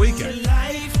working for the weekend.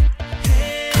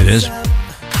 It is?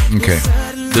 Okay.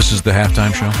 This is the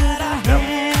halftime show?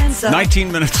 So,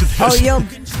 19 minutes of this. oh, you'll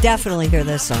definitely hear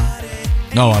this song.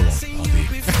 No, I won't.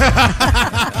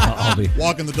 I'll be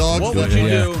walking the dog. What would you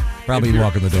do? Probably if you're-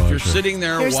 walking the dog. If you're sure. sitting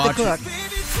there Here's watching. the cook.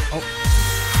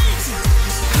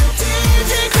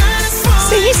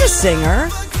 See, he's a singer.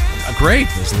 Great.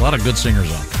 There's a lot of good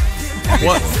singers on.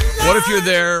 What if you're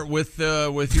there with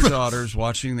your daughters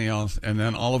watching the Elf, and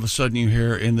then all of a sudden you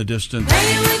hear in the distance,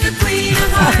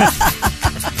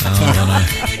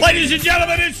 "Ladies and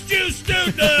gentlemen, it's Juice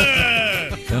Newton."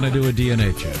 Then I do a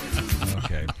DNA check.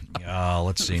 Okay.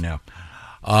 Let's see now.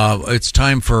 It's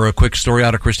time for a quick story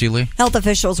out of Christy Lee. Health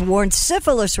officials warn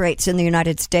syphilis rates in the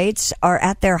United States are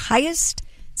at their highest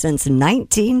since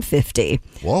 1950.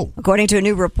 Whoa. According to a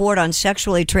new report on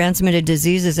sexually transmitted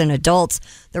diseases in adults,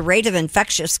 the rate of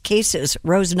infectious cases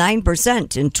rose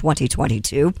 9% in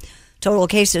 2022. Total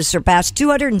cases surpassed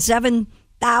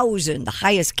 207,000, the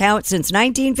highest count since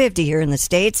 1950 here in the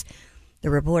States.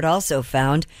 The report also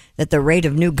found that the rate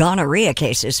of new gonorrhea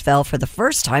cases fell for the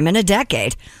first time in a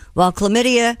decade, while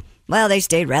chlamydia, well, they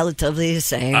stayed relatively the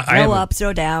same. No ups,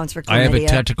 no downs for chlamydia. I have a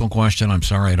technical question. I'm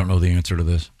sorry, I don't know the answer to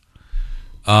this.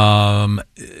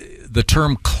 The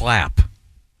term clap.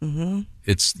 Mm-hmm.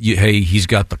 It's hey, he's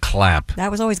got the clap.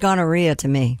 That was always gonorrhea to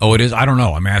me. Oh, it is. I don't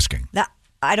know. I'm asking.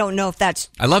 I don't know if that's.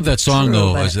 I love that song true,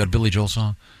 though. but- Is that a Billy Joel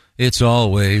song? It's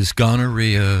always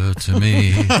gonorrhea to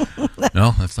me.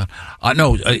 No, that's not.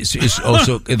 No,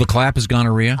 so the clap is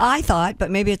gonorrhea. I thought,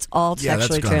 but maybe it's all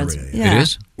sexually transmitted. Yeah. It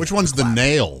is. Which one's the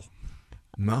nail?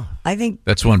 No, I think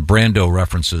That's one Brando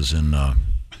references in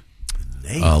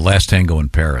Last Tango in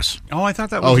Paris. Oh, I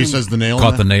thought that was. Oh, he in- says the nail.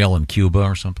 Caught the nail in Cuba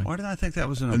or something. Why did I think that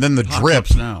was in? And then the Apocalypse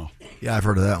drip. Now. Yeah, I've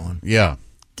heard of that one. Yeah.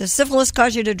 does syphilis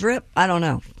cause you to drip? I don't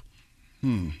know.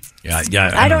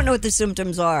 Yeah. I don't know what the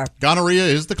symptoms are. Gonorrhea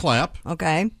is the clap.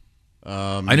 Okay.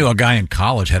 I knew a guy in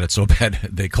college had it so bad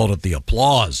they called it the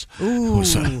applause. Ooh. It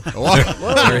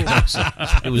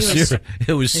was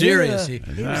serious. He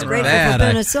was grateful for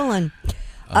penicillin.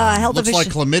 Health looks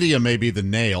officials. like chlamydia may be the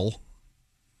nail.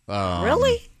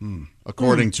 Really?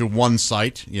 According to one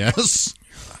site, yes.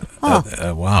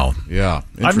 Wow. Yeah.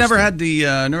 I've never had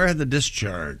the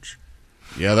discharge.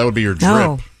 Yeah, that would be your drip.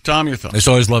 No. Tom, your thoughts? I just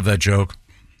always loved that joke.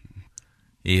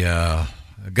 He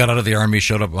got out of the Army,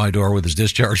 showed up at my door with his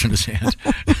discharge in his hand.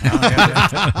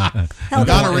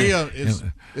 Gonorrhea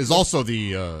is also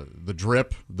the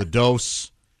drip, the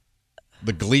dose,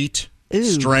 the gleet,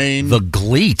 strain. The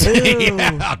gleet.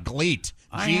 Yeah, gleet.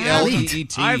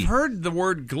 G-L-E-E-T. I've heard the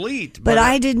word gleet. But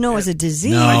I didn't know it was a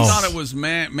disease. No. I thought it was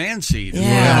man seed.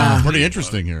 Yeah. Pretty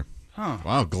interesting here. Huh.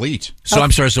 Wow, gleet. So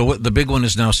I'm sorry, so what, the big one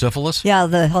is now syphilis? Yeah,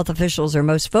 the health officials are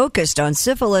most focused on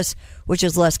syphilis, which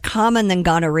is less common than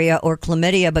gonorrhea or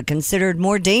chlamydia, but considered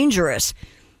more dangerous.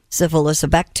 Syphilis, a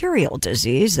bacterial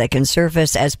disease that can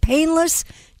surface as painless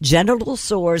genital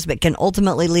sores, but can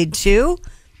ultimately lead to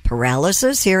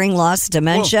paralysis, hearing loss,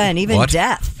 dementia, and even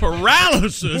death.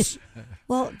 Paralysis?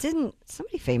 Well, didn't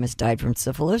somebody famous died from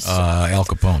syphilis? Al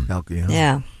Capone.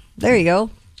 Yeah. There you go.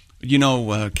 You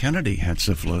know, Kennedy had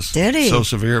syphilis. Did he? So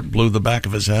severe it blew the back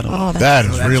of his head off. Oh, That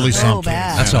is really so something.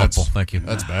 bad. That's helpful. Thank you.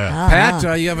 That's bad.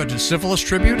 Pat, you have a syphilis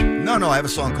tribute? No, I have a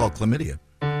song called Chlamydia.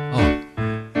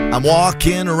 I'm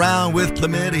walking around with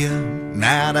chlamydia,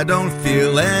 and I don't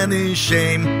feel any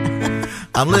shame.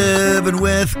 I'm living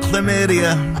with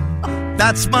chlamydia.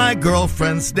 That's my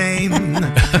girlfriend's name.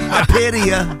 I pity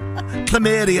ya,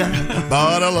 chlamydia,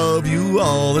 but I love you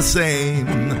all the same.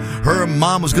 Her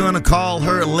mom was gonna call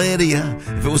her Lydia.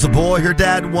 If it was a boy, her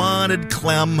dad wanted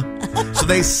Clem. So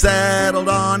they settled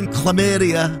on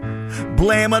chlamydia.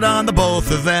 Blame it on the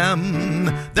both of them.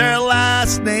 Their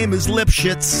last name is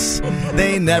Lipschitz.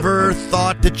 They never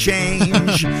thought to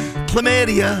change.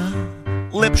 Chlamydia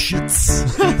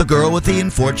Lipschitz, the girl with the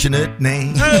unfortunate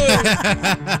name.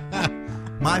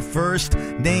 My first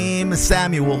name is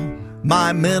Samuel.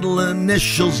 My middle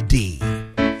initial's D.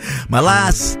 My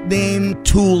last name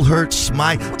Toolhurts.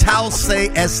 My towels say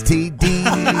STD.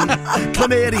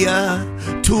 Chlamydia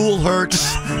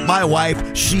Toolhurts. My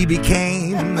wife, she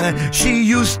became. She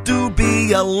used to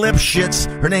be a Lipschitz.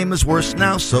 Her name is worse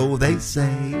now, so they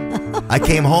say. I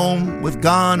came home with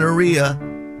gonorrhea.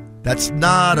 That's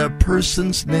not a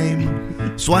person's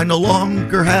name, so I no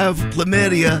longer have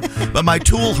chlamydia, but my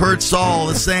tool hurts all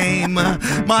the same.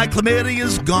 My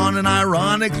chlamydia's gone, and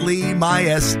ironically, my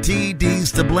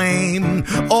STD's to blame.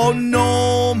 Oh,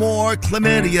 no more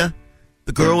chlamydia,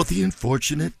 the girl with the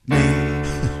unfortunate name.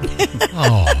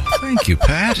 Oh, thank you,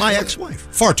 Pat. My ex-wife.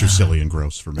 Far too silly and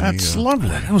gross for me. That's lovely.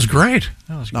 That was great.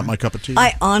 Not my cup of tea.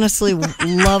 I honestly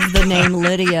love the name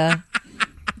Lydia.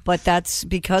 But that's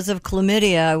because of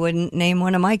chlamydia. I wouldn't name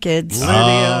one of my kids.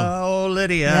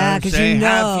 Lydia. Yeah, 'cause Say, you know.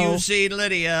 have you seen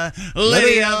Lydia?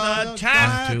 Lydia, the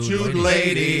tattooed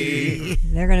lady.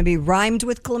 They're going to be rhymed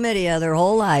with chlamydia their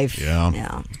whole life. Yeah.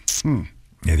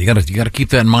 Yeah, you got to keep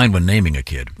that in mind when naming a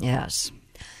kid. Yes.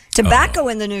 Tobacco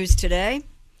in the news today.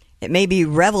 It may be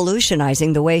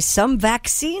revolutionizing the way some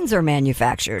vaccines are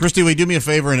manufactured. Christy, will you do me a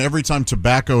favor? And every time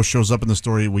tobacco shows up in the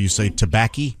story, will you say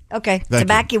tobacco? Okay, Thank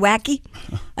tobacco wacky.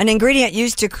 An ingredient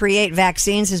used to create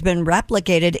vaccines has been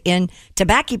replicated in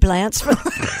tobacco plants.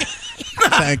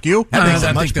 Thank you. That makes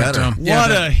it much better.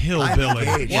 What a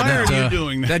hillbilly. Why are you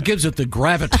doing that? That gives it the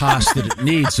gravitas that it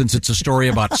needs, since it's a story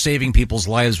about saving people's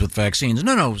lives with vaccines.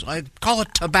 No, I call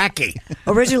it tobacco.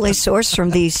 Originally sourced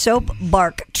from the soap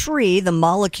bark tree, the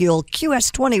molecule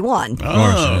QS21.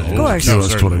 Of course.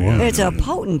 QS21. It's a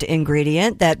potent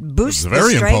ingredient that boosts It's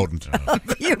very the strength impotent.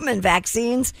 of human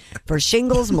vaccines for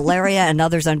shingles, malaria, and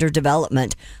others under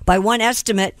development. By one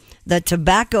estimate, the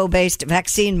tobacco-based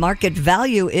vaccine market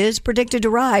value is predicted to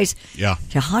rise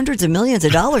to hundreds of millions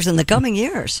of dollars in the coming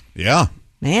years. Yeah.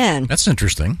 Man. That's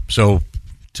interesting. So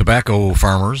tobacco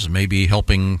farmers may be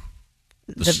helping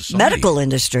the medical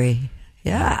industry.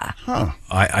 Yeah. Huh.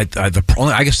 I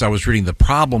guess I was reading the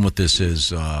problem with this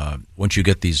is once you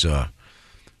get these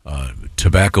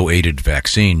tobacco-aided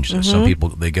vaccines, some people,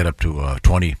 they get up to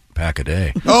 20 pack a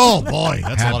day. Oh, boy.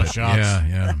 That's a lot of shots.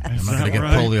 Yeah. I'm not going to get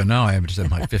polio now. I just had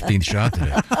my 15th shot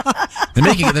today.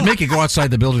 They make you go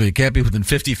outside the building. You can't be within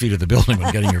 50 feet of the building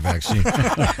when getting your vaccine.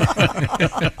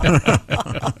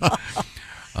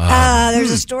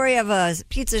 There's a story of a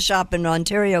pizza shop in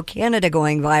Ontario, Canada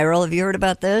going viral. Have you heard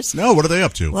about this? No, what are they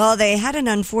up to? Well, they had an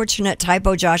unfortunate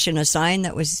typo, Josh, in a sign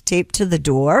that was taped to the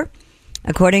door.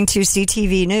 According to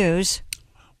CTV News.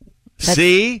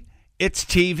 See? It's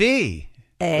TV.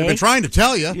 We've been trying to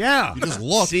tell you. Yeah. You just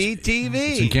looked. CTV.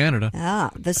 It's in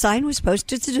Canada. The sign was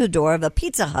posted to the door of a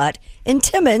Pizza Hut in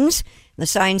Timmins. The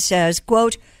sign says,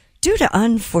 quote, "Due to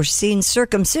unforeseen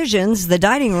circumcisions, the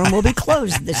dining room will be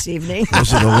closed this evening."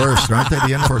 Those are the worst, aren't they?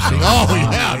 The unforeseen. Oh,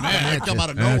 yeah, man. They come out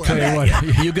of I'll nowhere. tell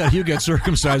you what, you got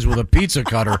circumcised with a pizza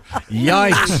cutter.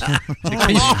 Yikes!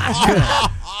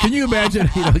 Can you imagine?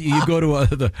 You go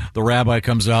to the rabbi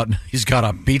comes out and he's got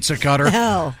a pizza cutter.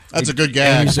 No, that's a good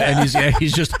gag. And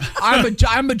he's just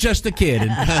I'm just a kid.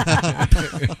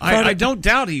 I don't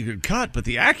doubt he could cut, but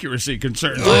the accuracy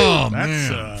concerns me. Oh,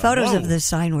 man. Photos of the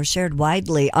sign were shared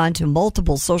widely onto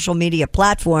multiple social media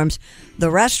platforms.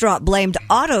 The restaurant blamed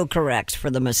autocorrect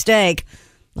for the mistake.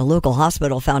 The local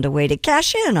hospital found a way to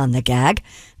cash in on the gag.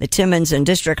 The Timmins and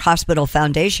District Hospital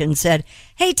Foundation said,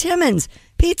 "Hey, Timmins,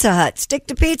 Pizza Hut, stick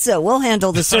to pizza. We'll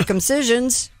handle the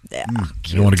circumcisions." Yeah,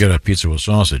 you don't want to get a pizza with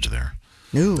sausage there.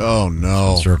 Ooh. Oh,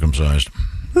 no. Circumcised.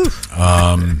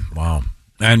 Wow.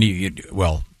 And,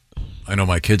 well, I know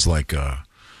my kids like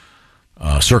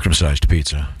circumcised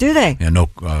pizza. Do they? And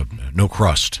no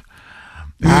crust.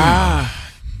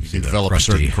 You develop a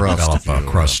certain crust. Develop a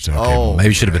crust. Okay. Maybe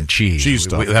it should have been cheese. Cheese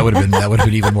stuff. That would have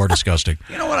been even more disgusting.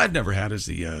 You know what I've never had is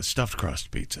the stuffed crust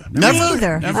pizza. Me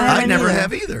either. I never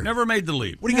have either. Never made the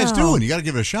leap. What are you guys doing? You got to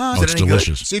give it a shot. Oh, it's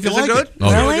delicious. See if you Is like it good? it.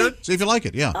 Oh, Really? Good? See if you like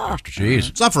it, yeah. Extra cheese.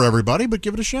 It's not for everybody, but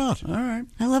give it a shot. All right.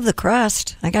 I love the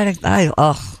crust.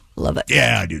 Love it.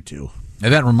 Yeah, I do too.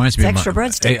 And that reminds me It's of extra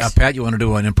breadsticks. Hey, Pat, you want to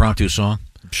do an impromptu song?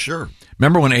 Sure.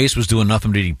 Remember when Ace was doing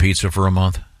nothing but eating pizza for a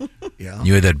month? Yeah.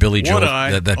 You had that Billy Joel, Would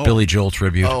I? that Billy Joel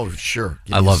tribute. Oh, sure.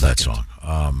 I love that song.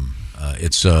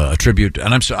 It's a tribute,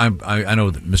 and I know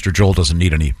that Mr. Joel doesn't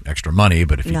need any extra money,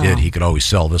 but if he did, he could always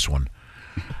sell this one.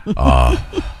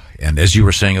 And as you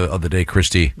were saying the other day,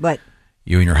 Christy, What?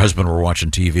 you and your husband were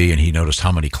watching TV, and he noticed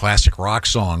how many classic rock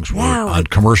songs were Yeah, on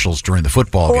commercials during the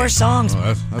football game. 4 songs. Oh,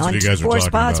 that's what on you guys are 4 talking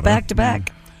spots about, back to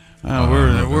back.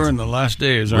 We're in the last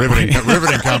days, aren't we?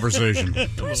 Riveting conversation.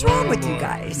 What's wrong with you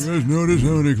guys? You guys notice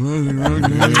how many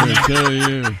classic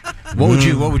rock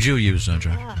What would you use,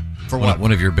 Jack? For what?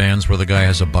 One of your bands where the guy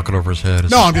has a bucket over his head?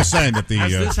 No, I'm just saying that the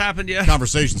Has this happened yet?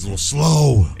 conversation's a little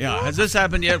slow. Yeah, has this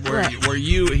happened yet where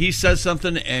he says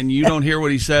something and you don't hear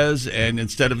what he says, and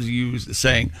instead of you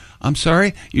saying, "I'm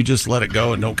sorry," you just let it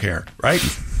go and don't care, right?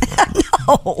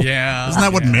 No. Yeah. Isn't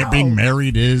that what being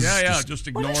married is? Yeah, just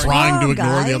ignoring. Trying to wrong,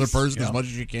 ignore the guys? other person as much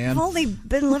as you can. We've only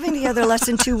been living together less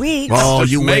than 2 weeks. Oh,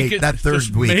 Just you make wait. it- That third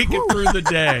just week. Make it through the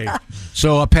day.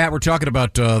 So, Pat, we're talking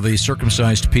about the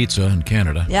circumcised pizza in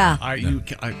Canada. Yeah.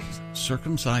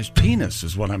 Circumcised penis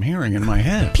is what I'm hearing in my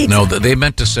head. Pizza. No, they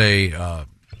meant to say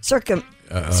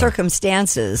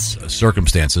Circumstances.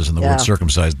 circumstances, and the Yeah. word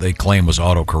circumcised they claim was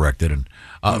auto-corrected. And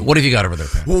what have you got over there,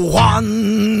 Pat?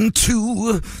 1,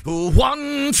 2,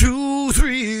 1, 2,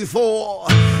 3, 4.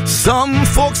 Some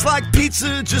folks like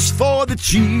pizza just for the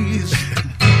cheese.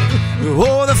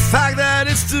 Or the fact that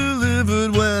it's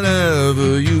delivered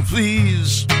whenever you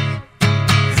please.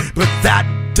 But that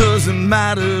doesn't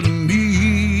matter to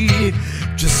me.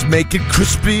 Just make it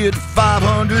crispy at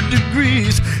 500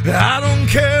 degrees. I don't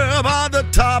care about the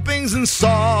toppings and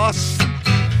sauce.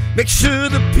 Make sure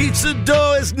the pizza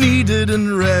dough is kneaded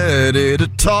and ready to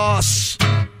toss.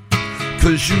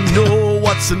 'Cause you know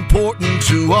what's important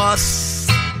to us.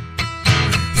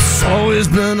 It's always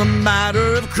been a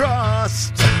matter of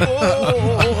crust.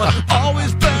 Oh,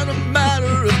 always been a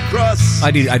matter of crust.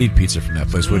 I'd eat pizza from that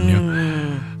place, wouldn't you?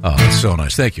 Oh, it's so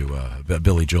nice. Thank you,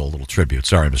 Billy Joel. A little tribute.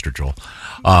 Sorry, Mr. Joel.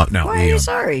 Now, Why are you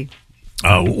sorry?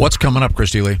 what's coming up,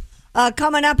 Christy Lee?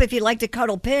 Coming up, if you'd like to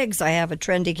cuddle pigs, I have a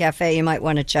trendy cafe you might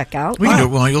want to check out. We can do it.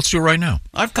 Well, let's do it right now.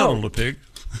 I've cuddled a pig.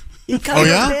 You cuddle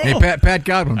a pig? Hey, Pat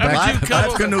Godwin. I've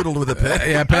canoodled with a pig.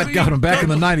 Yeah, Pat Godwin. Back in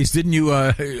the 90s, didn't you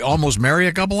almost marry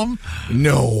a couple of them?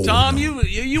 No. Tom,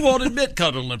 you won't admit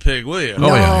cuddling a pig, will you?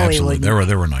 Oh, yeah, absolutely. There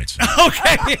were nights.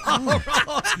 Okay.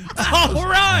 All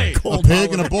right. A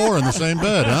pig and a boar in the same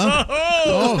bed, huh?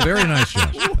 Oh, very nice,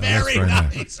 Josh. Very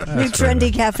nice. New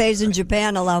trendy cafes in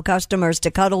Japan allow customers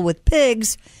to cuddle with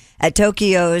pigs at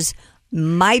Tokyo's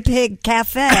My Pig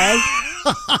Cafe.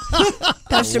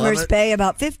 Customers pay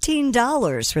about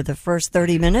 $15 for the first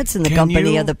 30 minutes in the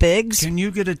company of the pigs. Can you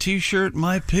get a T-shirt,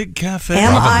 My Pig Cafe?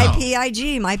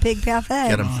 MIPIG, My Pig Cafe.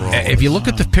 Get 'em for all If you look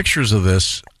at the pictures of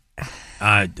this,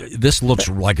 This looks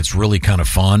like it's really kind of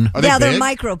fun. They're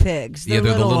micro pigs. Yeah,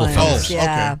 they're the little ones. fellas.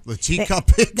 Yeah. Okay. The teacup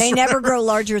pigs. They never grow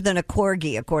larger than a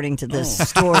corgi, according to this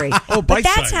story. Oh, but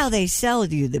that's bite-sized. how they sell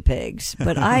you the pigs.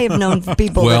 But I have known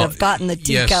people that have gotten the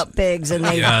teacup pigs, and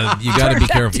they you got to be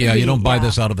careful. Yeah, you don't buy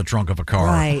this out of the trunk of a car.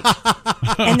 Right.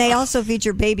 And they also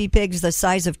feature baby pigs the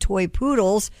size of toy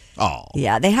poodles. Oh.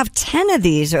 Yeah, they have 10 of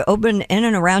these are open in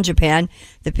and around Japan.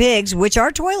 The pigs, which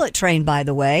are toilet trained, by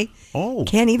the way,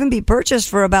 can even be purchased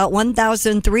for about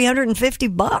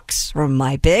 $1,350 from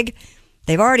My Pig.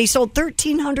 They've already sold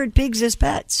 1,300 pigs as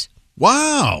pets.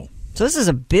 Wow. So this is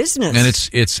a business. And it's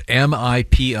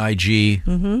MIPIG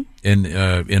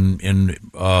in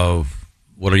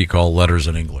what do you call letters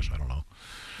in English? I don't know.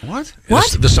 What?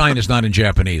 The sign is not in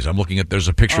Japanese. I'm looking at. There's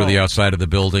a picture of the outside of the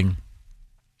building.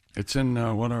 It's in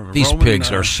whatever. These Roman,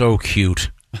 pigs are so cute.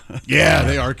 Yeah,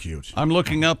 they are cute. I'm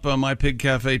looking up My Pig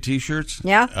Cafe T-shirts.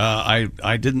 Yeah.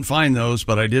 I didn't find those,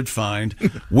 but I did find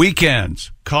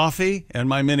Weekends, Coffee, and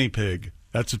My Mini Pig.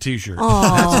 That's a T-shirt.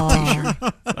 That's a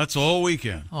T-shirt. That's all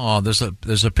weekend. Oh, there's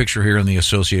a picture here in the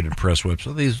Associated Press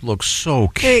website. These look so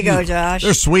cute. Here you go, Josh.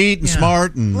 They're sweet and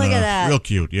smart and Look at that. real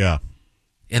cute. Yeah.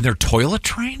 And they're toilet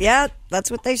trained? Yeah, that's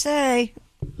what they say.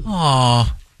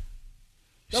 Aw.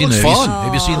 That looks fun.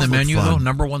 Have you seen the That looks menu, fun. though?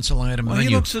 Number one selling item Well, menu.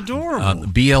 he looks adorable.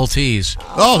 BLTs.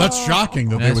 Oh, that's shocking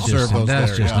that they would serve those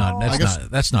That's there. just yeah.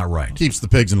 that's not right. Keeps the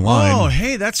pigs in line. Oh,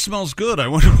 hey, that smells good. I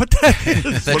wonder what that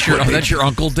is. That's your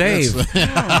Uncle Dave. Look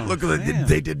at what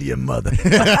they did to your mother.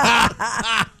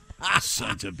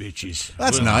 Sons of bitches.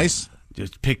 That's nice.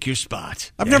 Just pick your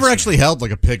spot. I've never actually held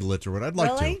like a piglet or what. I'd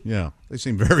like Really? to. Yeah, they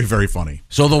seem very, very funny.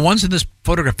 So the ones in this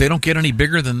photograph, they don't get any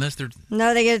bigger than this. They're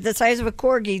No, they get the size of a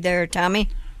corgi there, Tommy.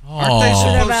 Aren't they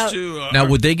supposed about- to? Now,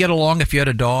 would they get along if you had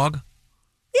a dog?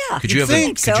 Yeah. Could you have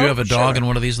think could you have a so? dog Sure. and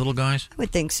one of these little guys? I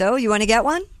would think so. You want to get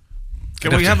one?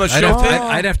 Can we have a I'd show?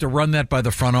 I'd have to run that by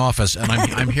the front office, and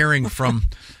I'm hearing from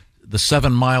the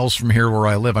 7 miles from here where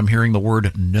I live. I'm hearing the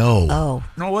word no. Oh,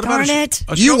 No, what darn about it.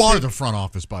 a You show are pig? the front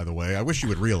office, by the way. I wish you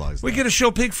would realize that. We get a show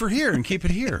pig for here and keep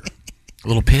it here. A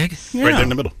little pig. Yeah. Right there in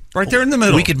the middle. Right there in the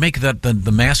middle. We could make that the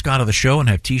mascot of the show and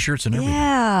have T-shirts and everything.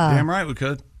 Yeah. Damn right we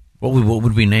could. What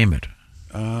would we name it?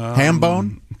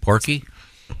 Hambone? Porky?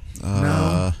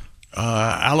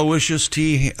 Aloysius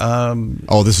T.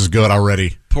 Oh, this is good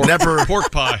already.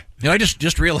 Pork pie. You know, I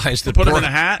just realized that Put him in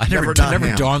a hat? I never Never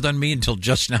ham. dawned on me until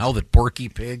just now that Porky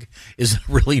Pig is a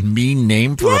really mean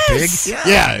name for a pig.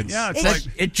 Yeah, it's, Yeah, it's It's-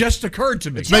 like It just occurred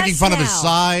to me. it's making fun of his now.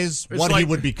 size, It's what he like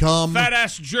would become. fat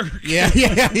ass jerk. Yeah.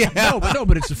 No,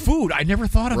 but it's a food. I never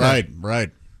thought of Right, that. right.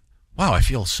 Wow, I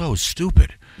feel so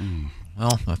stupid.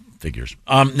 Well, that figures.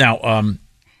 Now,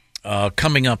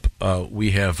 coming up,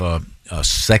 we have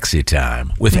Sexy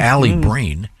Time with Allie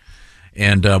Breen.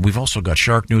 And we've also got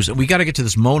shark news. We got to get to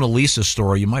this Mona Lisa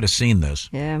story. You might have seen this.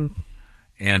 Yeah.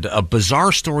 And a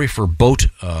bizarre story for boat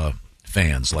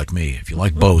fans like me. If you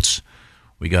like boats,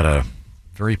 we got a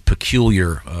very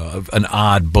peculiar, an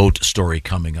odd boat story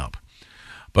coming up.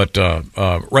 But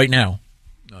right now,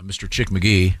 Mr. Chick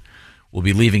McGee will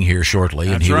be leaving here shortly,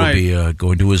 and That's he right. will be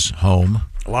going to his home.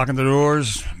 Locking the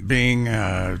doors, being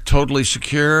totally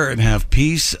secure, and have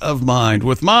peace of mind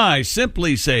with my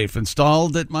Simply Safe,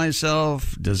 installed it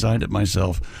myself, designed it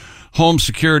myself, home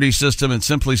security system. And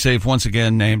Simply Safe, once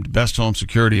again, named Best Home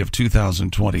Security of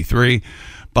 2023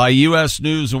 by U.S.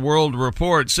 News and World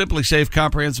Report. Simply Safe,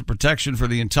 comprehensive protection for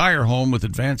the entire home with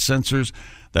advanced sensors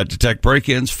that detect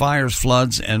break-ins, fires,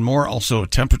 floods, and more. Also a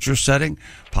temperature setting.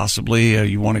 Possibly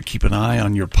you want to keep an eye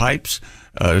on your pipes.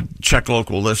 Check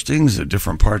local listings at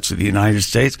different parts of the United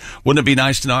States. Wouldn't it be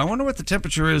nice to know? I wonder what the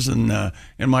temperature is in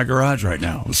my garage right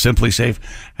now. Simply Safe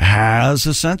has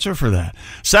a sensor for that.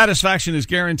 Satisfaction is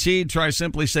guaranteed. Try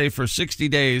Simply Safe for 60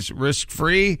 days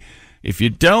risk-free. If you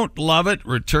don't love it,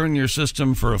 return your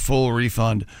system for a full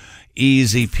refund.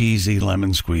 Easy peasy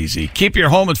lemon squeezy. Keep your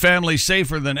home and family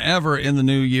safer than ever in the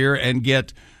new year and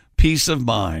get peace of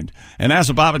mind. And as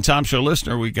a Bob and Tom Show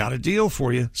listener, we got a deal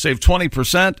for you. Save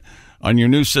 20% on your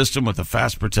new system with a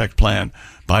Fast Protect plan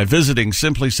by visiting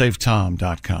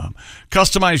simplysafetom.com.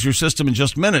 Customize your system in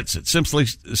just minutes at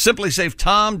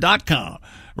simplysafetom.com.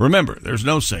 Remember, there's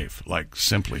no safe like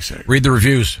Simply Safe. Read the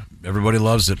reviews. Everybody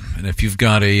loves it. And if you've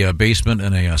got a basement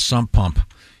and a sump pump, you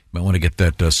might want to get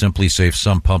that Simply Safe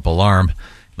sump pump alarm,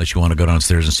 unless you want to go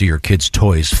downstairs and see your kids'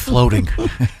 toys floating.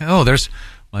 Oh, there's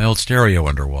my old stereo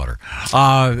underwater.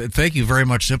 Thank you very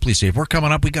much, Simply Safe. We're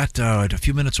coming up. We got a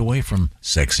few minutes away from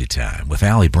Sexy Time with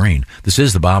Allie Breen. This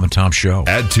is the Bob and Tom Show.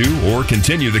 Add to or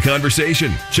continue the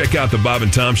conversation. Check out the Bob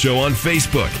and Tom Show on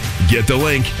Facebook. Get the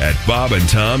link at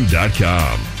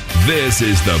bobandtom.com. This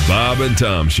is the Bob and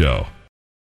Tom Show.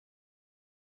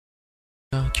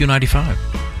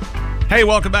 Q95. Hey,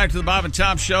 welcome back to the Bob and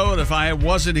Tom Show. And if I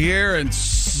wasn't here and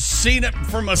seen it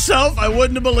for myself, I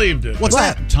wouldn't have believed it. What's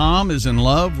that? Tom is in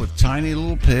love with tiny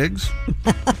little pigs.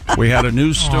 We had a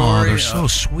news story. Oh, they're so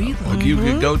sweet. You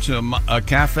could go to a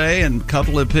cafe and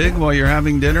cuddle a pig while you're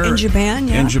having dinner. In Japan,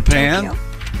 yeah. In Japan. Tokyo.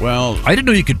 Well, I didn't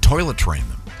know you could toilet train them.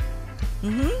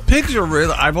 pigs are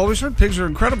really, I've always heard pigs are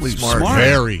incredibly smart.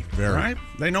 Very, very. Right?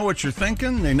 They know what you're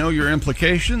thinking. They know your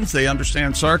implications. They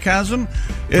understand sarcasm.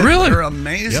 Really? They're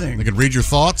amazing. Yep, they can read your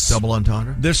thoughts. Double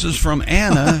entendre. This is from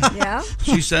Anna. Yeah.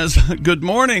 She says, "Good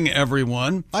morning,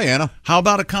 everyone. Hi, Anna. How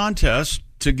about a contest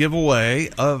to give away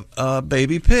a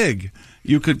baby pig?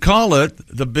 You could call it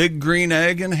the Big Green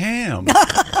Egg and Ham."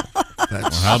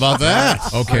 How about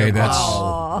that? Okay,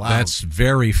 that's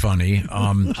very funny.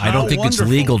 I don't think it's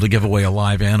legal to give away a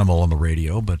live animal on the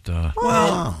radio, but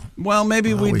Well,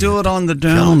 maybe we do it on the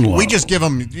down low. We just give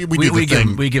them.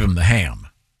 we give them the ham.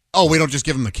 Oh, we don't just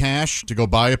give them the cash to go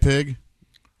buy a pig?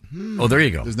 Oh, there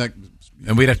you go. Isn't that?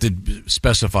 And we'd have to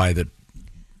specify that.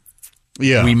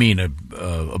 Yeah, we mean a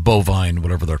bovine,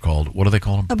 whatever they're called. What do they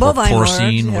call them? A bovine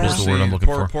porcine. herd, What is the word I'm looking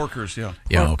for? Porkers, yeah.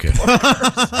 Yeah, okay.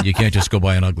 You can't just go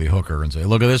buy an ugly hooker and say,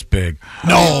 "Look at this pig."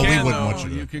 No, You we can, wouldn't though. want you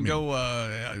to. You can go,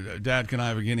 Dad, can I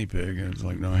have a guinea pig? And it's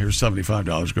like, no, here's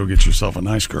 $75. Go get yourself a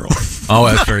nice girl. Oh,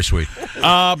 that's very sweet.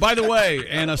 By the way,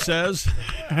 Anna says,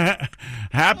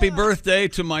 happy birthday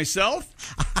to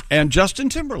myself and Justin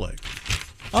Timberlake.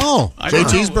 Oh,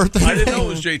 JT's birthday. I didn't know it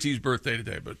was JT's birthday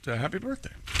today, but happy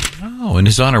birthday. Oh, in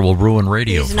his honor, we'll ruin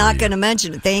radio. He's not going to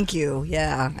mention it. Thank you.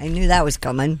 Yeah, I knew that was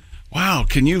coming. Wow,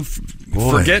 can you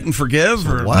forget and forgive?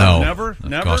 Or No, never? It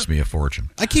Never? cost me a fortune.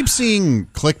 I keep seeing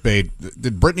clickbait.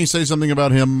 Did Brittany say something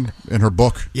about him in her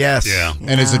book? Yes. Yeah.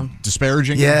 And is it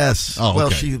disparaging? Yes. Oh, Well,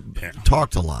 okay. she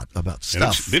talked a lot about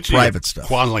stuff, Did she private stuff.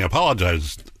 Quanley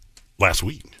apologized last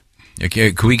week.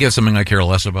 Okay, can we get something I care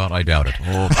less about? I doubt it.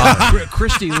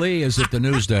 Christy Lee is at the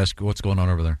news desk. What's going on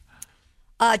over there?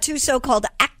 Two so-called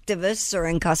activists are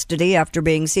in custody after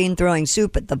being seen throwing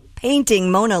soup at the painting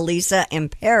Mona Lisa in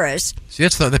Paris. See,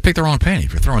 they picked the wrong painting.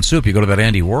 If you're throwing soup, you go to that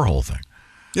Andy Warhol thing.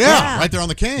 Yeah, right there on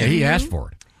the can. Yeah, he asked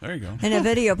for it. There you go. In a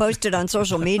video posted on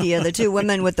social media, the two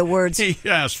women with the words He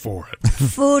asked for it.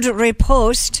 "Food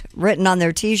Repost" written on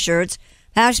their T-shirts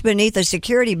pass beneath a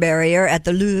security barrier at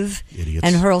the Louvre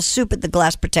and hurl soup at the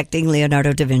glass protecting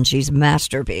Leonardo da Vinci's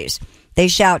masterpiece. They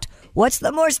shout, "What's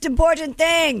the most important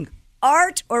thing?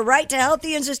 Art or right to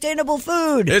healthy and sustainable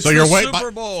food?" It's So you're the by,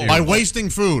 Super Bowl. by wasting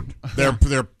food.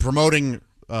 They're promoting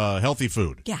healthy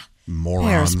food. Yeah. Morons.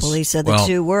 Paris police said the Well-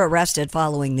 two were arrested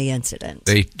following the incident.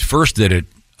 They first did it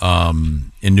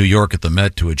in New York at the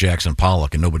Met to a Jackson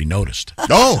Pollock, and nobody noticed.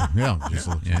 Oh, yeah.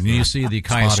 And you see the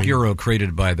chiaroscuro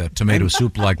created by the tomato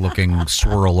soup-like looking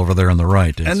swirl over there on the right.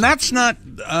 It's- And that's not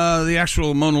the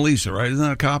actual Mona Lisa, right? Isn't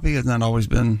that a copy? Hasn't that always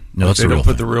been? No, it's they the don't real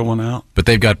put thing. the real one out. But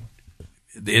they've got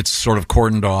it's sort of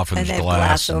cordoned off, and And they there's have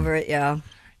glass and- over it, yeah.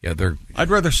 Yeah, they're. I'd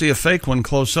rather see a fake one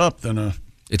close up than a.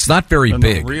 It's not very than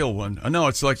big. The real one. No,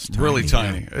 it's like really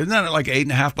tiny. Isn't that like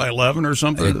 8.5 by 11 or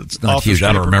something? It's not huge.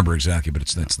 I don't remember exactly, but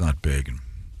it's not big. And,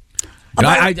 you know,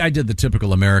 I did the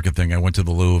typical American thing. I went to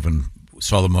the Louvre and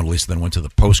saw the Mona Lisa, then went to the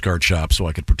postcard shop so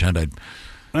I could pretend I'd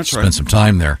spend some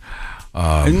time there.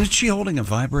 Isn't she holding a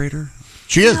vibrator?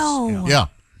 She is. No. Yeah.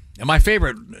 And my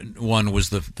favorite one was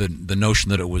the notion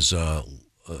that it was Da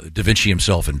Vinci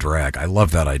himself in drag. I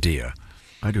love that idea.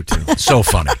 I do too. It's so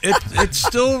funny. It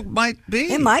still might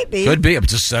be. It might be. Could be.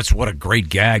 That's what a great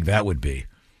gag that would be.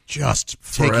 Just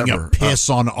taking Forever. a piss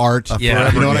on art.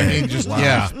 Yeah. You know what I gag. mean? Just Wow,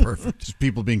 yeah, that's perfect. Just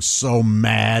people being so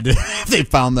mad they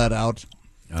found that out.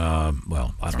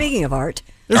 Well, I don't Speaking of art,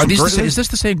 is this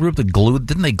the same group that glued?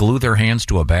 Didn't they glue their hands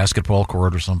to a basketball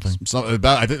court or something?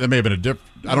 I think that may have been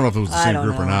I don't know if it was the I same don't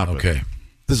group or know. not. but- Okay.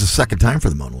 This is the second time for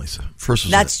the Mona Lisa. First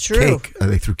was That's a true. Cake.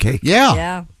 They threw cake. Yeah.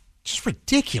 yeah. Just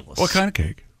ridiculous. What kind of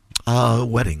cake?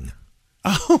 Wedding.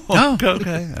 Oh,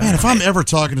 okay. Man, if I'm ever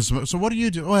talking to someone, so what do you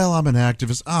do? Well, I'm an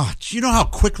activist. Oh, do you know how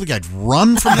quickly I'd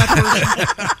run from that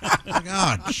person? Like,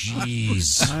 oh,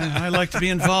 jeez. I like to be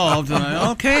involved. And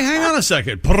okay, hang on a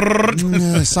second.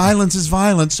 Silence is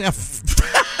violence. Yeah.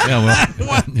 Yeah,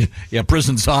 well, yeah,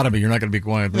 prison sodomy. You're not going to be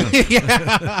quiet then. See Is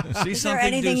there something,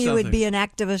 anything do you would something. be an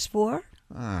activist for?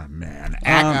 Oh, man.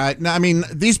 I mean,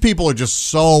 these people are just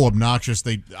so obnoxious.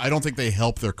 I don't think they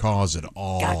help their cause at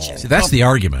all. Gotcha. See, that's the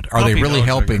argument. Are they Puppy really dogs, I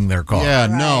helping guess. their cause? Yeah,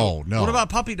 no. What about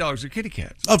puppy dogs or kitty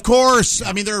cats? Of course.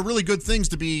 I mean, there are really good things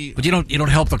to be. But you don't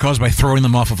help the cause by throwing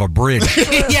them off of a bridge.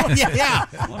 yeah.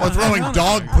 Or throwing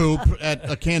dog poop at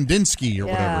a Kandinsky or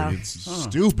Yeah. whatever. It's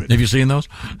stupid. Have you seen those?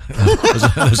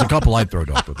 There's a couple I'd throw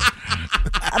dog poop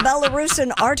at. A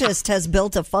Belarusian artist has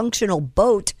built a functional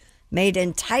boat made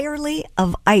entirely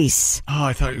of ice. Oh,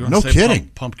 I thought you were No going to say kidding.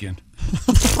 pumpkin.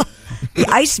 The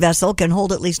ice vessel can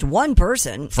hold at least one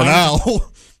person. For now.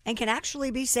 And can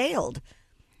actually be sailed.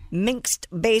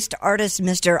 Minsk-based artist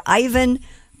Mr. Ivan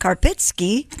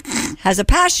Karpitsky has a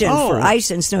passion for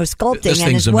ice and snow sculpting This and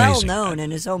thing's is well amazing. known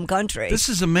in his home country. This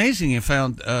is amazing. You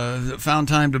found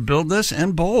time to build this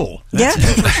and bowl. Yeah.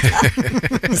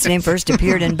 His name first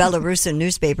appeared in Belarusian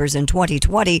newspapers in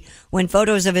 2020 when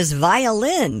photos of his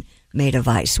violin made of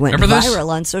ice went Remember this? viral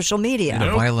on social media.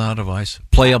 A violin out of ice.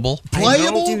 Playable. I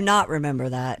do not remember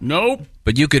that. Nope.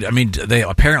 But you could,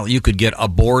 you could get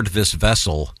aboard this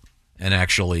vessel and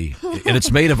actually, and it's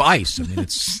made of ice. I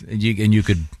mean, you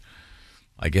could,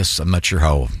 I guess, I'm not sure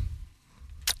how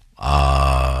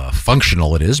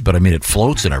functional it is, but I mean, it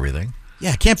floats and everything.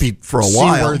 Yeah, it can't be for a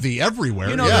while. seaworthy everywhere.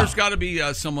 You know, there's got to be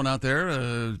someone out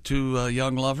there, two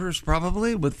young lovers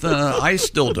probably, with ice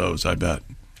dildos, I bet.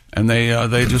 And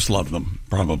they just love them,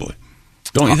 probably.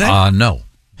 Don't you think? No.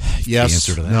 Yes. The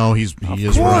answer to that. No, he is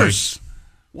Of course. right.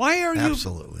 Why are you?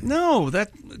 Absolutely. No, that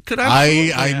could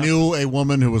absolutely I happen. knew a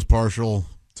woman who was partial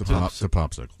to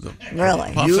popsicles. Really?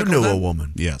 You Popsicle knew a then?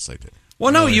 woman. Yes, I did.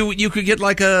 Well, no, you could get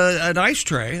like an ice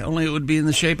tray, only it would be in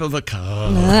the shape of a cup.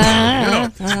 You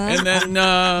know? And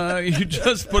then you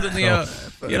just put it in the,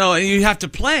 and you have to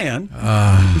plan.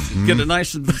 Get it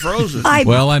nice and frozen.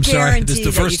 Well, I'm sorry. guarantee This is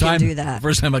the that first you can time. do that.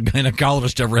 First time a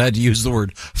gynecologist ever had to use the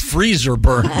word freezer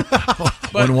burn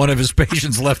when one of his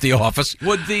patients left the office.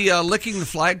 Would the licking the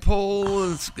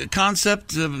flagpole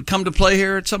concept come to play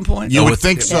here at some point? You would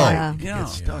think so. Yeah.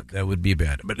 That would be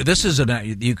bad. But this is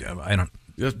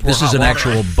Just pour This is hot an water.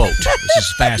 actual boat. This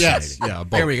is fascinating. Yes, yeah, a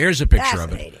boat. Here's a picture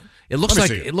of it. It looks Let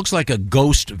me like see it. looks like a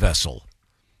ghost vessel.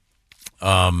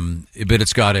 But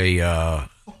it's got a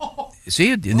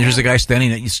see it, and there's a guy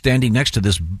standing next to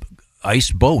this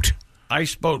ice boat.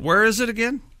 Ice boat. Where is it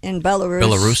again? In Belarus.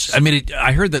 Belarus. I mean,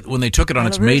 I heard that when they took it on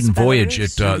its maiden voyage,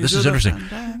 this is interesting.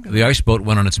 The ice boat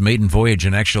went on its maiden voyage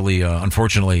and actually,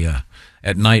 unfortunately,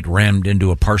 at night rammed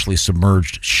into a partially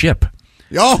submerged ship.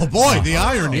 Oh boy, the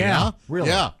irony! Yeah, huh? really.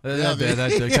 Yeah,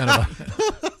 That's kind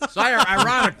of. It's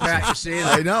ironic, Pat. You see,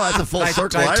 I know, that's a full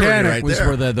circle irony Titanic right was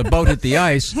there. where the boat hit the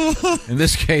ice. In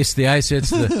this case, the ice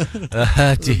hits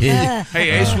the.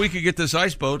 Hey, Ace, we could get this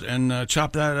ice boat and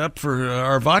chop that up for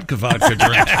our vodka drink.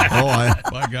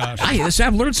 My gosh.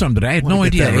 I've learned something today. I had no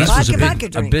idea. that Ace was a vodka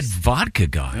big vodka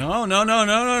guy.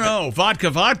 No.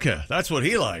 Vodka. That's what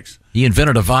he likes. He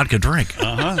invented a vodka drink.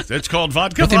 It's called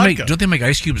vodka. Don't they make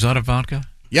ice cubes out of vodka?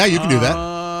 Yeah, you can do that.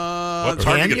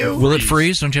 Will it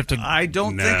freeze? Don't you have to? I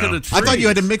don't think it'd freeze. I thought you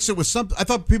had to mix it with something. I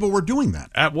thought people were doing that.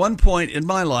 At one point in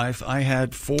my life, I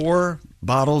had 4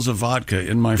 bottles of vodka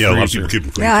in my freezer. a lot of people keep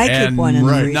them freezing. Yeah, I keep one in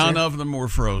the freezer. None of them were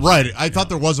frozen. Right. I thought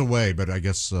there was a way, but I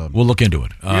guess we'll look into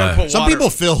it. Some people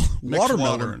fill mix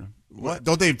watermelon. water in it. What?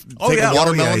 Don't they take yeah. a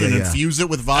watermelon Yeah, and yeah. infuse it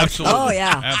with vodka? Absolutely. Oh,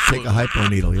 yeah. Absolutely. Take a hypo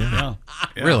needle, yeah.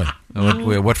 Really?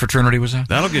 What fraternity was that?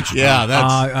 That'll get you. Yeah,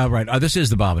 that's right. This is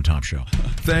the Bob and Tom Show.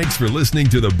 Thanks for listening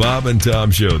to the Bob and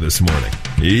Tom Show this morning.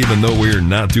 Even though we're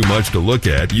not too much to look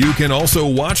at, you can also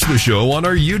watch the show on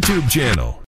our YouTube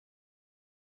channel.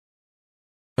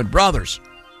 But brothers.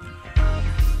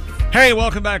 Hey,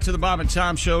 welcome back to the Bob and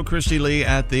Tom Show. Christy Lee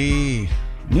at the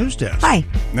news desk. Hi.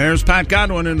 There's Pat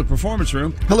Godwin in the performance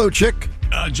room. Hello, chick.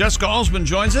 Jessica Alsman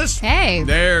joins us. Hey.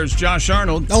 There's Josh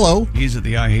Arnold. Hello. He's at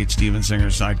the I Hate Steven Singer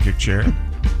sidekick chair.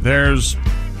 There's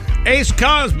Ace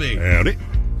Cosby. Howdy.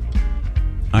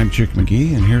 I'm Chick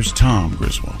McGee, and here's Tom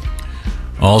Griswold.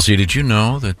 Halsey, did you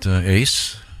know that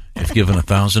Ace, if given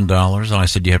 $1,000 and I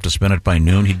said you have to spend it by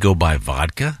noon, he'd go buy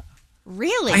vodka?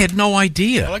 Really? I had no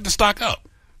idea. I like to stock up.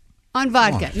 On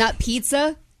vodka, not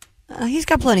pizza? He's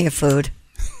got plenty of food.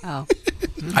 Oh.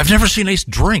 I've never seen Ace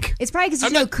drink. It's probably because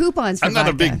there's no coupons for I'm not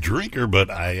vodka. a big drinker, but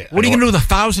I. What are you going to do with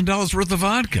 $1,000 worth of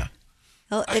vodka?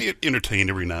 Well, I get entertained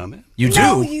every now and then. You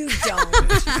no, do? you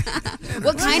don't.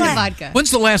 What kind of vodka?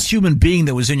 When's the last human being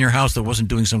that was in your house that wasn't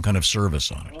doing some kind of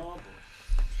service on it?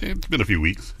 It's been a few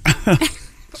weeks.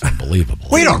 It's unbelievable.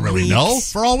 We don't really know.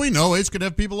 For all we know, Ace could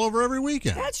have people over every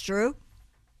weekend. That's true.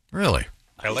 Really?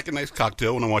 I like a nice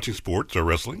cocktail when I'm watching sports or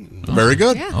wrestling. Very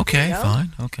good. Yeah. Okay,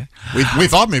 fine. Okay. We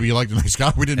thought maybe you liked a nice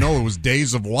guy. We didn't know it was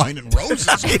days of wine and roses.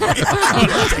 A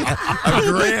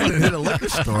grand and hit a liquor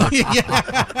store.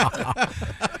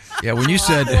 Yeah, when you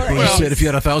said if you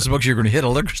had $1,000 you were going to hit a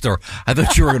liquor store, I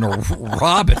thought you were going to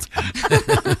rob it.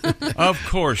 Of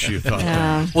course you thought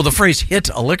that. Well, the phrase "hit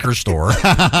a liquor store,"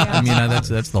 I mean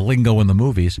that's the lingo in the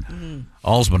movies.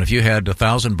 Alsman, if you had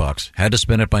 $1,000, had to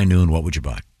spend it by noon, what would you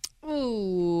buy?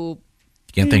 Ooh.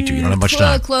 You can't think too. You don't have much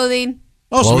time. Clothing.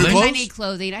 Oh, so Clothing? I need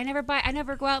clothing. I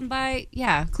never go out and buy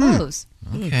clothes.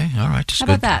 Okay, all right. Just How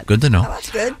good. about that? Good to know. Oh,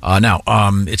 that's good. Now,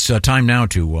 it's time now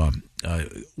to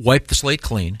wipe the slate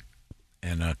clean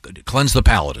and cleanse the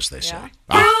palate, as they say.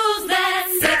 Who's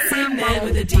that sexy man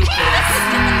with a deep voice?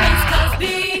 It's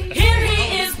Cosby. Here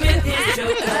he is with his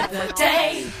joke of the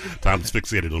day. Tom's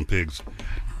fixated on pigs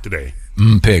today.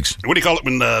 Pigs. What do you call it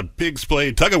when pigs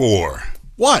play tug of war?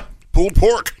 What? Pulled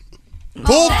pork.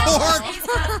 Pulled pork.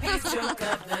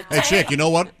 Hey, chick, you know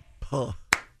what? Oh,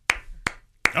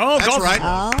 That's golf right.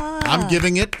 applause. I'm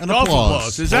giving it an Golf applause.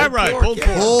 applause. Is that right? Pulled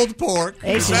pork. Pulled pork.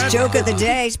 Ace's Joke of the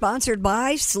Day, sponsored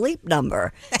by Sleep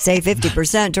Number. Save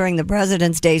 50% during the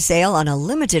President's Day sale on a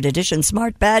limited edition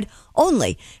smart bed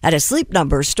only at a Sleep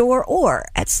Number store or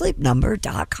at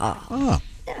sleepnumber.com. Oh.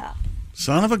 Yeah.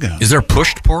 Son of a gun. Is there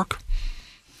pushed pork?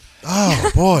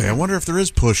 Oh, boy. I wonder if there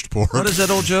is pushed pork. What is that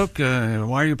old joke?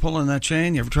 Why are you pulling that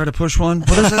chain? You ever try to push one?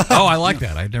 What is it? Oh, I like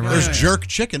that. I've never. There's jerk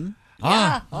chicken.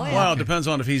 Yeah. Oh, yeah. Well, it depends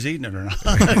on if he's eating it or not.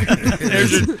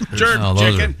 There's your jerk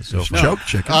chicken. Joke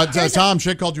chicken. Tom,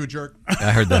 chick called you a jerk.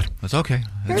 I heard that. That's okay.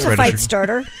 Here's a fight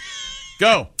starter.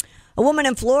 Go. A woman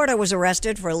in Florida was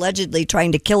arrested for allegedly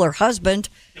trying to kill her husband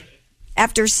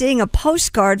after seeing a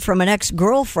postcard from an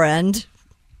ex-girlfriend.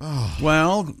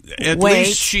 Well, at Wait.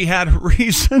 least she had a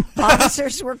reason.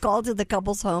 Officers were called to the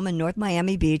couple's home in North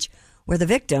Miami Beach, where the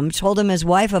victim told him his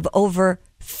wife of over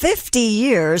 50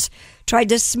 years tried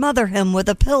to smother him with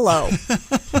a pillow.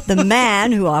 The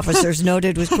man, who officers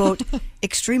noted was, quote,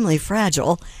 extremely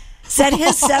fragile, said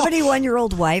his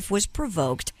 71-year-old wife was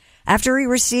provoked after he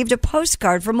received a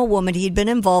postcard from a woman he'd been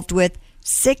involved with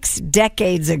 6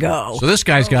 decades ago. So this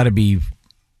guy's got to be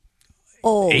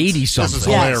Old. 80-something. This is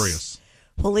hilarious.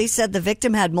 Police said the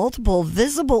victim had multiple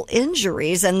visible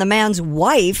injuries, and the man's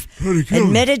wife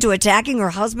admitted to attacking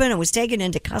her husband and was taken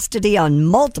into custody on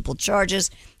multiple charges,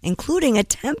 including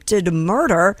attempted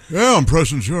murder. Yeah, I'm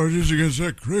pressing charges against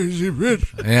that crazy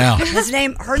bitch. Yeah.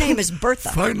 Her name is Bertha.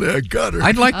 Finally, I got her.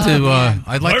 I'd like to.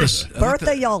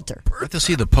 Bertha Yalter. I'd like to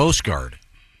see the postcard.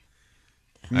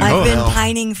 I've been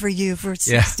pining for you for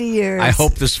 60 years. I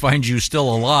hope this finds you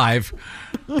still alive.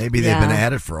 Maybe they've been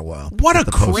at it for a while. What a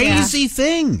crazy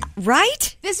thing.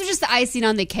 Right? This was just the icing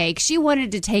on the cake. She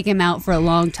wanted to take him out for a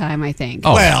long time, I think.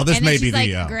 Oh, well, this And then may be she's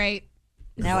the. like, great.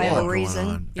 Now I have a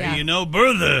reason. Hey, you know,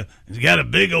 Bertha has got a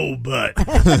big old butt. But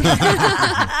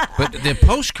the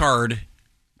postcard,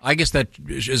 I guess that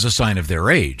is a sign of their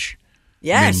age.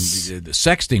 Yes. I mean, the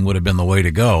sexting would have been the way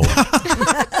to go.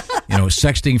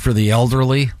 Sexting for the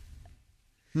elderly.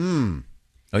 Don't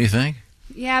you think?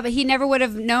 Yeah, but he never would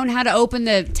have known how to open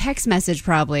the text message,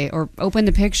 probably, or open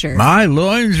the picture. My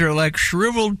loins are like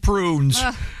shriveled prunes.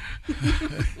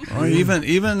 Or even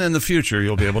in the future,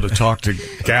 you'll be able to talk to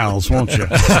gals, won't you?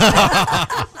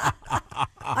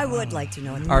 I would like to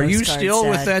know what the Are you postcard still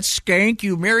with said. that skank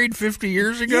you married 50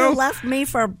 years ago? You left me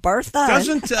for Bertha.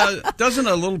 Doesn't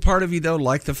a little part of you though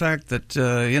like the fact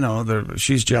that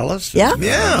she's jealous? Yeah.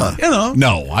 Yeah.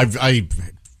 No, I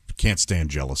can't stand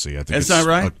jealousy. I think Is that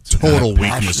right? a total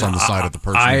weakness on the side of the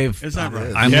person. Is that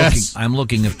right? I'm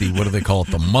looking at the, what do they call it,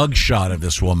 the mug shot of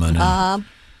this woman. And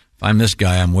if I'm this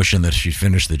guy, I'm wishing that she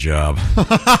finished the job.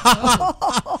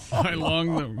 I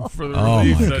long for the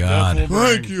relief my that God. death will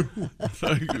bring.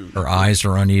 Thank you. Her eyes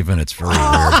are uneven. It's very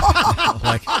weird.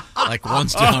 like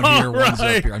one's down here, one's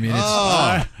up here. I mean,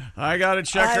 it's I gotta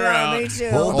check her out. Me too.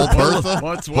 Old Bertha.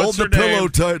 What's Hold her the pillow name?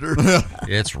 tighter.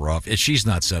 it's rough. She's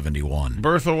not 71.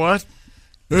 Bertha what?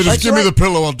 Hey, just give me the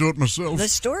pillow. I'll do it myself. The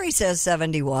story says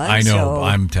 71. I know. So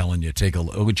I'm telling you. Take a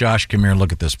look. Oh, Josh, come here and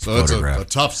look at this So it's photograph. a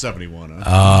tough 71.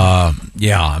 Huh?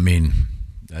 Yeah, I mean,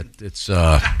 it's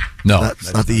no.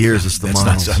 That's not the years, it's the That's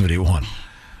miles. not 71.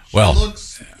 Well,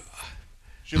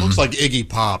 She looks like Iggy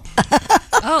Pop.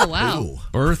 Oh, wow.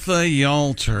 Bertha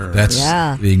Yalter.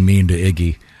 that's being mean to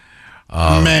Iggy.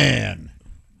 Man.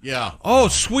 Yeah. Oh,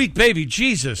 sweet baby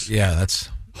Jesus. Yeah, that's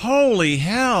Holy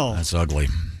hell. that's ugly.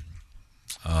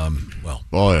 Well,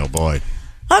 Boy, oh boy.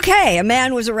 Okay, a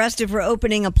man was arrested for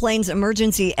opening a plane's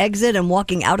emergency exit and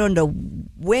walking out on the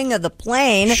wing of the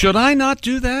plane. Should I not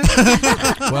do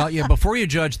that? well, yeah. Before you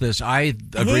judge this, I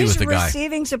agree He's with the guy.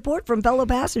 receiving support from fellow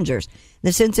passengers.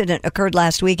 This incident occurred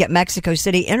last week at Mexico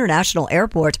City International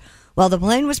Airport while the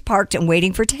plane was parked and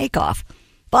waiting for takeoff.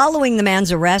 Following the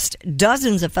man's arrest,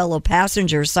 dozens of fellow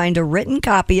passengers signed a written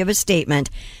copy of a statement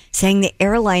saying the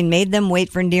airline made them wait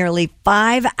for nearly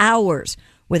 5 hours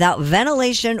without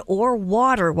ventilation or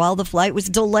water while the flight was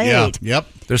delayed. Yeah. Yep.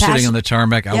 They're sitting on the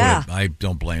tarmac. Yeah. I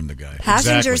don't blame the guy.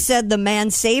 Passengers said the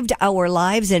man saved our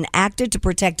lives and acted to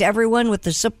protect everyone with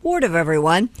the support of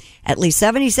everyone. At least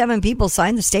 77 people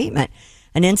signed the statement.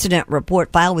 An incident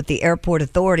report filed with the airport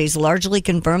authorities largely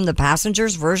confirmed the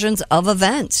passengers' versions of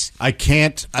events. I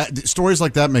can't. Stories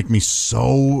like that make me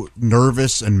so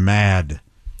nervous and mad.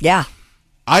 Yeah.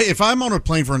 If I'm on a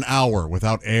plane for an hour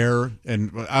without air,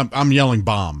 and I'm yelling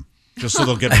bomb just so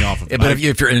they'll get me off of it. But if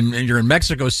you're in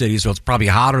Mexico City, so it's probably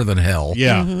hotter than hell.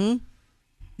 Yeah. Mm-hmm.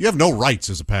 You have no rights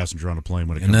as a passenger on a plane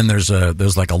when it And comes. then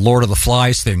there's like a Lord of the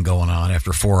Flies thing going on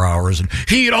after 4 hours, and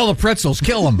he eat all the pretzels,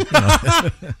 kill him.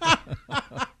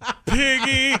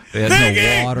 Piggy. They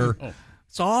had no water.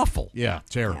 It's awful. Yeah,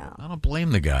 terrible. I don't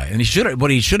blame the guy. And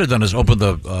what he should have done is open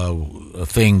the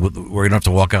thing where you don't have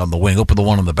to walk out on the wing. Open the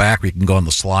one on the back where you can go on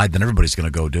the slide. Then everybody's going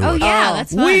to go do it. Oh, yeah,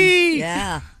 that's fun.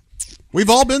 Yeah. We've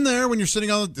all been there when you're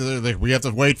sitting on we have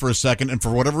to wait for a second, and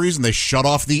for whatever reason, they shut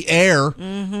off the air.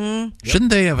 Mm-hmm.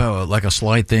 Shouldn't they have a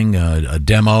slide thing, a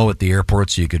demo at the airport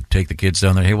so you could take the kids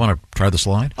down there? Hey, want to try the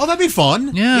slide? Oh, that'd be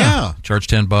fun. Yeah. Charge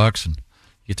 $10 and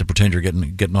you get to pretend you're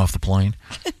getting off the plane.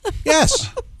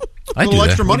 Yes. I do little that.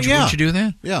 extra money, Wouldn't you do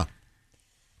that? Yeah.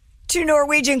 2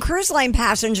 Norwegian Cruise Line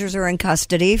passengers are in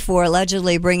custody for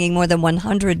allegedly bringing more than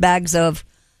 100 bags of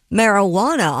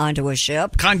marijuana onto a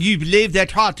ship. Can you believe they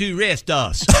tried to arrest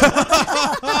us?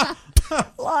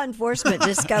 Law enforcement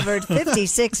discovered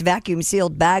 56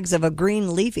 vacuum-sealed bags of a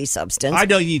green leafy substance. I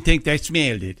don't even think they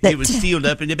smelled it. It was sealed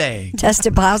up in the bag.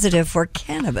 Tested positive for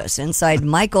cannabis inside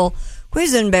Michael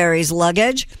Quisenberry's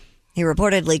luggage. He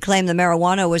reportedly claimed the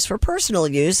marijuana was for personal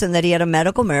use and that he had a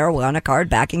medical marijuana card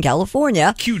back in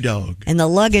California. Q-Dog. In the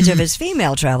luggage of his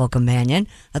female travel companion,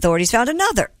 authorities found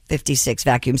another 56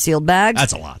 vacuum-sealed bags.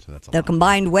 That's a lot. The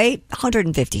combined weight,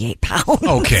 158 pounds.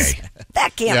 Okay.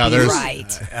 That can't be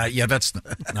right. That's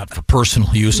not for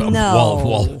personal use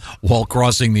No. while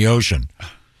crossing the ocean.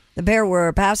 The pair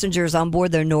were passengers on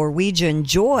board the Norwegian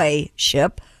Joy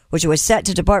ship, which was set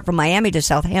to depart from Miami to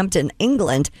Southampton,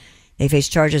 England. They face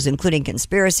charges including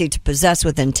conspiracy to possess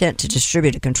with intent to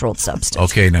distribute a controlled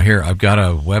substance. Okay, now here, I've got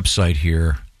a website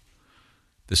here.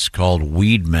 This is called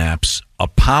Weed Maps. A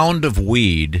pound of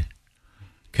weed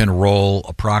can roll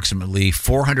approximately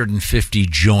 450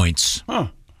 joints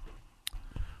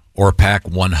or pack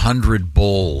 100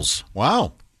 bowls.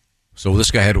 Wow. So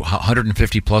this guy had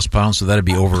 150 plus pounds, so that'd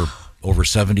be over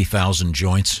 70,000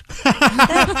 joints.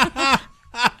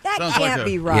 That can't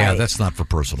be right. Yeah, that's not for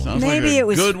personal. Sounds Maybe like a it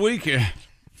was good weekend.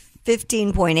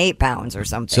 15.8 pounds or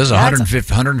something. It says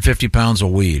 150 pounds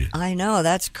of weed. I know,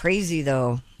 that's crazy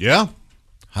though. Yeah.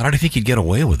 How did I think he'd get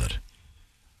away with it?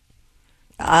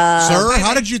 Sir,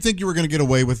 how did you think you were going to get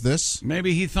away with this?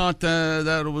 Maybe he thought that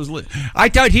it was I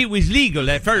thought he was legal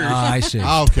at first. I see.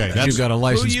 Okay. You got a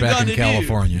license back in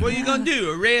California. What are you going to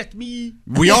do, arrest me?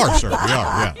 We are, sir. We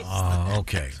are, yeah.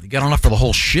 Okay. You got enough for the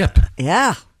whole ship.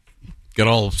 Yeah. Got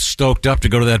all stoked up to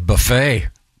go to that buffet.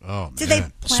 Oh, man. Did they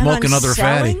plan Smoke on another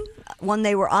selling fatty. when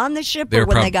they were on the ship They or were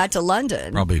when prob- they got to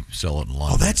London? Probably sell it in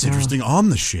London. Oh, that's interesting. On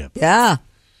the ship. Yeah.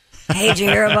 Hey, did you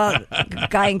hear about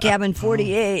guy in cabin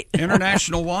 48?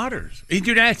 International waters.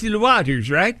 International waters,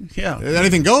 right? Yeah.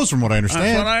 Anything goes from what I understand.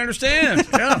 That's what I understand.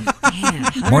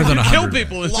 Yeah. More than You 100. kill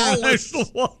people in international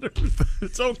waters.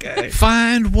 It's okay.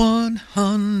 Find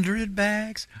 100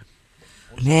 bags.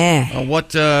 Yeah.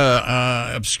 What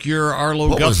obscure Arlo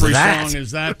What was Guthrie that? song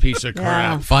is that piece of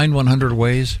crap? Find 100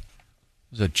 ways.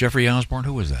 Was that Jeffrey Osborne?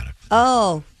 Who was that?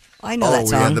 Oh, I know that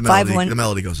song. the 5-1.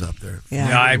 melody goes up there.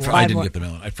 Yeah, I didn't 5-1. get the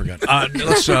melody. I forgot.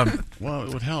 Let's Well,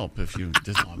 it would help if you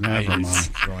just never mind.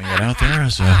 throwing it out there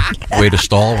as a way to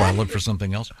stall while I look for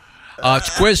something else.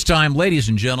 It's quiz time, ladies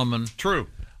and gentlemen. True.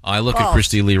 I look at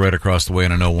Christy Lee right across the way,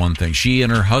 and I know one thing. She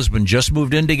and her husband just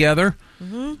moved in together,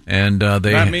 and they.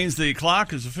 That means the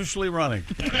clock is officially running.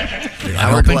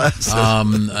 Hourglass.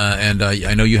 And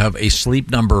I know you have a Sleep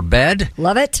Number bed.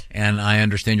 Love it. And I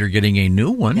understand you're getting a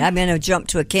new one. Yeah, I'm going to jump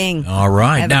to a king. All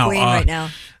right. I have now, a queen right now.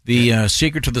 The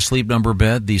secret to the Sleep Number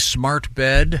bed, the smart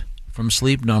bed from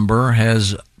Sleep Number,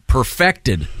 has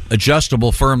perfected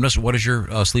adjustable firmness. What is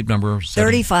your Sleep Number setting?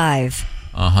 35.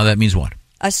 That means what?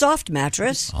 A soft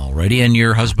mattress. Alrighty, and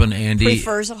your husband, Andy...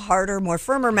 prefers a harder, more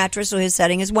firmer mattress, so his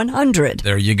setting is 100.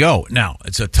 There you go. Now,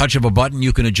 it's a touch of a button.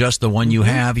 You can adjust the one you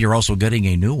have. You're also getting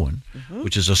a new one,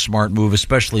 which is a smart move,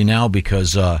 especially now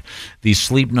because the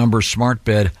Sleep Number smart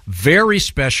bed, very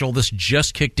special. This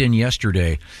just kicked in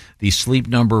yesterday. The Sleep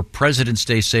Number President's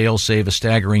Day sale save a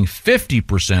staggering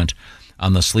 50%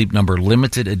 on the Sleep Number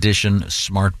limited edition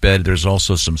smart bed. There's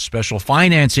also some special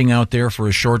financing out there for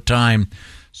a short time.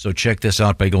 So check this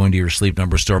out by going to your Sleep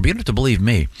Number store. But you don't have to believe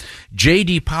me.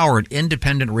 J.D. Power, an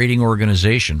independent rating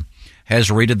organization,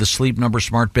 has rated the Sleep Number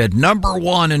smart bed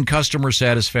 #1 in customer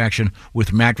satisfaction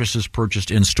with mattresses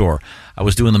purchased in-store. I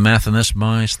was doing the math on this.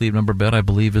 My Sleep Number bed, I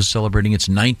believe, is celebrating its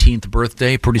 19th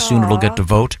birthday. Pretty soon it'll get to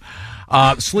vote.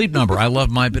 Sleep Number, I love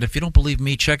my bed. If you don't believe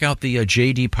me, check out the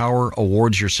J.D. Power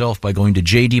Awards yourself by going to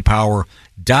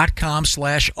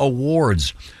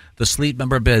jdpower.com/awards. The Sleep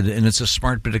Number bed, and it's a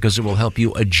smart bed because it will help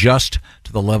you adjust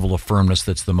to the level of firmness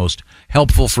that's the most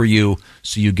helpful for you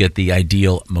so you get the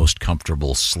ideal, most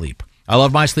comfortable sleep. I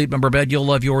love my Sleep Number bed. You'll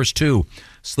love yours too.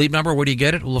 Sleep Number, where do you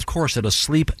get it? Well, of course, at a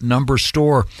Sleep Number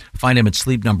store. Find them at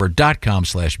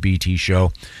sleepnumber.com/BT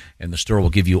show. And the store will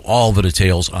give you all the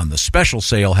details on the special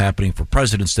sale happening for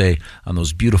President's Day on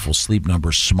those beautiful Sleep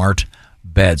Number smart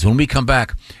beds. When we come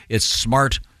back, it's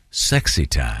Smart Sexy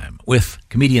Time with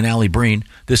comedian Allie Breen.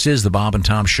 This is the Bob and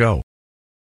Tom Show.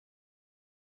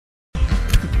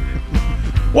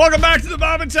 Welcome back to the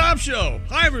Bob and Tom Show.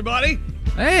 Hi, everybody.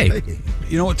 Hey.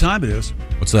 You know what time it is?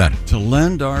 What's that? To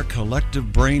lend our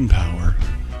collective brain power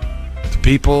to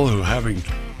people who are having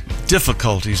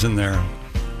difficulties in their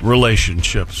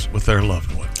relationships with their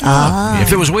loved ones. If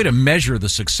there was a way to measure the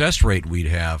success rate we'd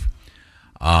have,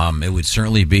 it would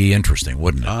certainly be interesting,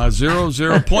 wouldn't it?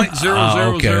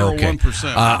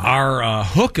 0.0001%. Our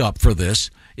hookup for this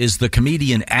is the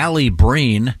comedian Allie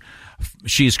Breen.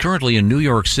 She's currently in New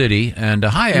York City. And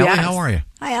hi, Allie. Yes. How are you?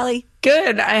 Hi, Allie.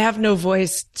 Good. I have no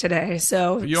voice today,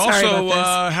 so You sorry also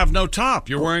about this. have no top.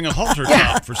 You're wearing a halter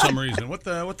top for some reason. What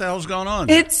the hell's going on?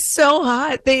 It's so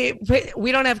hot.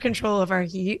 We don't have control of our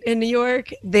heat in New York.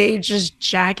 They just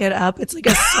jack it up. It's like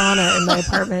a sauna in my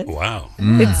apartment. Wow.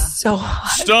 It's so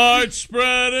hot. Start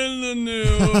spreading the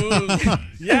news.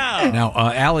 Yeah. Now,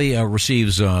 Allie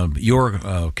receives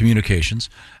your communications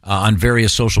on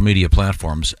various social media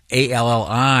platforms.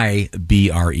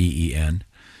 ALLIBREEN.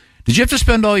 Did you have to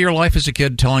spend all your life as a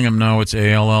kid telling them, no, it's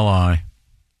ALLI?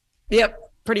 Yep,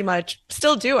 pretty much.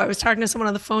 Still do. I was talking to someone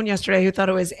on the phone yesterday who thought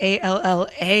it was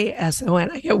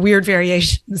ALLASON. I get weird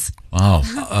variations. Wow.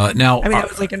 Now, I mean, that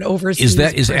was like an overseas.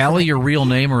 Is Allie your real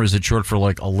name, or is it short for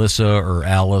like Alyssa or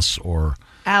Alice or?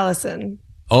 Allison.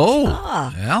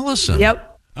 Oh, Allison. Yep.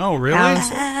 Oh, really?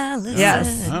 Allison.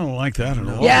 Yes. I don't like that at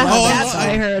all. Yeah, that's what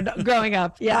I heard growing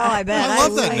up. Yeah, Oh, I bet. I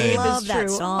love that name. I love that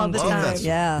song. all the Love time. that song.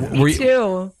 Yeah. Me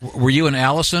too. Were you an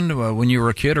Allison when you were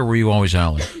a kid, or were you always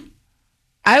Allie?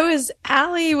 I was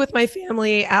Allie with my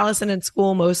family, Allison in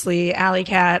school mostly, Alley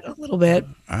Cat a little bit.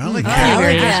 Alley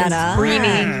Cat.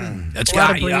 Cat. That's A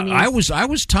lot of I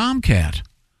was Tomcat.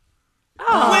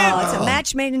 Oh, it's a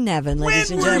match made in heaven, ladies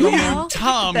and gentlemen.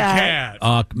 Tomcat.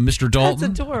 Mr. Dalton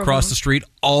That's adorable. across the street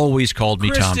always called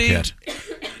me Christy, Tomcat.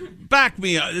 Back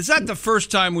me up. Is that the first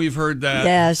time we've heard that?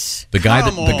 Yes. The guy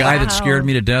Come that on. scared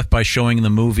me to death by showing the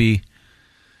movie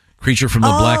Creature from the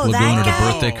Black that Lagoon at a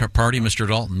guy. birthday party, Mr.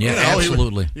 Dalton. Yeah, Yeah,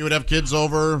 absolutely. He would have kids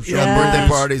over, show Yes. Birthday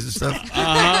parties and stuff.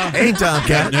 Hey,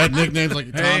 Tomcat. had nicknames like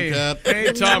Hey, Tomcat.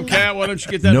 hey, Tomcat, why don't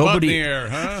you get that butt in the air,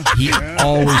 huh? He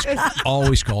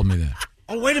always called me that.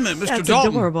 Oh, wait a minute, Mr. That's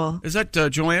Dalton. adorable. Is that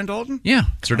Joanne Dalton? Yeah,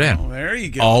 it's her dad. Oh, there you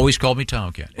go. Always called me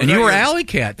Tomcat. And there you were you go. Alley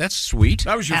Cat. That's sweet.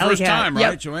 That was your Alley first Cat. time, Yep.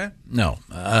 right, Joanne? No.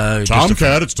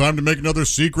 Tomcat, it's time to make another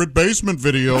secret basement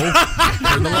video.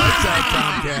 Turn the lights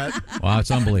out, Tomcat. Wow,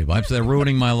 it's unbelievable. They're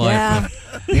ruining my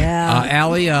life. Yeah.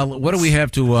 Allie, what do we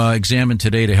have to examine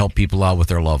today to help people out with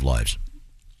their love lives?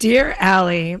 Dear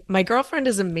Allie, my girlfriend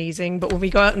is amazing, but when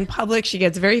we go out in public, she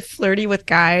gets very flirty with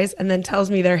guys and then tells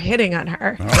me they're hitting on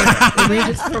her. It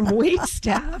ranges from wait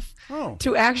staff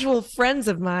to actual friends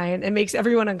of mine and makes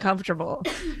everyone uncomfortable.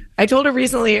 I told her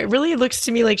recently, it really looks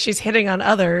to me like she's hitting on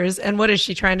others. And what is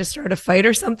she trying to start a fight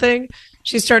or something?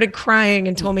 She started crying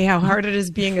and told me how hard it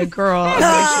is being a girl and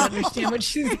I should understand what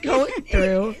she's going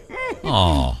through.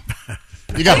 Oh.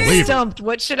 You got to I'm leave. stumped.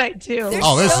 What should I do?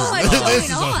 Oh, this so much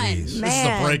going on. is a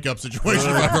Man. breakup situation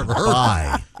I've ever heard.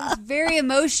 Bye. It's very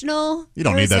emotional. You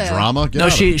don't need that drama. Get No,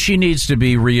 out of it. she needs to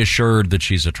be reassured that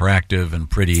she's attractive and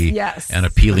pretty Yes. and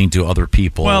appealing to other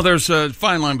people. Well, there's a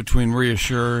fine line between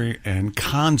reassuring and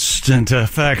constant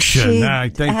affection. She I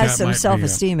think has that some might be a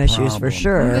self-esteem issues for problem.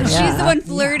 sure. But Yeah. she's the one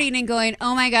flirting and going,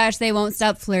 oh my gosh, they won't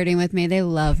stop flirting with me. They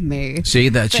love me. See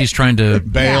that she's trying to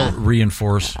Bail.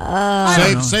 reinforce.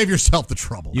 Save yourself the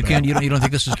trouble. You don't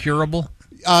think this is curable?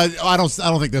 I don't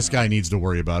think this guy needs to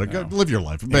worry about it. Go, live your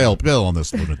life. Bail on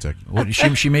this lunatic. Well,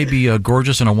 she may be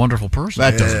gorgeous and a wonderful person.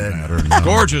 That doesn't matter. No.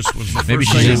 Gorgeous was the Maybe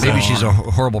first thing she's a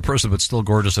horrible person, but still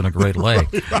gorgeous in a great way.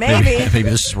 Maybe. Maybe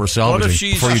this is worth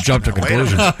salvaging before you jump to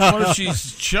conclusions. What if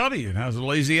she's chubby and has a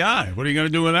lazy eye? What are you going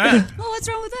to do with that? Well, what's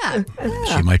wrong with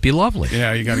that? She might be lovely.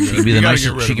 Yeah, you got to She could be the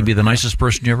nicest. She could be the nicest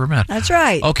person you ever met. That's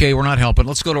right. Okay, we're not helping.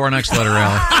 Let's go to our next letter,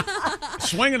 Allie.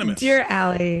 Swing and a miss. Dear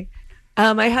Allie,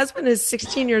 My husband is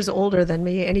 16 years older than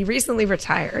me, and he recently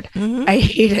retired. I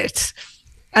hate it.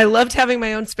 I loved having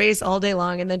my own space all day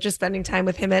long and then just spending time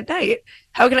with him at night.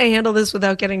 How can I handle this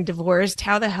without getting divorced?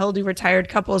 How the hell do retired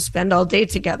couples spend all day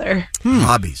together?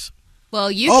 Hobbies. Well,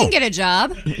 you can get a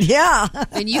job. Yeah.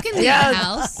 And you can leave the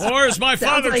house. Or as my Sounds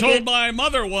father like told it. my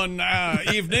mother one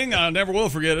evening, I never will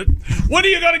forget it, when are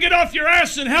you going to get off your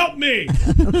ass and help me?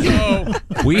 So,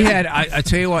 We had, I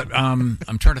tell you what, I'm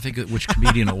trying to think of which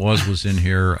comedian it was in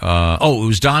here. It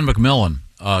was Don McMillan,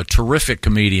 terrific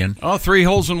comedian. Oh, 3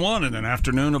 holes in one in an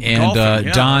afternoon of And golfing.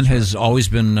 Yeah, Don has always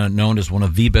been known as one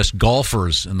of the best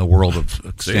golfers in the world of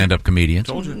stand-up comedians.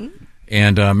 Told you.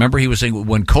 And remember, he was saying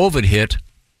when COVID hit,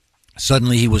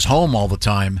 suddenly he was home all the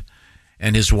time,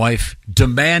 and his wife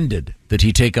demanded that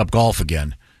he take up golf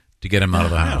again to get him out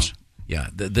of the house. Yeah,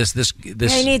 this he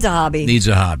needs a hobby. Needs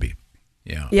a hobby.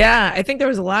 Yeah. Yeah, I think there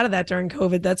was a lot of that during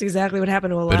COVID. That's exactly what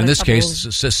happened to a lot of But in this couples. case,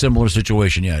 it's a similar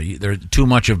situation. Yeah, they're too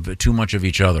much of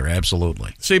each other.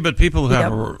 Absolutely. See, but people who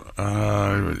have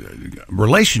a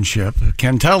relationship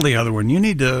can tell the other one, you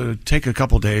need to take a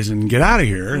couple days and get out of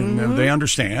here, and they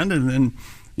understand, and then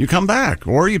you come back,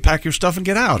 or you pack your stuff and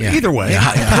get out. Yeah. Either way.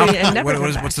 Yeah,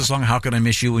 what's the song? How can I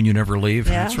miss you when you never leave?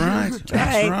 Yeah. That's right.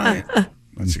 That's right.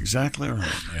 That's exactly right.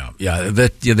 Yeah.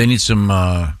 They need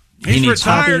some. He's he needs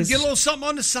retired. hobbies. Get a little something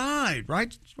on the side,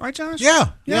 right? Right, Josh?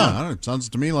 Yeah. I don't know. It sounds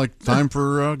to me like time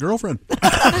for a girlfriend.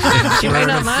 She might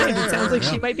not mind. It sounds like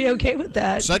she might be okay with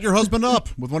that. Set your husband up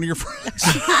with one of your friends.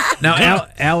 Now,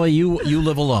 Allie, you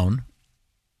live alone.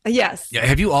 Yes. Yeah.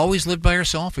 Have you always lived by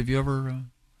yourself? Have you ever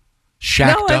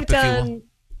shacked No, up, if you will?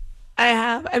 I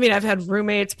have. I mean, I've had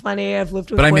roommates plenty. I've lived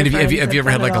with But I mean, boyfriends. have you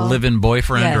ever had like a live-in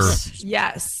boyfriend? Yes.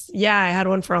 Yes. Yeah, I had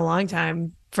one for a long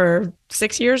time, for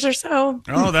 6 years or so.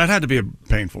 Oh, that had to be a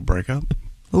painful breakup.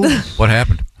 What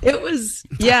happened? It was,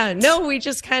 we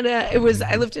just kind of,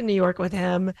 I lived in New York with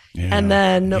him, and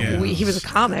then he was a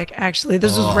comic, actually.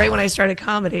 This was right when I started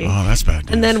comedy. Oh, that's bad.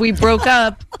 And then we broke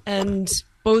up and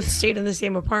both stayed in the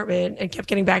same apartment and kept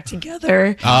getting back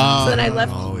together. So then I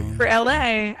left for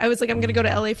LA. I was like, I'm going to go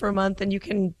to LA for a month and you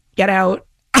can get out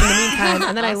in the meantime.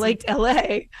 And then I liked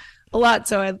LA a lot.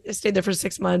 So I stayed there for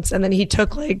 6 months. And then he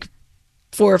took like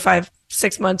 4 or 5,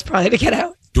 6 months probably to get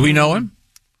out. Do we know him?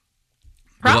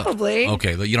 Probably.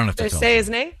 Okay, you don't have to Did I tell. say his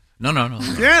name? No.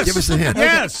 Yes. Give us a hint.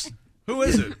 Yes. Who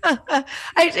is it?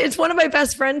 It's one of my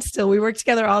best friends still. We work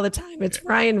together all the time. It's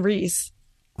Ryan Reese.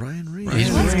 Ryan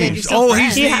Reese. That's good. You're still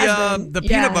He's friends. the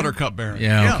peanut butter cup baron.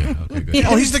 Yeah. Okay. Good.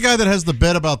 Oh, he's the guy that has the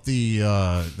bit about the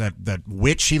that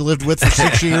witch he lived with for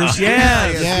 6 years.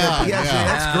 Yeah.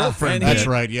 That's girlfriend. That's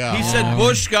right. Yeah. He said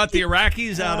Bush got the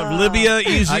Iraqis out of Libya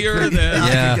easier than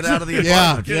Get out of the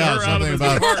apartment. get her out of his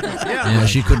apartment. Yeah,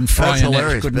 she couldn't fry That's an egg.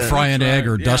 hilarious, Couldn't Ben. fry an egg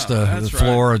or dust the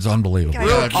floor. It's unbelievable.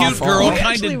 Real cute girl, We kind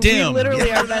actually- of dim. We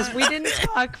literally are best. We didn't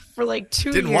talk for like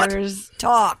 2 Didn't what? years.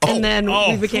 Talk. And then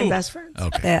we became phew. best friends.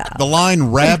 Okay. Yeah. The line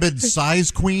 "rabid size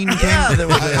queen" came. there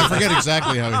was I forget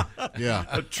exactly how. Yeah.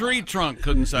 A tree trunk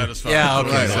couldn't satisfy. Yeah, him.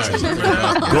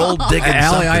 Right. Gold digging.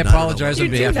 Allie, I something, apologize You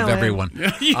on do behalf know of him.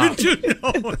 everyone. You do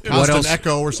know. What Constant else?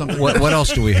 echo or something. What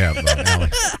else do we have, Allie?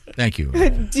 Thank you.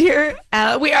 Dear,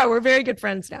 we're very good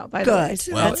friends now, by the way. Good.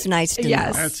 So, That's nice to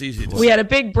yes. know. That's easy to We had a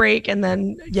big break and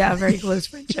then, very close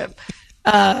friendship.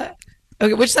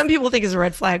 Okay, which some people think is a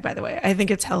red flag, by the way. I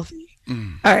think it's healthy.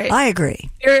 All right. I agree.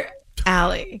 Dear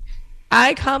Allie,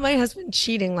 I caught my husband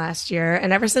cheating last year,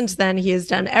 and ever since then, he has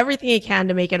done everything he can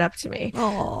to make it up to me.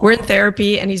 We're in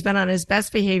therapy, and he's been on his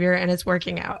best behavior, and it's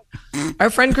working out. Our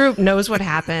friend group knows what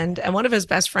happened, and one of his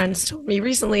best friends told me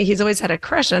recently he's always had a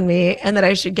crush on me, and that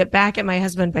I should get back at my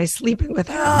husband by sleeping with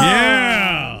him.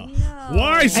 Yeah.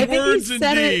 Wise I think he words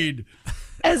said it- indeed.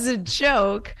 As a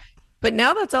joke. But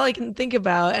now that's all I can think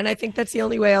about, and I think that's the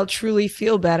only way I'll truly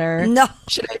feel better. No.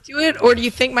 Should I do it, or do you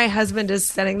think my husband is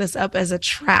setting this up as a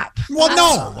trap? Well,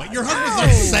 no. Your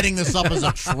husband's not setting this up as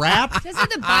a trap. Doesn't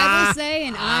the Bible say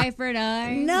an eye for an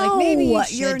eye? No, Like, maybe you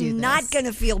you're should do not this. going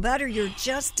to feel better. You're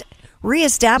just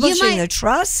reestablishing You might- the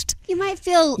trust. You might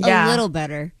feel Yeah. a little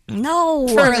better No.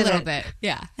 for a little bit.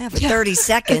 Yeah. Yeah, for 30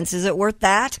 seconds. Is it worth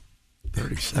that?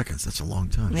 30 seconds. That's a long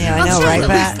time. Yeah, I know, right,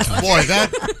 Pat? Boy,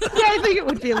 that. Yeah, I think it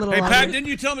would be a little Hey, longer. Pat, didn't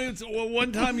you tell me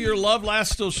one time your love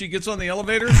lasts till she gets on the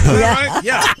elevator? Is that right?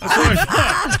 Yeah, that's what I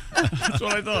thought.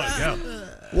 That's what I thought. Yeah.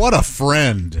 What a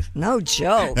friend. No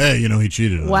joke. Hey, he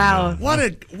cheated on Wow. me. What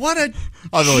a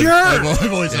I've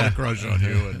always had a crush on you.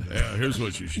 And, here's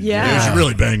what you should Yeah. do. You should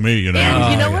really bang me, And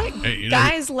you know what? Hey,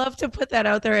 Guys love to put that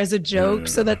out there as a joke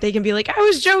so that they can be like, I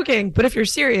was joking. But if you're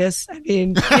serious, I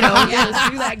mean, let's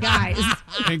do that, guys.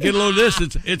 And get a load of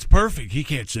this. It's perfect. He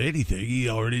can't say anything. He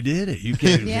already did it. You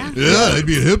can't. Yeah. Yeah, they'd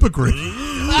be a hypocrite.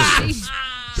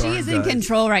 She is in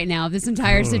control right now of this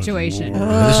entire situation.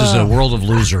 This is a world of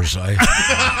losers.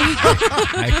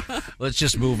 Let's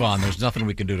just move on. There's nothing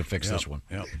we can do to fix this one.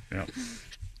 Yep.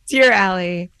 Dear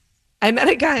Allie, I met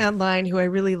a guy online who I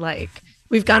really like.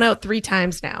 We've gone out 3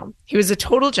 times now. He was a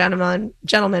total gentleman,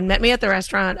 met me at the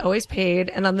restaurant, always paid.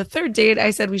 And on the 3rd date,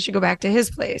 I said we should go back to his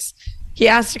place. He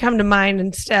asked to come to mine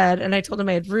instead, and I told him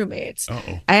I had roommates.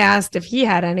 Uh-oh. I asked if he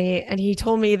had any, and he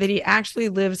told me that he actually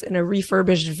lives in a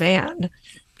refurbished van.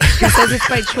 He says it's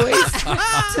my choice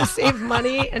to save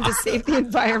money and to save the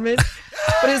environment.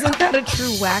 But isn't that a true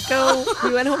wacko?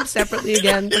 We went home separately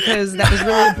again because that was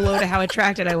really a blow to how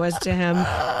attracted I was to him.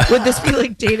 Would this be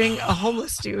like dating a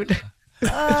homeless dude?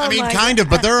 I mean, kind of,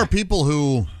 but there are people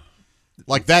who,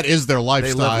 that is their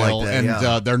lifestyle, like that, and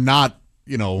yeah. They're not,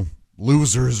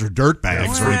 losers or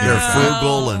dirtbags. They're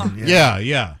frugal and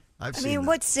yeah. I've I seen mean,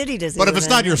 what city does he But if live it's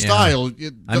not in? your style,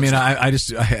 I mean, I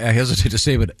hesitate to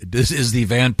say, but is the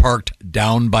van parked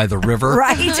down by the river?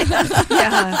 Right.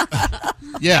 Yeah.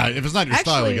 yeah, if it's not your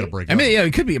style, you Actually- got to break it I mean, yeah,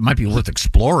 it might be worth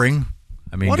exploring.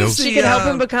 I mean, What go. is She could help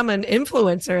him become an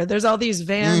influencer. There's all these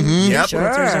van Yep.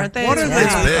 influencers, aren't they? What are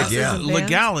It's the big, yeah.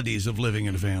 legalities of living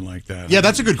in a van like that? Yeah,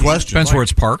 that's a good question. Depends where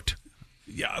it's parked.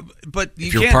 Yeah, but you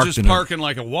If you're can't parked just in a- park in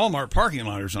like a Walmart parking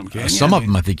lot or something, can you? Some of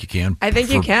them, I think you can. I think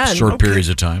you for can. Short Okay. periods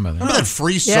of time, I think. Remember that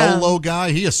free Yeah. solo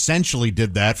guy? He essentially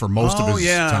did that for most of his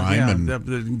time. Yeah, And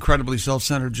the incredibly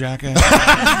self-centered jackass.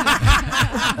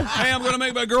 Hey, I'm going to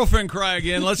make my girlfriend cry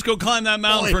again. Let's go climb that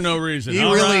mountain Boy, for no reason. he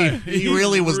All really- right. he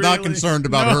really was not concerned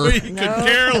about her. He could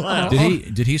care less.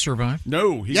 Did he survive?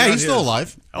 No. Yeah, got he's still his.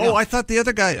 alive. Oh, Yeah. I thought the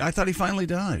other guy. I thought he finally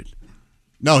died.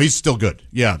 No, he's still good.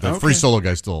 Yeah, the free Okay. solo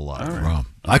guy's still alive. Wow.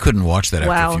 I couldn't watch that after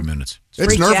Wow. a few minutes. It's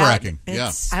Freaked nerve out. wracking. Yeah,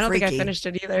 It's I don't think I freaky. finished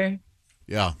it either.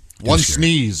 yeah. One scary.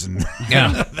 sneeze and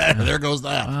Yeah. there goes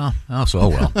that. Well, oh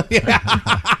well.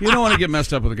 You don't want to get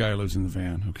messed up with a guy who lives in the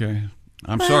van, okay?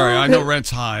 I'm sorry. I know rent's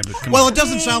high, but come Well, on. it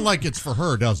doesn't sound like it's for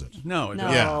her, does it? No, it No.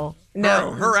 doesn't. Yeah.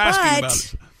 No. Her asking But- about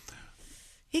it.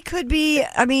 He could be.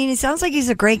 I mean, he sounds like he's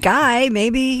a great guy.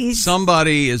 Maybe he's.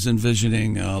 Somebody is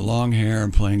envisioning long hair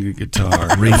and playing a guitar.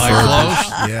 Am I Refurbished.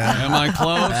 close? Yeah. Am I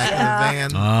close? Back in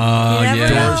the van. You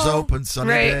never yeah. Doors know. open, sunny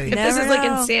Right. day. If this Never is like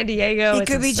know. in San Diego, He it's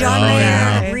could a be sunny John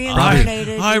day. Mayer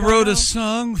reincarnated. I you wrote know? a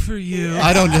song for you.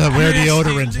 I don't wear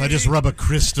deodorant. I just rub a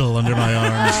crystal under my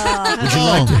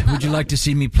arms. Would you like to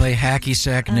see me play hacky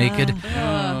sack naked?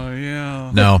 Oh,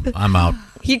 yeah. No, I'm out.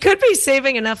 He could be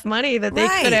saving enough money that they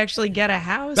Right. could actually get a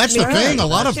house. That's the thing. A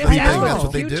lot of Just people- ask what That's the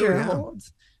what they do, future yeah.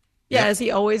 holds. Yeah, is he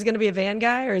always going to be a van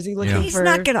guy, or is he looking He's for?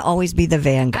 not going to always be the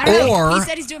van I guy. don't know. Or- He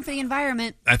said he's doing it for the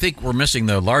environment. I think we're missing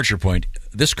the larger point.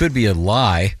 This could be a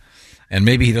lie, and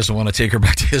maybe he doesn't want to take her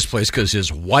back to his place because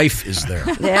his wife is there.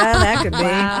 Yeah, that could be.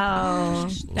 Wow.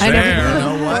 I There. never. You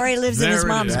know what? Or he lives in There his it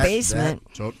mom's is. basement.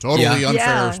 Totally Yeah. unfair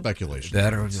Yeah. speculation.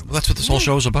 Well, that's what this whole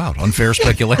show is about. Unfair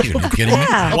speculation. Are you kidding me?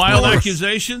 Yeah. Wild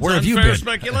accusations, Where have you unfair been?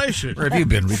 speculation. Where have you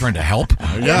been? Are you trying to help?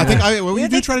 Yeah, I think we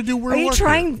do try to do Are real you work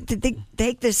trying to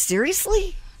take this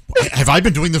seriously? here. Have I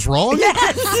been doing this wrong?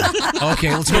 Yes.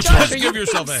 Okay, let's go. Just give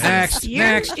yourself a head.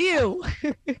 Next. Ew.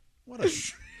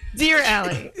 Dear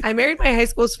Allie, I married my high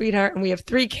school sweetheart and we have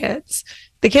 3 kids.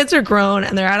 The kids are grown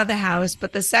and they're out of the house,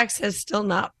 but the sex has still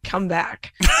not come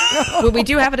back. When we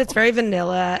do have it, it's very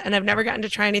vanilla, and I've never gotten to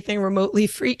try anything remotely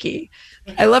freaky.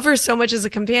 I love her so much as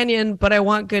a companion, but I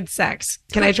want good sex.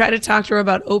 Can I try to talk to her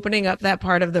about opening up that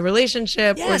part of the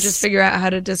relationship, or Yes. just figure out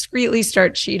how to discreetly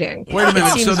start cheating? Wait a minute,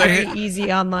 It seems so they- very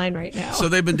easy online right now. So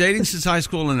they've been dating since high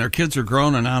school, and their kids are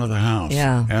grown and out of the house.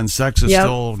 Yeah. And sex is Yep.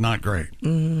 still not great.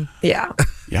 Yeah.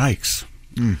 Yikes.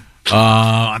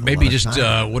 Maybe just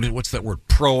what's that word?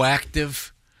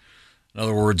 Proactive. In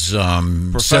other words,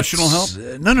 Professional help?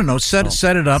 No.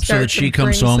 Set it up so Start that to she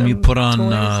comes bring home. You some put on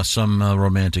toys. some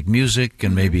romantic music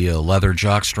and maybe a leather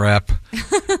jockstrap.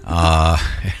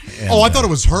 Oh, I thought it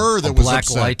was her that a was black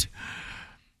upset. light.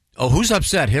 Oh, who's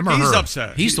upset? Him or her? He's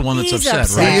upset. He's the one that's He's upset,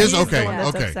 upset. right? He is He's the okay. one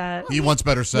that's Okay. upset. He wants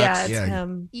better sex. Yeah, it's Yeah.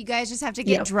 him. You guys just have to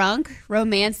get Yep. drunk,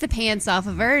 romance the pants off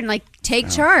of her, and like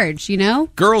take charge. You know.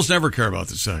 Girls never care about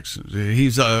the sex.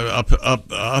 He's a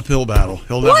uphill battle.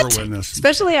 He'll never win this.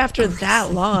 Especially after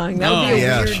that long. That would be a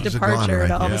Yeah, weird she's a departure goner,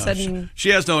 to all of a Yeah. sudden. She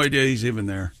has no idea he's even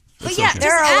there. But It's yeah, okay.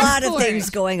 There are a Just lot ask of for things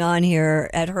it. going on here.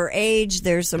 At her age,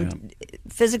 there's some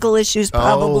physical issues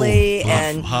probably,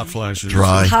 and hot flashes,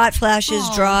 hot flashes,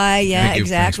 dry. Yeah, Thank you.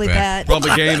 exactly, Thanks, Pat.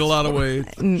 Probably gained a lot of weight.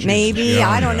 Maybe Yeah,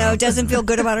 I don't yeah. know. Doesn't feel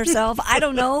good about herself. I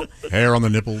don't know. Hair on the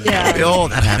nipples. Yeah. Oh,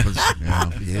 that happens.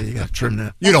 Yeah, you got to trim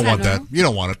that. You don't want that. You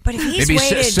don't want it. But if he's Maybe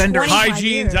waited send her 25 hygiene's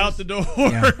years, out the door.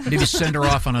 Yeah, maybe send her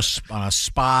off on a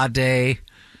spa day,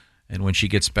 and when she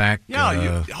gets back,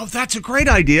 that's a great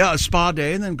idea. A spa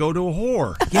day, and then go to a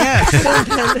whore. Yes,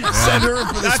 Send her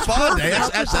for the That's spa day.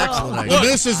 perfect. That's excellent. Look,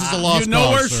 This is a lost cause. you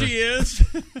know where sir. she is.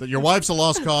 That your wife's a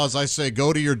lost cause. I say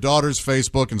go to your daughter's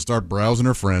Facebook and start browsing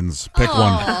her friends. Pick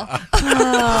one.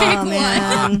 Oh,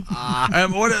 man.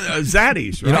 And what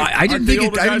Zaddies? Right? You know, I didn't Aren't think the it.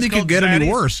 older I didn't guys think it called could get any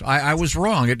Zaddies? worse. I was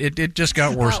wrong. It just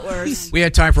got worse. We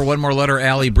had time for one more letter.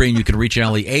 Allie Breen. You can reach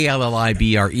Allie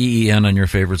ALLIBREEN on your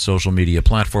favorite social media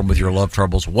platform with your love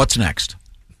troubles. What's next?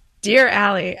 Dear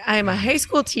Allie, I am a high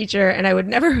school teacher and I would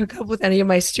never hook up with any of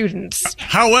my students.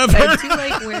 However, But I do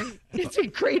like wearing, it's a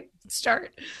great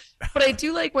start. But I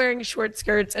do like wearing short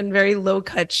skirts and very low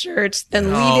cut shirts,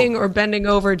 then leaning or bending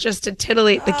over just to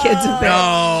titillate the kids a bit.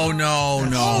 No.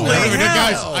 Wait a minute,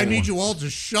 guys. I need you all to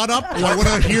shut up. I want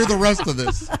to hear the rest of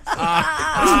this.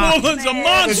 This woman's a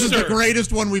monster. This is the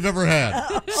greatest one we've ever had.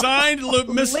 Signed,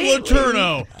 Miss Lately.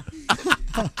 Letourneau.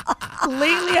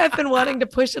 Lately, I've been wanting to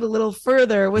push it a little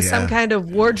further with some kind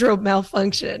of wardrobe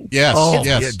malfunction. Yes.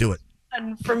 Yeah, do it.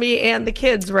 And for me and the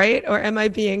kids, right? Or am I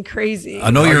being crazy? I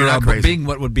know you're you're not crazy. being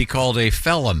what would be called a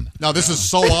felon. No, this is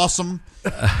so awesome.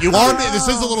 You are. This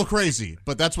is a little crazy,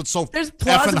 but that's what's so There's effing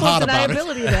plausible hot about it.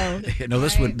 deniability, though. No,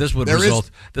 this would There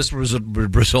is-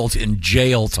 would result in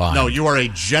jail time. No, you are a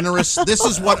generous. This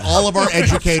is what all of our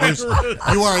educators.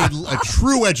 You are a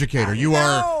true educator. You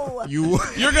are.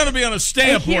 You're going to be on a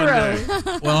stamp one day.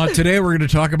 Well, today we're going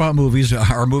to talk about movies.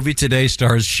 Our movie today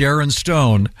stars Sharon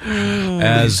Stone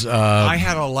as. I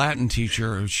had a Latin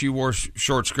teacher. She wore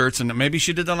short skirts, and maybe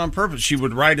she did that on purpose. She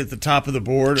would write at the top of the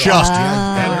board. And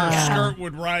her skirt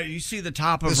would write. You see the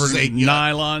top of This her is a-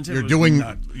 nylons. It You're was doing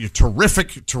nuts.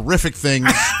 terrific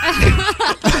things.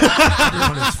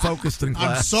 Everyone is focused in I'm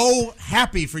class. so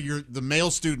happy for the male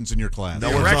students in your class.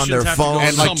 No one's on their phone.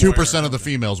 And like 2% of the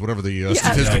females, whatever the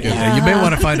statistic is. You may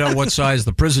want to find out what size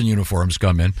the prison uniforms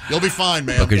come in. You'll be fine,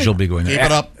 man. Because you'll be going there. Keep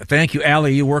it up. Thank you,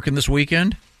 Allie. You working this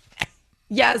weekend?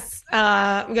 Yes,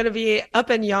 I'm going to be up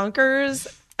in Yonkers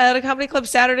at a comedy club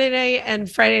Saturday night and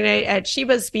Friday night at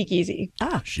Sheba's Speakeasy.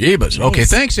 Shebas. Nice. Okay,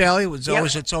 thanks, Allie. It's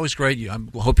Yep. always great. I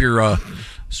hope your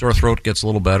sore throat gets a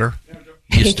little better.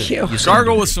 Thank you.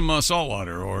 Gargle with some salt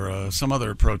water or some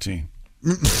other protein.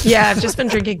 Yeah, I've just been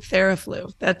drinking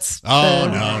Theraflu. That's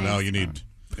No, you need.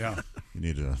 Yeah. You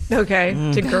need to. okay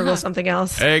to gurgle something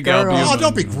else. Hey, Gurgle. Oh,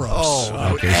 don't be gross.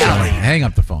 Okay, sorry. Hang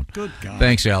up the phone. Good God.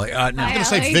 Thanks, Allie. Now, I'm going to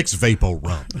say Vicks Vapo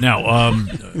Rub. Now,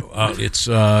 it's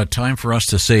time for us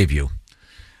to save you.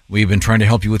 We've been trying to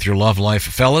help you with your love life.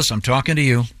 Fellas, I'm talking to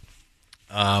you.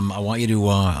 I want you to,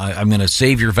 I'm going to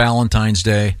save your Valentine's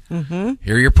Day. Mm-hmm.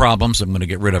 Here are your problems. I'm going to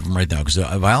get rid of them right now because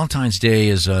Valentine's Day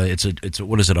is, it's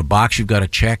what is it, a box you've got to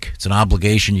check. It's an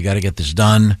obligation. You got to get this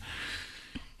done.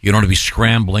 You don't want to be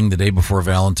scrambling the day before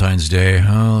Valentine's Day.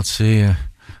 Oh, let's see.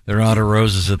 They're out of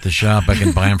roses at the shop. I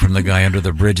can buy them from the guy under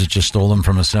the bridge that just stole them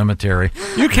from a cemetery.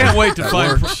 You can't wait to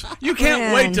find. You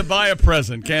can't wait to buy a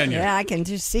present, can you? Yeah, I can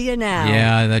just see you now.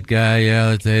 Yeah, that guy.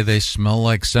 Yeah, they smell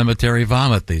like cemetery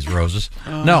vomit. These roses.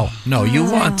 No, you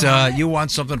want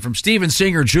something from Steven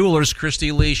Singer Jewelers.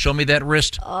 Christy Lee, show me that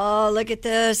wrist. Oh, look at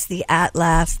this. The At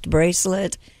Last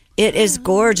bracelet. It is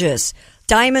gorgeous.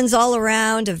 Diamonds all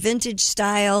around, a vintage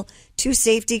style, 2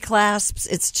 safety clasps.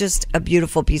 It's just a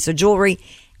beautiful piece of jewelry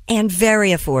and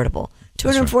very affordable.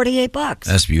 $248.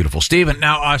 That's beautiful, Steven.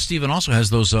 Now, Steven also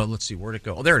has those. Let's see, where'd it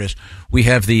go? Oh, there it is. We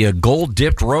have the gold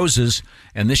dipped roses,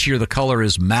 and this year the color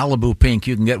is Malibu pink.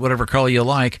 You can get whatever color you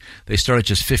like. They start at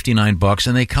just $59,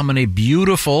 and they come in a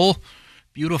beautiful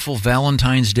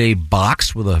Valentine's Day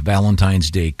box with a Valentine's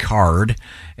Day card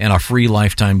and a free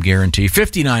lifetime guarantee.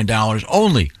 $59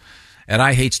 only at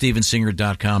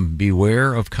IHateStevenSinger.com.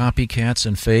 Beware of copycats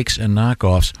and fakes and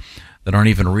knockoffs that aren't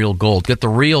even real gold. Get the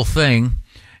real thing,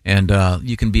 and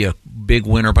you can be a big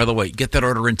winner. By the way, get that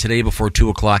order in today before 2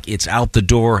 o'clock. It's out the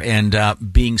door and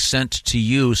being sent to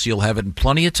you, so you'll have it in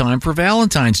plenty of time for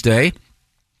Valentine's Day.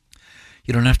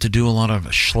 You don't have to do a lot of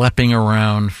schlepping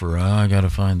around for, I got to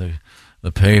find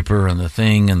the paper and the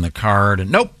thing and the card. And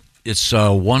nope. It's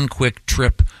one quick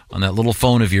trip on that little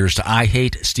phone of yours to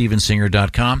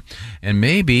IHateStevenSinger.com. And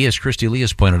maybe, as Christy Lee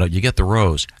has pointed out, you get the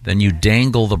rose. Then you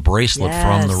dangle the bracelet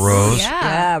from the rose.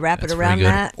 Yeah, wrap That's it around pretty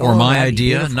good. that. Or Oh, my that'd be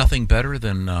idea, beautiful. nothing better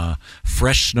than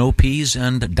fresh snow peas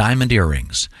and diamond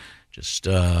earrings. Just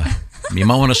you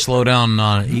might want to slow down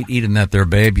eating that there,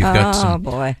 babe. You've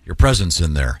got your presence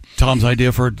in there. Tom's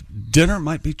idea for dinner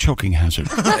might be choking hazard.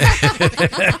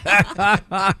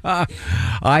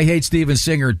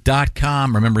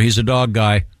 IHateStevenSinger.com. Remember, he's a dog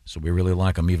guy, so we really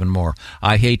like him even more.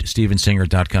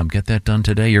 IHateStevenSinger.com. Get that done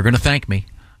today. You're going to thank me.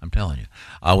 I'm telling you.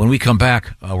 When we come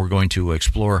back, we're going to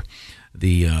explore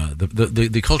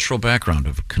the cultural background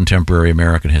of contemporary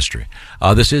American history.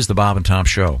 This is the Bob and Tom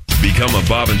Show. Become a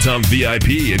Bob and Tom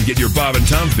VIP and get your Bob and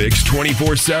Tom fix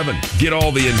 24/7. Get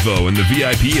all the info in the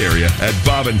VIP area at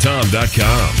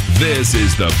bobandtom.com. This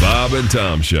is the Bob and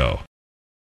Tom Show.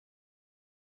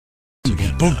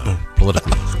 Boom, boom.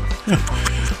 Politically.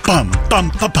 Bum, bum,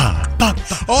 ba, ba, bum, bum.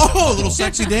 Oh, a little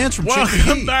sexy dance from Chick Welcome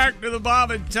McGee. back to the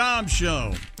Bob and Tom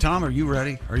Show. Tom, are you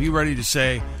ready? Are you ready to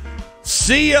say,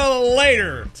 see you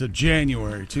later to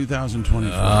January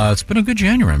 2024? It's been a good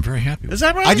January. I'm very happy. Is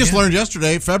that right? I just learned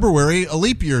yesterday, February, a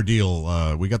leap year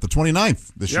deal. We got the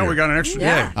 29th this year. Yeah, we got an extra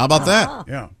day. How about that?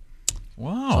 Yeah.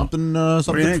 Wow. Something. What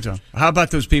do you think, Tom? How about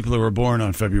those people who were born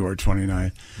on February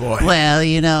 29th? Boy. Well,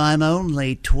 I'm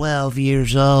only 12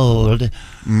 years old.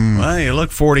 Well, you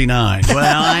look 49. Well,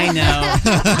 I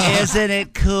know. Isn't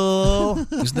it cool?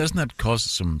 Doesn't that cause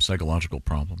some psychological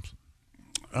problems?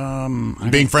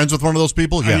 Being friends with one of those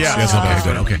people? Yes. Yeah. Yes, Okay,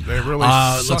 good. Okay. They really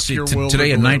Let's suck see. your will Today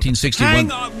to in live. 1961.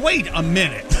 Hang on. Wait a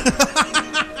minute.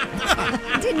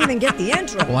 I didn't even get the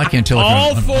intro. Well, I can't tell if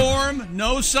All I'm- form,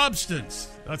 no substance.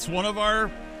 That's one of our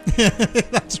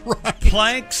That's right.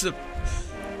 planks.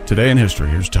 Today in history,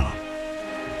 here's Tom.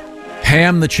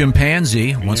 Ham the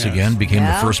chimpanzee, once Yes. again, became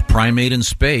the first primate in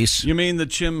space. You mean the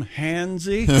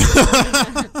chimpanzee?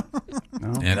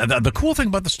 And the cool thing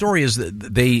about the story is that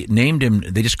they named him,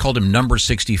 they just called him number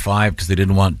 65 because they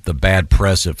didn't want the bad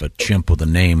press if a chimp with a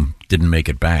name didn't make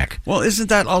it back. Well, isn't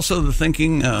that also the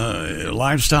thinking?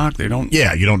 Livestock, they don't.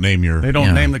 Yeah, you don't name your. They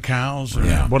don't name the cows. Or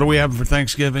what do we have for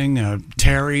Thanksgiving?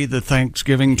 Terry, the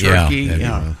Thanksgiving turkey.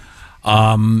 Yeah.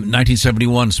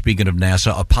 1971, speaking of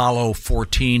NASA, Apollo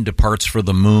 14 departs for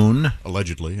the moon.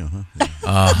 Allegedly.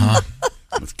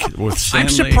 With I'm Stanley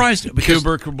surprised because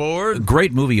Kubrick aboard.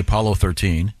 Great movie, Apollo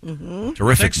 13. Mm-hmm.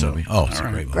 Terrific so. movie. Oh, it's All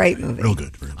a right. great movie. Great movie. Real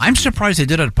good. I'm surprised they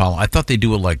did it at Apollo. I thought they'd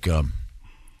do it like,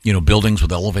 buildings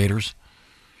with elevators.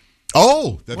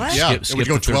 Oh, What? yeah. Skip it would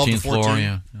go the 12 to 13th 14. floor.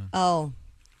 Yeah. Oh.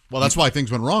 Well, that's why things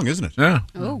went wrong, isn't it? Yeah.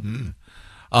 Oh.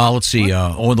 Let's see.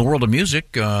 In the world of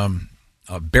music,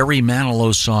 Barry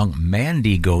Manilow's song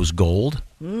 "Mandy Goes Gold."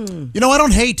 You know, I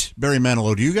don't hate Barry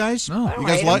Manilow. Do you guys? No. I don't You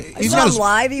guys hate like? him. I saw him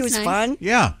live. He was Nice. fun.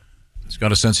 Yeah. He's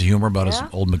got a sense of humor about his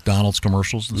old McDonald's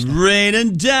commercials and stuff.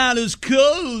 Raining down as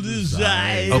cold as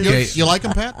ice. Okay. You like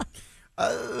him, Pat?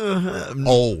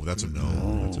 Oh, that's a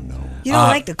no. That's a no. You don't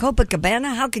like the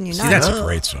Copacabana? How can you not? that's a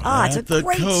great song. Oh, it's a At the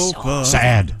great song. Copa.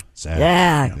 Sad.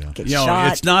 Yeah. Get You know,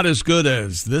 shot. it's not as good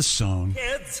as this song.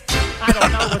 I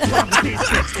don't know what's wrong with these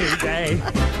kids today.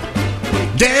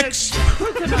 Dicks.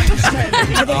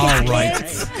 All right.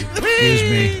 Excuse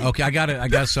me. Okay, I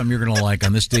got something you're going to like.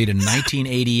 On this date in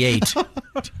 1988,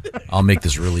 I'll make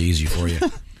this really easy for you.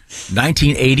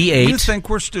 1988. You think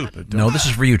we're stupid? No, this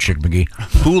is for you, Chick McGee.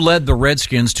 Who led the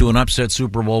Redskins to an upset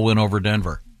Super Bowl win over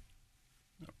Denver?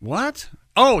 What?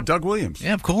 Oh, Doug Williams.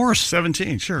 Yeah, of course.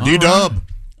 17, sure. D-Dub.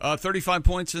 35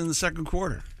 points in the second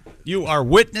quarter. You are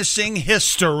witnessing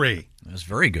history. That's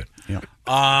very good. Yeah.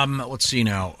 Let's see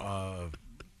now.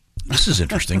 This is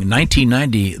interesting. In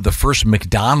 1990, the first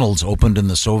McDonald's opened in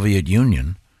the Soviet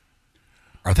Union.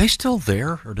 Are they still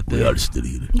there, or did they?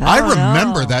 I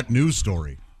remember that news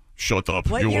story. Shut up.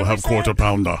 What You year will have was quarter that?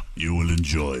 pounder. You will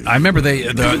enjoy. I remember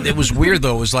it was weird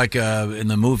though. It was like in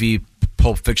the movie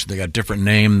Pulp Fiction. They got a different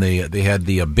name. They had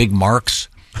the Big Marks.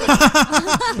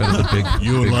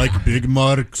 You like Big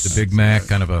Marks? The Big Mac,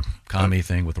 kind of a commie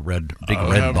thing with the red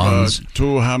have, buns.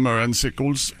 2 hammer and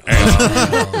sickles.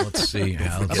 Let's see.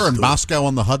 Remember in Moscow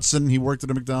on the Hudson, he worked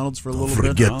at a McDonald's for a little bit.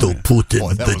 Forget to put in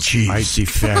Boy, that the was cheese.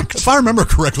 Defect. If I remember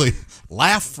correctly,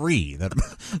 laugh free. That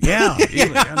Yeah.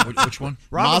 Which one?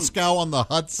 Moscow on the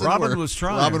Hudson. Robin where was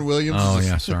trying. Robin Williams. Oh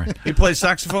yeah, sorry. He plays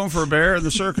saxophone for a bear in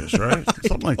the circus, right?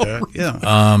 Something like that. Yeah.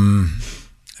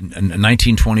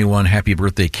 1921, Happy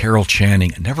Birthday, Carol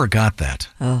Channing. Never got that.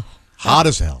 Oh. Hot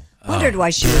as hell. Wondered why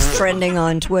she was trending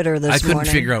on Twitter this I couldn't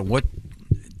morning. figure out what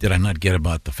did I not get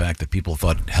about the fact that people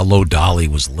thought Hello Dolly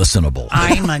was listenable.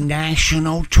 I'm a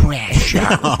national treasure.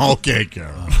 Okay,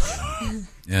 Carol. And,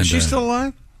 Is she still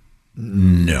alive?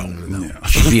 No.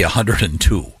 She'd be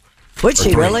 102. Would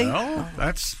she really? Well,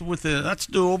 that's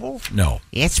doable. No.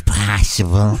 It's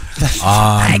possible.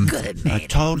 I could have made a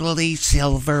totally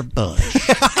silver bush.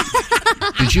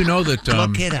 Did you know that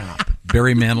Look it up.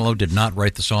 Barry Manilow did not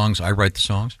write the songs. I write the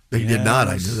songs. He did not.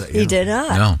 I knew that. He did not.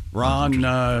 No. Ron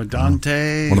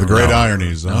Dante. One of the great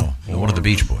ironies. No, one of the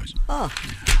Beach Boys.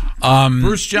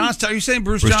 Bruce Johnston. Are you saying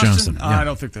Bruce Johnston? yeah. I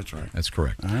don't think that's right. That's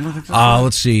correct. I don't think that's right.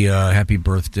 Let's see. Happy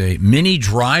birthday, Minnie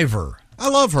Driver. I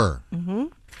love her. Mm-hmm.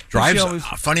 Drives.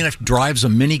 Funny enough, drives a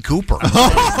Mini Cooper.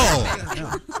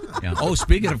 Oh, yeah. Oh,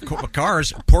 speaking of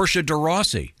cars, Porsche de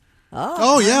Rossi.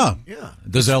 Oh yeah.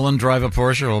 Does Ellen drive a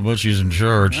Porsche? Well, but she's in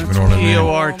charge. If you know what I mean.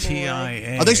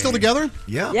 Portia. Are they still together?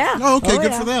 Yeah. Yeah. Oh, okay,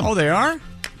 good yeah. for them. Oh, they are?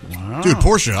 Wow. Dude,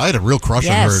 Porsche, I had a real crush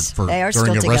on her Yes, they are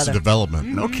during still Arrested together. Development.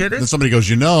 No kidding. Then somebody goes,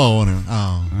 and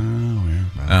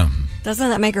Doesn't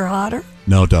that make her hotter?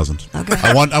 no, it doesn't. Okay.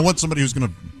 I want somebody who's going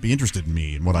to be interested in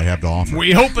me and what I have to offer.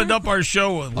 We opened up our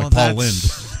show with Like Paul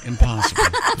that's impossible.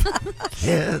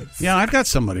 Yeah, I've got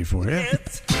somebody for you.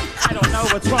 I don't know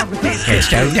what's wrong with these.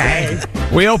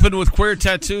 We opened with Queer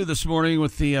Tattoo this morning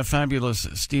with the fabulous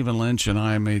Stephen Lynch, and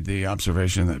I made the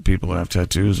observation that people who have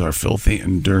tattoos are filthy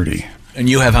and dirty. And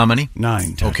you have how many?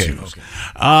 9 tattoos.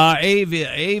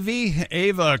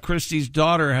 Ava, Christie's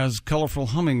daughter, has colorful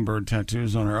hummingbird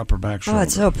tattoos on her upper back shoulder. Oh,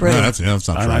 it's so pretty. That's not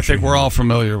And I trashy. think we're all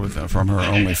familiar with that from her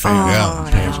OnlyFans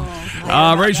page.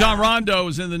 Rajon Rondo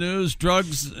is in the news.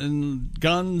 Drugs and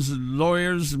guns and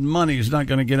lawyers and money is not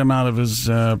going to get him out of his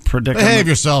predicament. Behave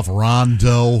yourself,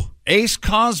 Rondo. Ace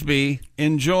Cosby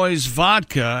enjoys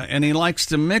vodka, and he likes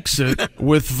to mix it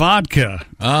with vodka.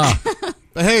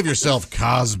 Behave yourself,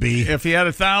 Cosby. If he had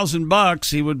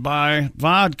 $1,000, he would buy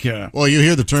vodka. Well, you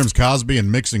hear the terms Cosby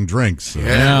and mixing drinks. So.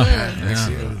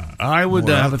 I would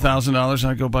have $1,000.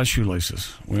 I'd go buy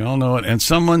shoelaces. We all know it. And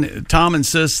Tom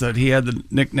insists that he had the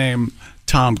nickname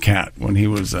Tomcat when he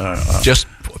was just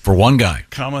for one guy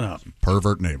coming up.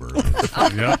 Pervert neighbor.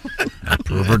 Yep.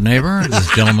 Pervert neighbor. This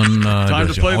gentleman. Time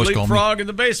to does play always call me- leapfrog in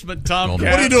the basement,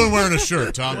 Tomcat. What are you doing wearing a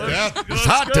shirt, Tomcat? It's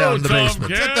hot down in the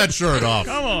basement. Get that shirt off.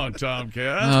 Come on,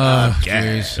 Tomcat.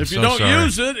 Jeez, I'm If you so don't sorry.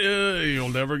 use it, you'll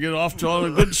never get off to a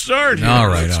good start. Here. All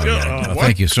right. Let's All go. right.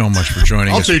 Thank you so much for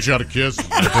joining I'll us. teach you how to kiss.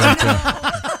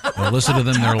 Well, listen to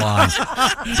them, they're lying.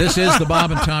 This is the Bob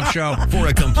and Tom Show. For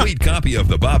a complete copy of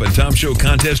the Bob and Tom Show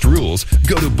contest rules,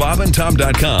 go to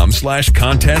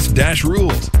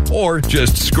bobandtom.com/contest-rules. Or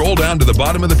just scroll down to the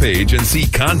bottom of the page and see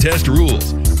contest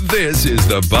rules. This is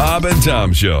the Bob and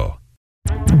Tom Show.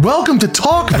 Welcome to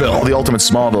Talkville, the ultimate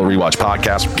Smallville rewatch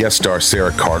podcast. Guest star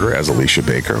Sarah Carter as Alicia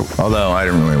Baker, although I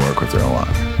didn't really work with her a lot.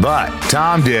 But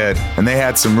Tom did, and they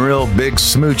had some real big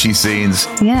smoochy scenes.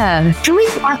 Yeah. Can we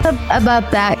talk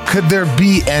about that? Could there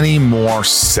be any more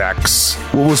sex?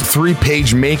 What was a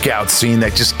 3-page makeout scene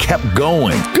that just kept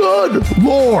going? Good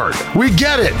Lord, we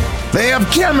get it. They have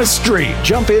chemistry.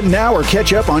 Jump in now or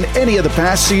catch up on any of the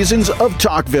past seasons of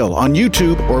Talkville on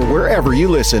YouTube or wherever you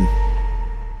listen.